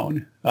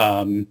down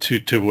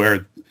to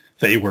where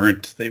they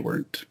weren't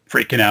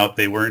freaking out.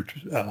 They weren't.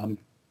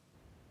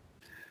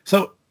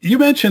 So you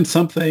mentioned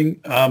something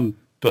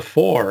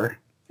before,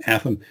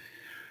 Atham,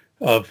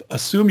 of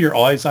assume you're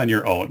always on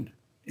your own.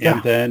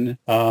 And then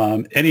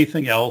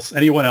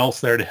anyone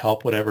else there to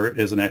help, whatever,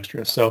 is an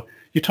extra. So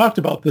you talked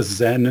about this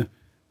Zen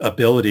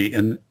ability,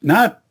 and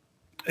not,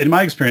 in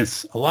my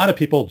experience, a lot of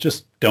people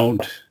just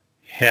don't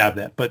have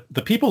that. But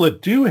the people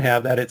that do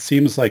have that, it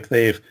seems like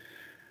they've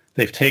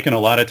taken a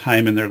lot of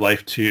time in their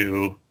life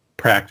to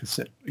practice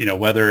it.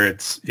 Whether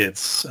it's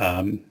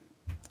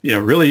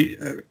really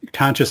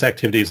conscious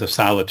activities of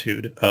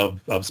solitude,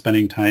 of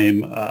spending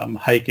time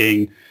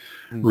hiking,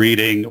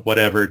 reading,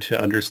 whatever, to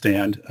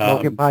understand.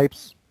 Smoking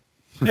pipes.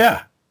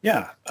 Yeah.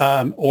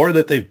 Or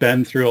that they've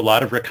been through a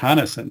lot of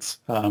reconnaissance,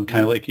 kind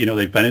of like,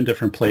 they've been in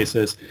different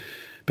places,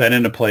 been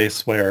in a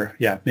place where,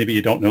 maybe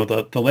you don't know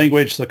the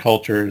language, the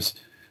cultures,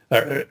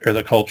 or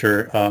the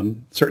culture,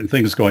 certain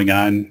things going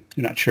on.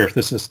 You're not sure if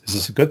is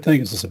this a good thing?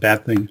 Is this a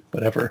bad thing?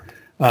 Whatever.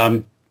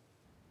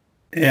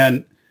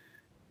 And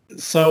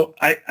so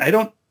I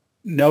don't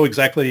know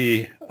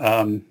exactly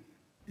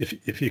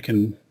if you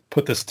can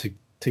put this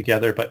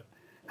together, but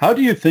how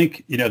do you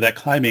think, that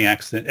climbing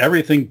accident,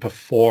 everything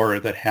before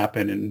that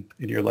happened in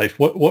your life,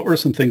 what were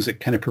some things that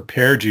kind of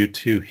prepared you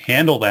to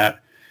handle that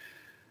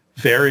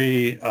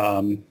very,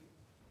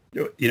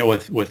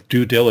 with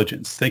due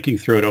diligence, thinking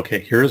through it? Okay,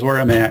 here's where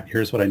I'm at.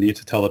 Here's what I need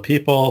to tell the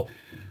people.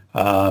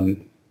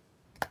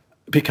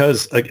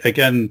 Because,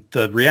 again,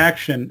 the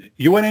reaction,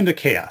 you went into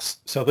chaos.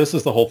 So this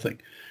is the whole thing.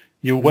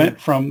 You went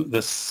from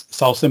this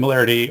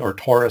self-similarity or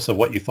torus of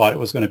what you thought it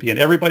was going to be, and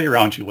everybody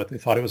around you what they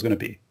thought it was going to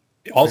be.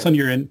 All of a sudden,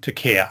 you're into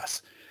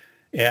chaos.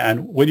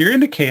 And when you're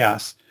into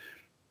chaos,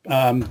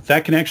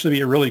 that can actually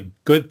be a really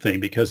good thing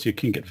because you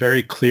can get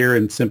very clear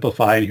and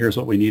simplify, and here's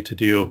what we need to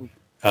do.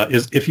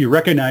 Is if you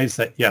recognize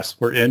that, yes,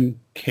 we're in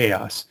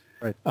chaos,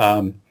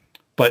 Right.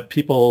 But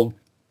people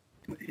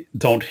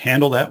don't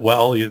handle that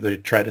well. They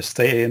try to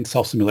stay in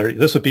self-similarity.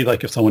 This would be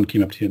like if someone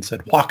came up to you and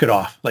said, walk it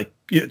off, like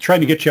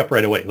trying to get you up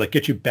right away, like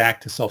get you back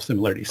to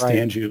self-similarity,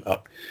 stand you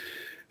up.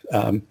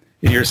 And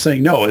you're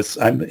saying, no,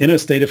 I'm in a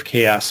state of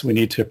chaos. We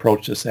need to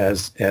approach this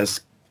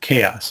as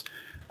chaos.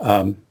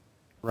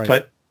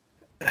 But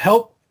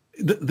help.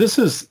 This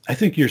is, I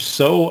think you're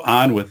so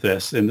on with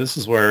this, and this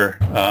is where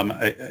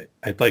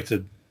I'd like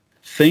to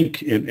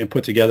think and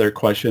put together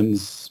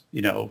questions,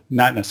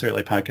 not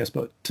necessarily a podcast,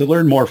 but to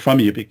learn more from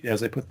you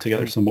as I put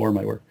together some more of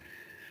my work.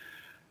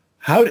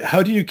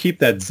 How do you keep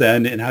that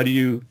zen, and how do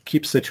you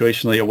keep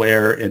situationally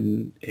aware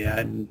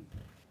and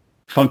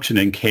function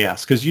in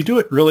chaos? Because you do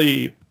it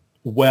really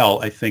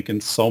well, I think, in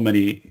so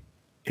many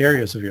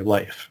areas of your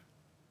life.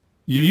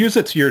 You use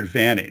it to your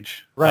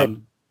advantage. Right.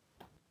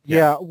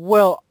 Yeah.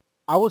 Well,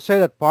 I would say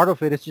that part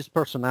of it is just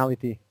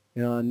personality,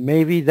 and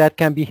maybe that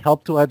can be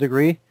helped to a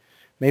degree.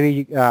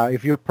 Maybe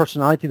if your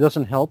personality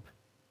doesn't help,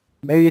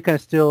 maybe you can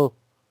still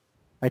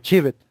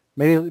achieve it.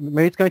 Maybe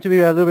it's going to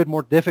be a little bit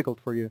more difficult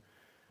for you.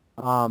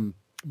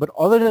 But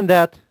other than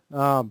that,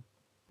 I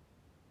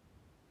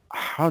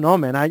don't know,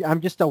 man. I'm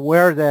just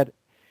aware that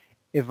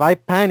if I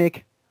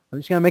panic, I'm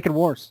just going to make it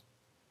worse.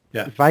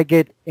 Yeah. If I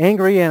get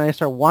angry and I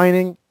start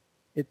whining,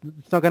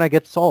 it's not going to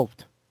get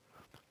solved.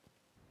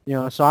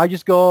 So I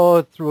just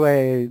go through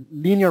a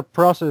linear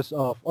process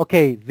of,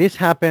 okay, this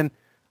happened.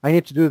 I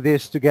need to do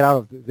this to get out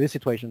of this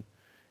situation.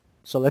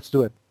 So let's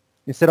do it.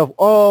 Instead of,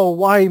 oh,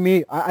 why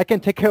me? I can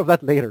take care of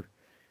that later.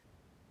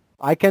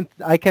 I can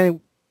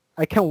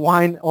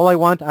whine all I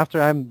want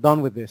after I'm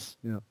done with this.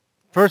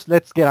 First,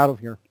 let's get out of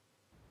here.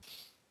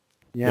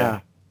 Yeah.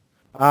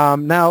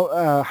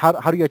 Now,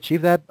 how do you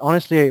achieve that?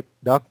 Honestly,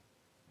 Doc,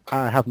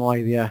 I have no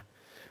idea.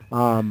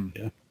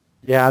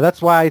 Yeah,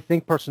 that's why I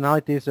think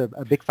personality is a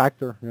big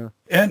factor.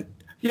 And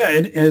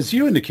as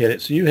you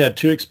indicated, so you had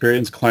two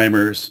experienced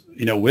climbers,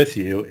 with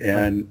you,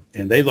 and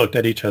they looked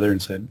at each other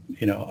and said,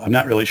 I'm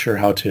not really sure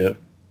how to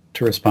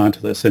respond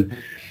to this. And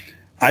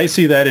I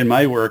see that in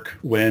my work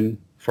when,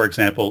 for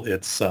example,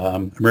 it's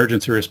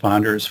emergency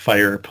responders,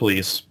 fire,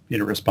 police,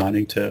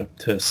 responding to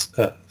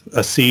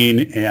a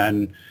scene,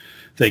 and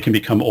they can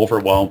become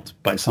overwhelmed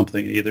by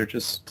something, either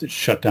just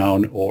shut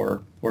down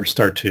or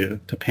start to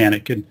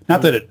panic. And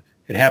not that it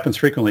happens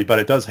frequently, but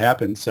it does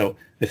happen. So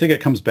I think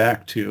it comes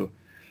back to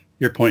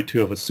your point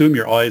too of assume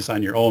you're always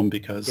on your own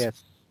because,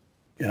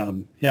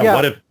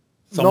 what if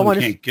someone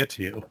can't get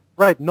to you?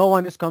 Right. No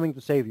one is coming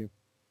to save you.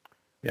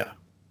 Yeah.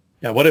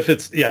 Yeah. What if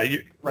it's,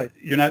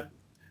 you're not,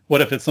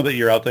 what if it's something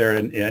you're out there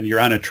and you're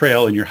on a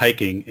trail and you're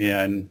hiking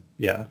and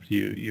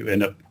you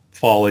end up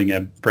falling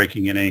and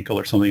breaking an ankle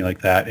or something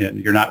like that, and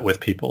you're not with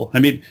people.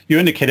 I mean, you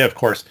indicated, of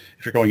course,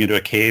 if you're going into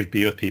a cave,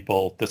 be with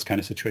people, this kind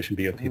of situation,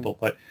 be with people,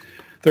 but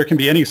there can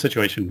be any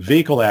situation,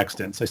 vehicle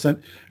accidents.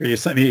 You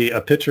sent me a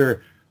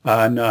picture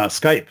on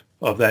Skype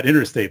of that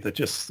interstate that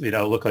just,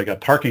 looked like a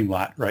parking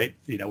lot, right?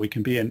 We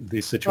can be in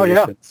these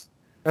situations.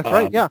 That's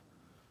right. Yeah.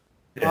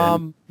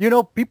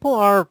 People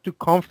are too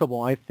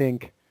comfortable, I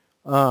think.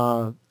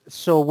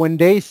 So when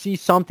they see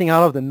something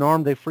out of the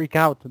norm, they freak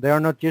out. They are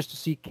not just to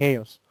see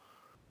chaos.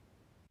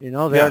 They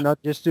are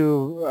not just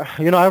to,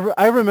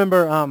 I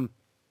remember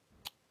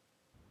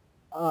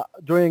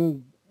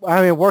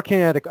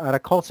working at a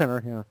call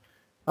center,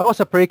 that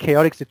was a pretty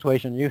chaotic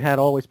situation. You had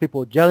always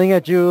people yelling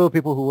at you,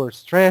 people who were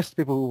stressed,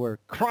 people who were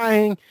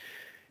crying,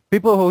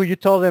 people who you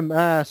told them,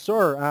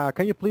 sir,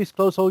 can you please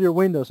close all your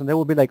windows? And they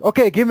will be like,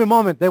 okay, give me a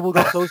moment. They will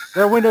go close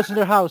their windows in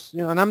their house,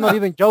 and I'm not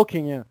even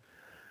joking,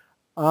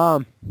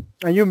 And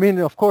you mean,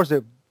 of course,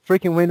 the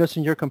freaking windows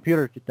in your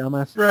computer, you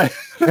dumbass. Right.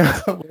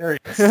 That's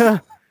hilarious.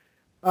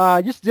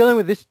 Just dealing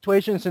with these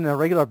situations on a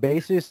regular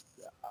basis,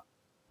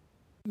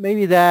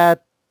 maybe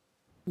that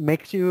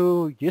makes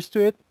you used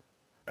to it.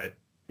 Right.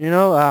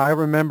 I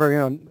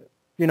remember,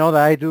 that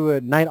I do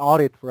a night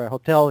audit for a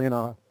hotel,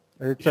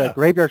 it's a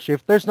graveyard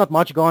shift. There's not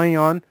much going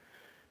on,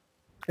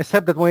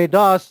 except that when it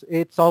does,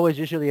 it's always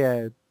usually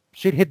a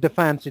shit hit the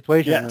fan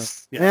situation.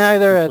 Yes.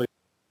 Either a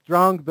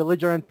drunk,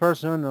 belligerent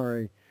person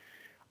or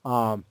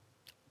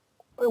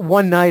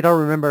one night, I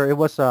remember, it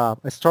was a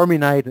stormy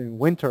night in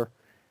winter.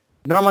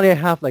 Normally I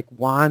have like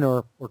one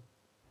or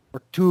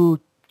two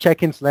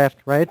check-ins left,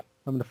 right?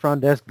 I'm the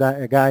front desk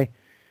guy.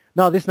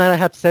 No, this night I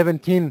had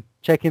 17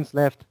 check-ins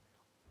left.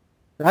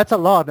 That's a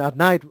lot at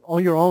night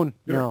on your own,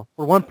 for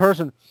one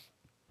person.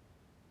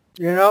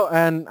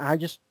 And I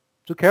just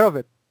took care of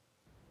it.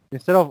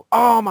 Instead of,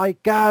 oh my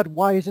God,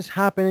 why is this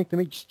happening to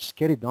me? Just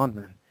get it done,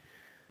 man.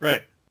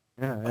 Right.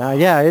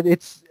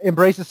 It's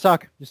embrace the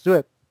suck. Just do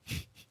it.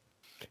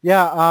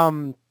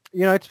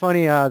 It's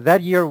funny.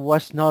 That year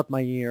was not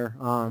my year.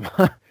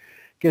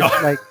 Because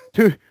like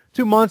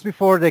 2 months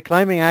before the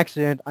climbing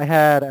accident, I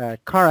had a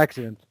car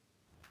accident.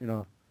 You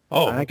know,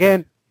 Oh, and okay.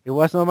 again, it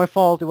was not my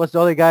fault. It was the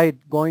other guy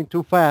going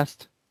too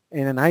fast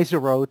in an icy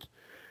road,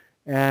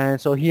 and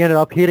so he ended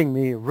up hitting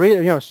me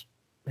really,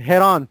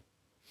 head on.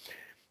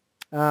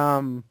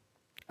 Um,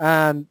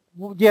 and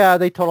yeah,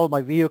 they totaled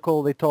my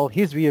vehicle. They totaled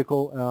his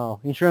vehicle.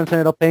 Insurance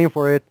ended up paying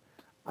for it,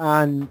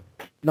 and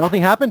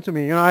nothing happened to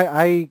me.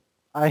 I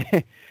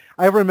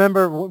I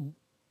remember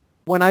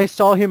when I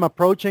saw him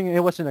approaching.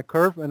 It was in a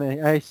curve, and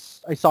I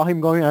saw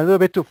him going a little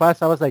bit too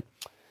fast. I was like,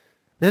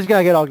 "This is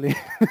gonna get ugly."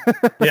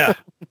 Yeah.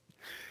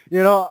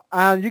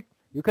 And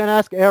you can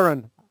ask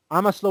Aaron.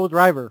 I'm a slow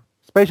driver,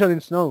 especially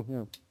in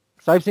snow.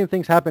 So I've seen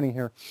things happening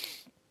here.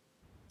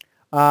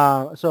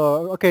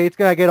 So okay, it's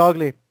gonna get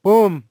ugly.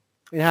 Boom,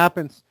 it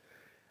happens.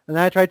 And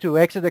then I tried to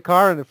exit the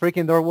car, and the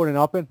freaking door wouldn't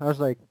open. I was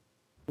like,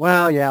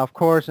 well, yeah, of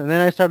course. And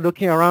then I started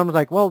looking around. I was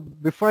like, well,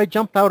 before I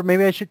jumped out,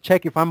 maybe I should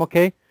check if I'm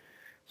okay.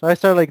 So I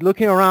started like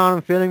looking around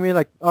and feeling me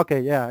like,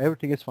 okay, yeah,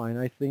 everything is fine.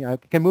 I think I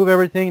can move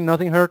everything.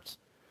 Nothing hurts.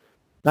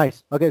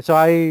 Nice. Okay, so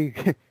I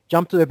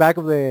jumped to the back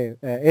of the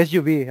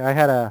SUV. I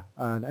had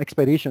an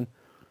expedition,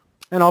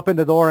 and opened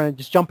the door and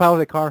just jump out of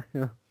the car.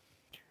 And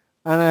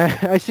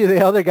I see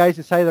the other guys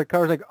inside their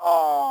cars like,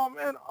 oh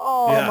man,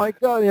 oh Yeah. my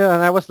god, yeah.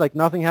 And I was like,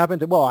 nothing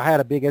happened. Well, I had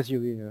a big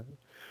SUV.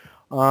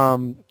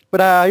 But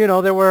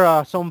there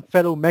were some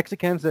fellow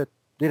Mexicans that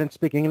didn't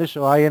speak English,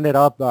 so I ended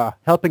up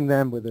helping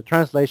them with the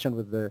translation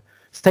with the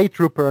state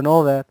trooper and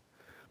all that.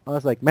 I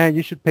was like, man,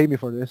 you should pay me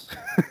for this.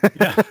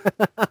 Yeah.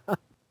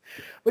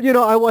 But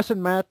I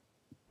wasn't mad.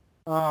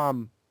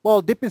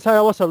 Well, deep inside,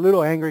 I was a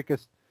little angry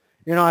because,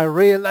 I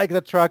really like the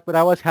truck, but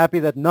I was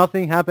happy that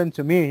nothing happened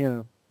to me,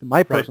 to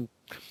my person.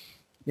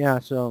 Yeah,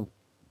 so,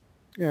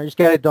 just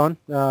get it done,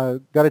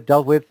 got it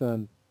dealt with,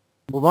 and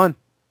move on.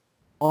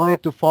 Only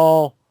to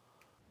fall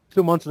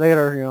 2 months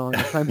later, in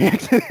the climbing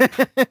accident.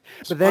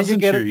 But then you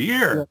get your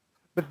year. yeah.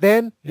 But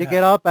then you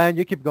get up and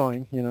you keep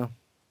going.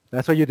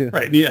 That's what you do.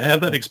 Right. And you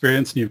have that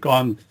experience and you've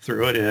gone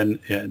through it and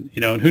and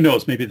who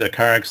knows, maybe the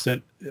car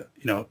accident,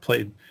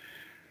 played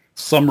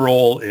some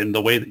role in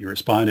the way that you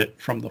responded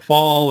from the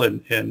fall.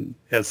 And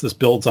as this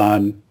builds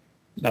on,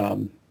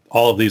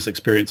 all of these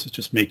experiences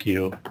just make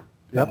you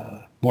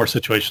more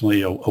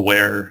situationally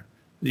aware.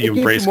 You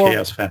embrace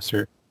chaos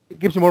faster. It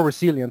gives you more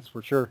resilience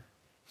for sure.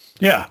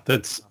 Yeah,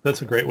 that's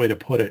a great way to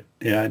put it.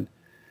 And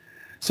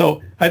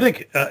so I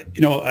think,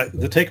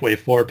 the takeaway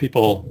for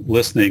people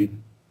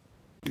listening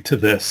to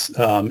this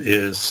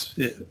is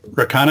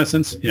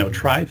reconnaissance.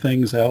 Try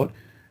things out,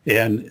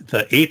 and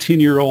the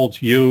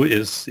 18-year-old you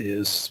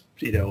is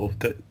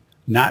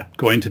not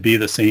going to be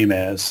the same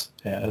as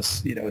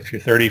if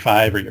you're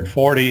 35 or you're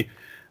 40.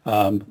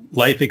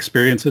 Life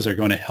experiences are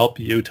going to help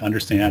you to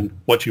understand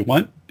what you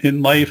want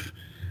in life,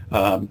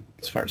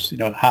 as far as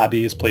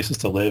hobbies, places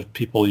to live,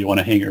 people you want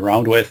to hang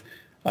around with,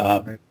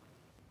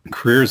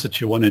 careers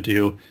that you want to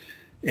do.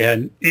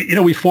 And,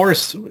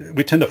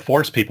 we tend to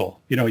force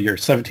people, your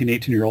 17,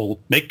 18-year-old,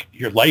 make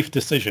your life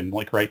decision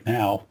like right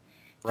now.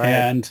 Right.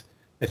 And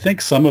I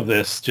think some of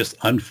this just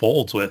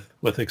unfolds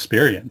with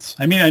experience.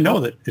 I mean, I know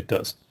that it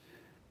does.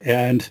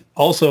 And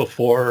also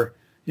for,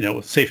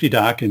 safety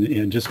doc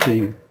and just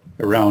being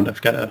around,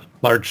 I've got a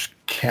large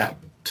cat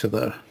to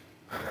the...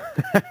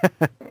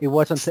 It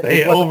wasn't...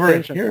 Stay over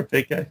here,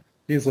 big guy.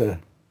 He's a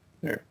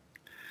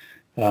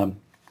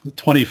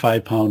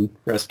 25-pound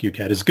rescue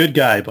cat. He's a good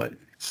guy, but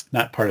it's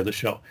not part of the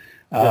show.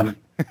 But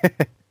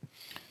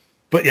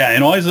yeah,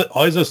 and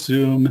always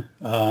assume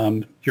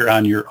you're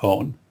on your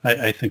own.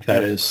 I think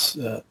that is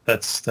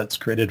that's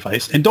great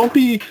advice. And don't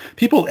be,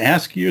 people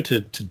ask you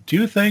to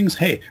do things.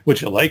 Hey,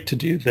 would you like to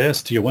do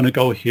this? Do you want to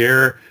go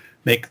here?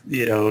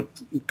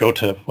 Go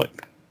to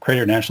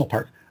Crater National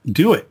Park.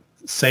 Do it.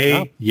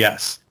 Say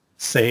yes.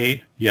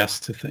 Say yes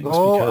to things.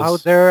 Go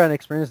out there and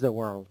experience the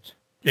world.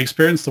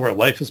 Experience the world.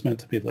 Life is meant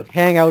to be lived.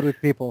 Hang out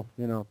with people.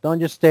 Don't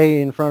just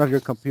stay in front of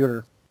your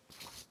computer.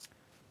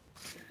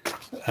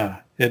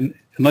 And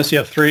unless you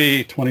have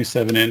 3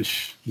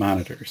 27-inch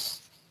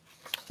monitors,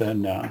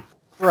 then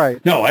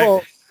right.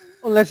 No,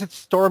 unless it's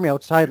stormy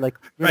outside, like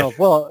right.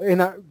 Well,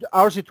 in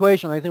our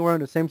situation, I think we're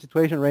in the same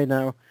situation right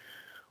now.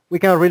 We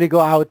can't really go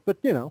out, but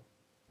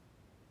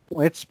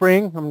when it's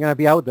spring, I'm gonna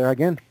be out there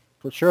again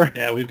for sure.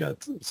 Yeah, we've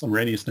got some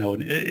rainy snow,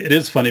 and it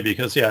is funny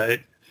because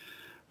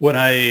when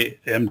I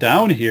am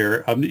down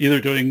here, I'm either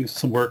doing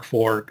some work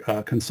for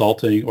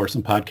consulting or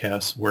some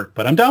podcast work,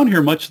 but I'm down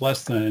here much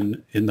less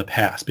than in the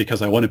past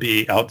because I want to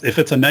be out. If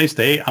it's a nice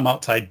day, I'm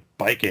outside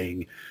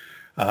biking.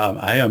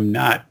 I am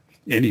not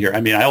in here. I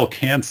mean, I'll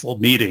cancel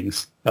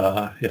meetings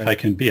if I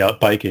can be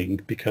out biking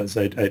because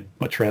I'd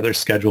much rather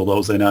schedule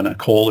those in on a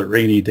cold or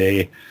rainy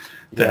day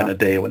than a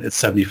day when it's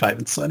 75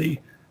 and sunny.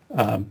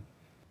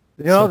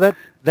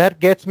 That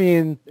gets me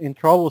in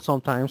trouble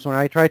sometimes when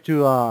I try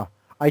to...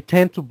 I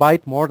tend to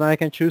bite more than I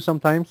can chew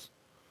sometimes.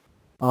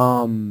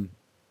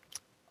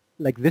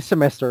 Like this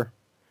semester,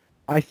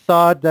 I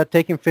thought that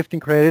taking 15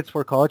 credits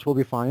for college will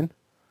be fine.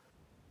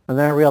 And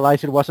then I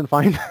realized it wasn't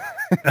fine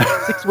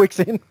 6 weeks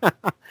in.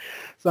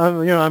 So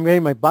I'm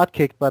getting my butt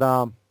kicked, but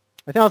I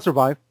think I'll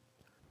survive.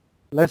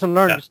 Lesson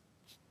learned. Yeah. Just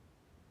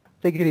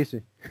take it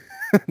easy.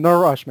 No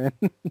rush, man.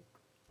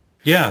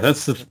 Yeah,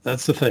 that's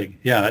the thing.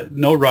 Yeah,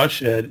 no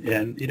rush,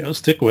 and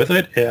stick with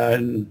it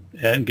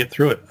and get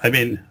through it. I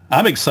mean,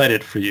 I'm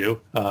excited for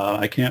you.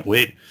 I can't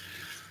wait.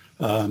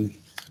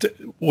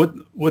 What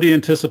do you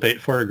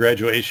anticipate for a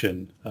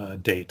graduation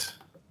date?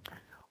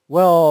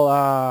 Well,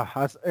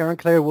 as Aaron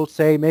Clare will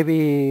say,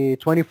 maybe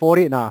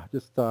 2040. Nah,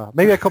 just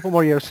maybe a couple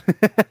more years.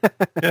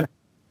 Yeah.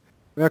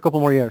 Maybe a couple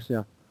more years.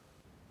 Yeah.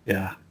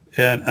 Yeah,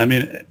 and I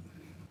mean,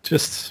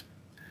 just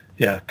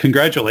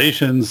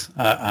congratulations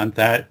on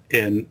that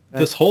and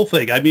this whole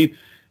thing. I mean,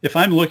 if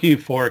I'm looking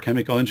for a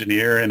chemical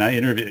engineer and I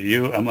interview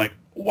you, I'm like,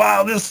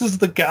 wow, this is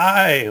the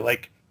guy.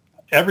 Like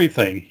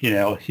everything,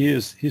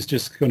 he's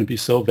just going to be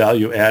so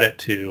value added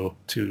to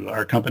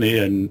our company,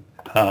 and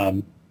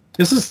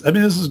this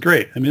is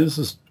great. I mean, this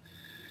is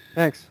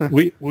Thanks.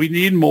 we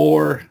need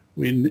more.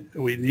 We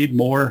need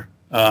more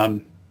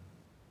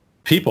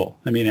people.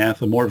 I mean,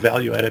 Atham, more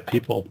value added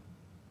people.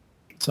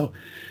 So.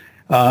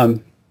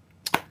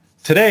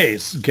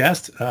 Today's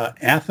guest,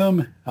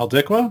 Atham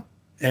Aldecua,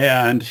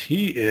 and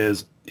he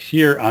is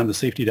here on the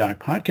Safety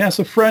Doc podcast,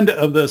 a friend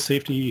of the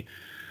Safety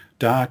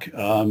Doc.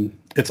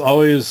 It's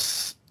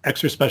always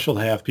extra special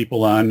to have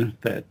people on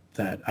that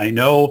I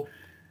know,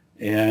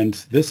 and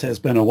this has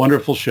been a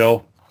wonderful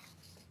show.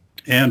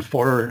 And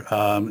for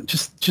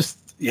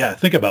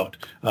think about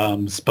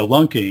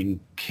spelunking,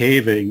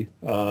 caving,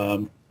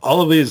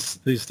 all of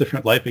these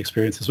different life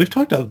experiences. We've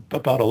talked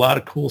about a lot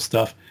of cool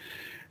stuff,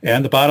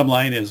 and the bottom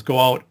line is go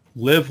out,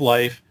 live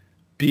life,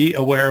 be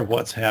aware of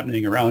what's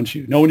happening around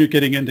you. Know when you're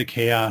getting into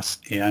chaos,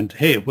 and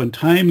hey, when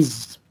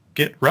times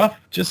get rough,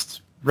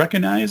 just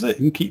recognize it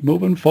and keep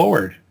moving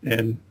forward.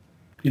 And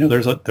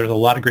there's a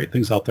lot of great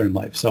things out there in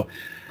life. So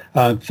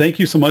thank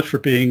you so much for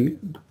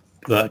being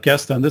the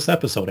guest on this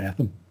episode,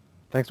 Atham.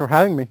 Thanks for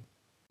having me.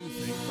 You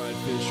think fried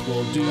fish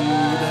will do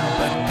them,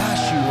 but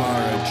gosh, you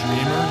are a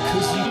dreamer,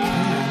 'cause you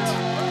can't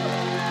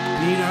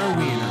beat our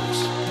wieners.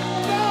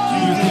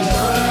 You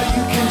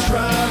can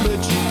try,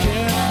 but you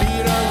can't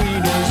beat our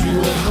wieners. You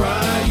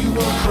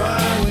will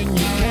cry when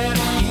you can't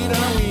eat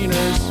our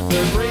wieners.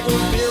 They're great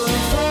with beer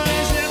and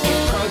fries, and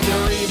with crowd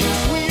they're even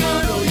sweeter.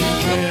 No, you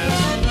can't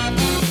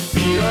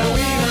beat our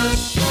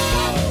wieners.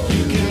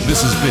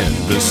 This has been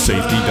the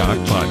Safety Doc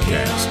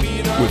Podcast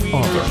with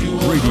author,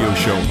 radio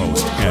show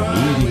host, and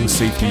leading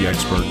safety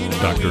expert,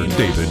 Dr.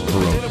 David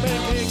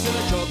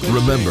Perrotin.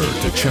 Remember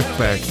to check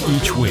back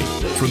each week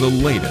for the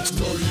latest,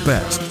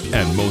 best,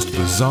 and most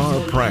bizarre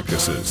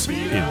practices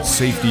in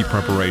safety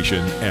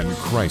preparation and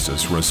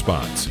crisis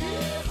response.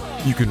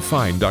 You can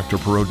find Dr.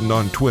 Perrotin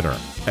on Twitter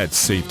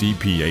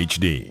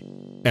 @SafetyPhD.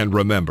 And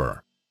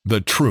remember,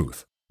 the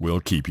truth will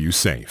keep you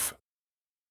safe.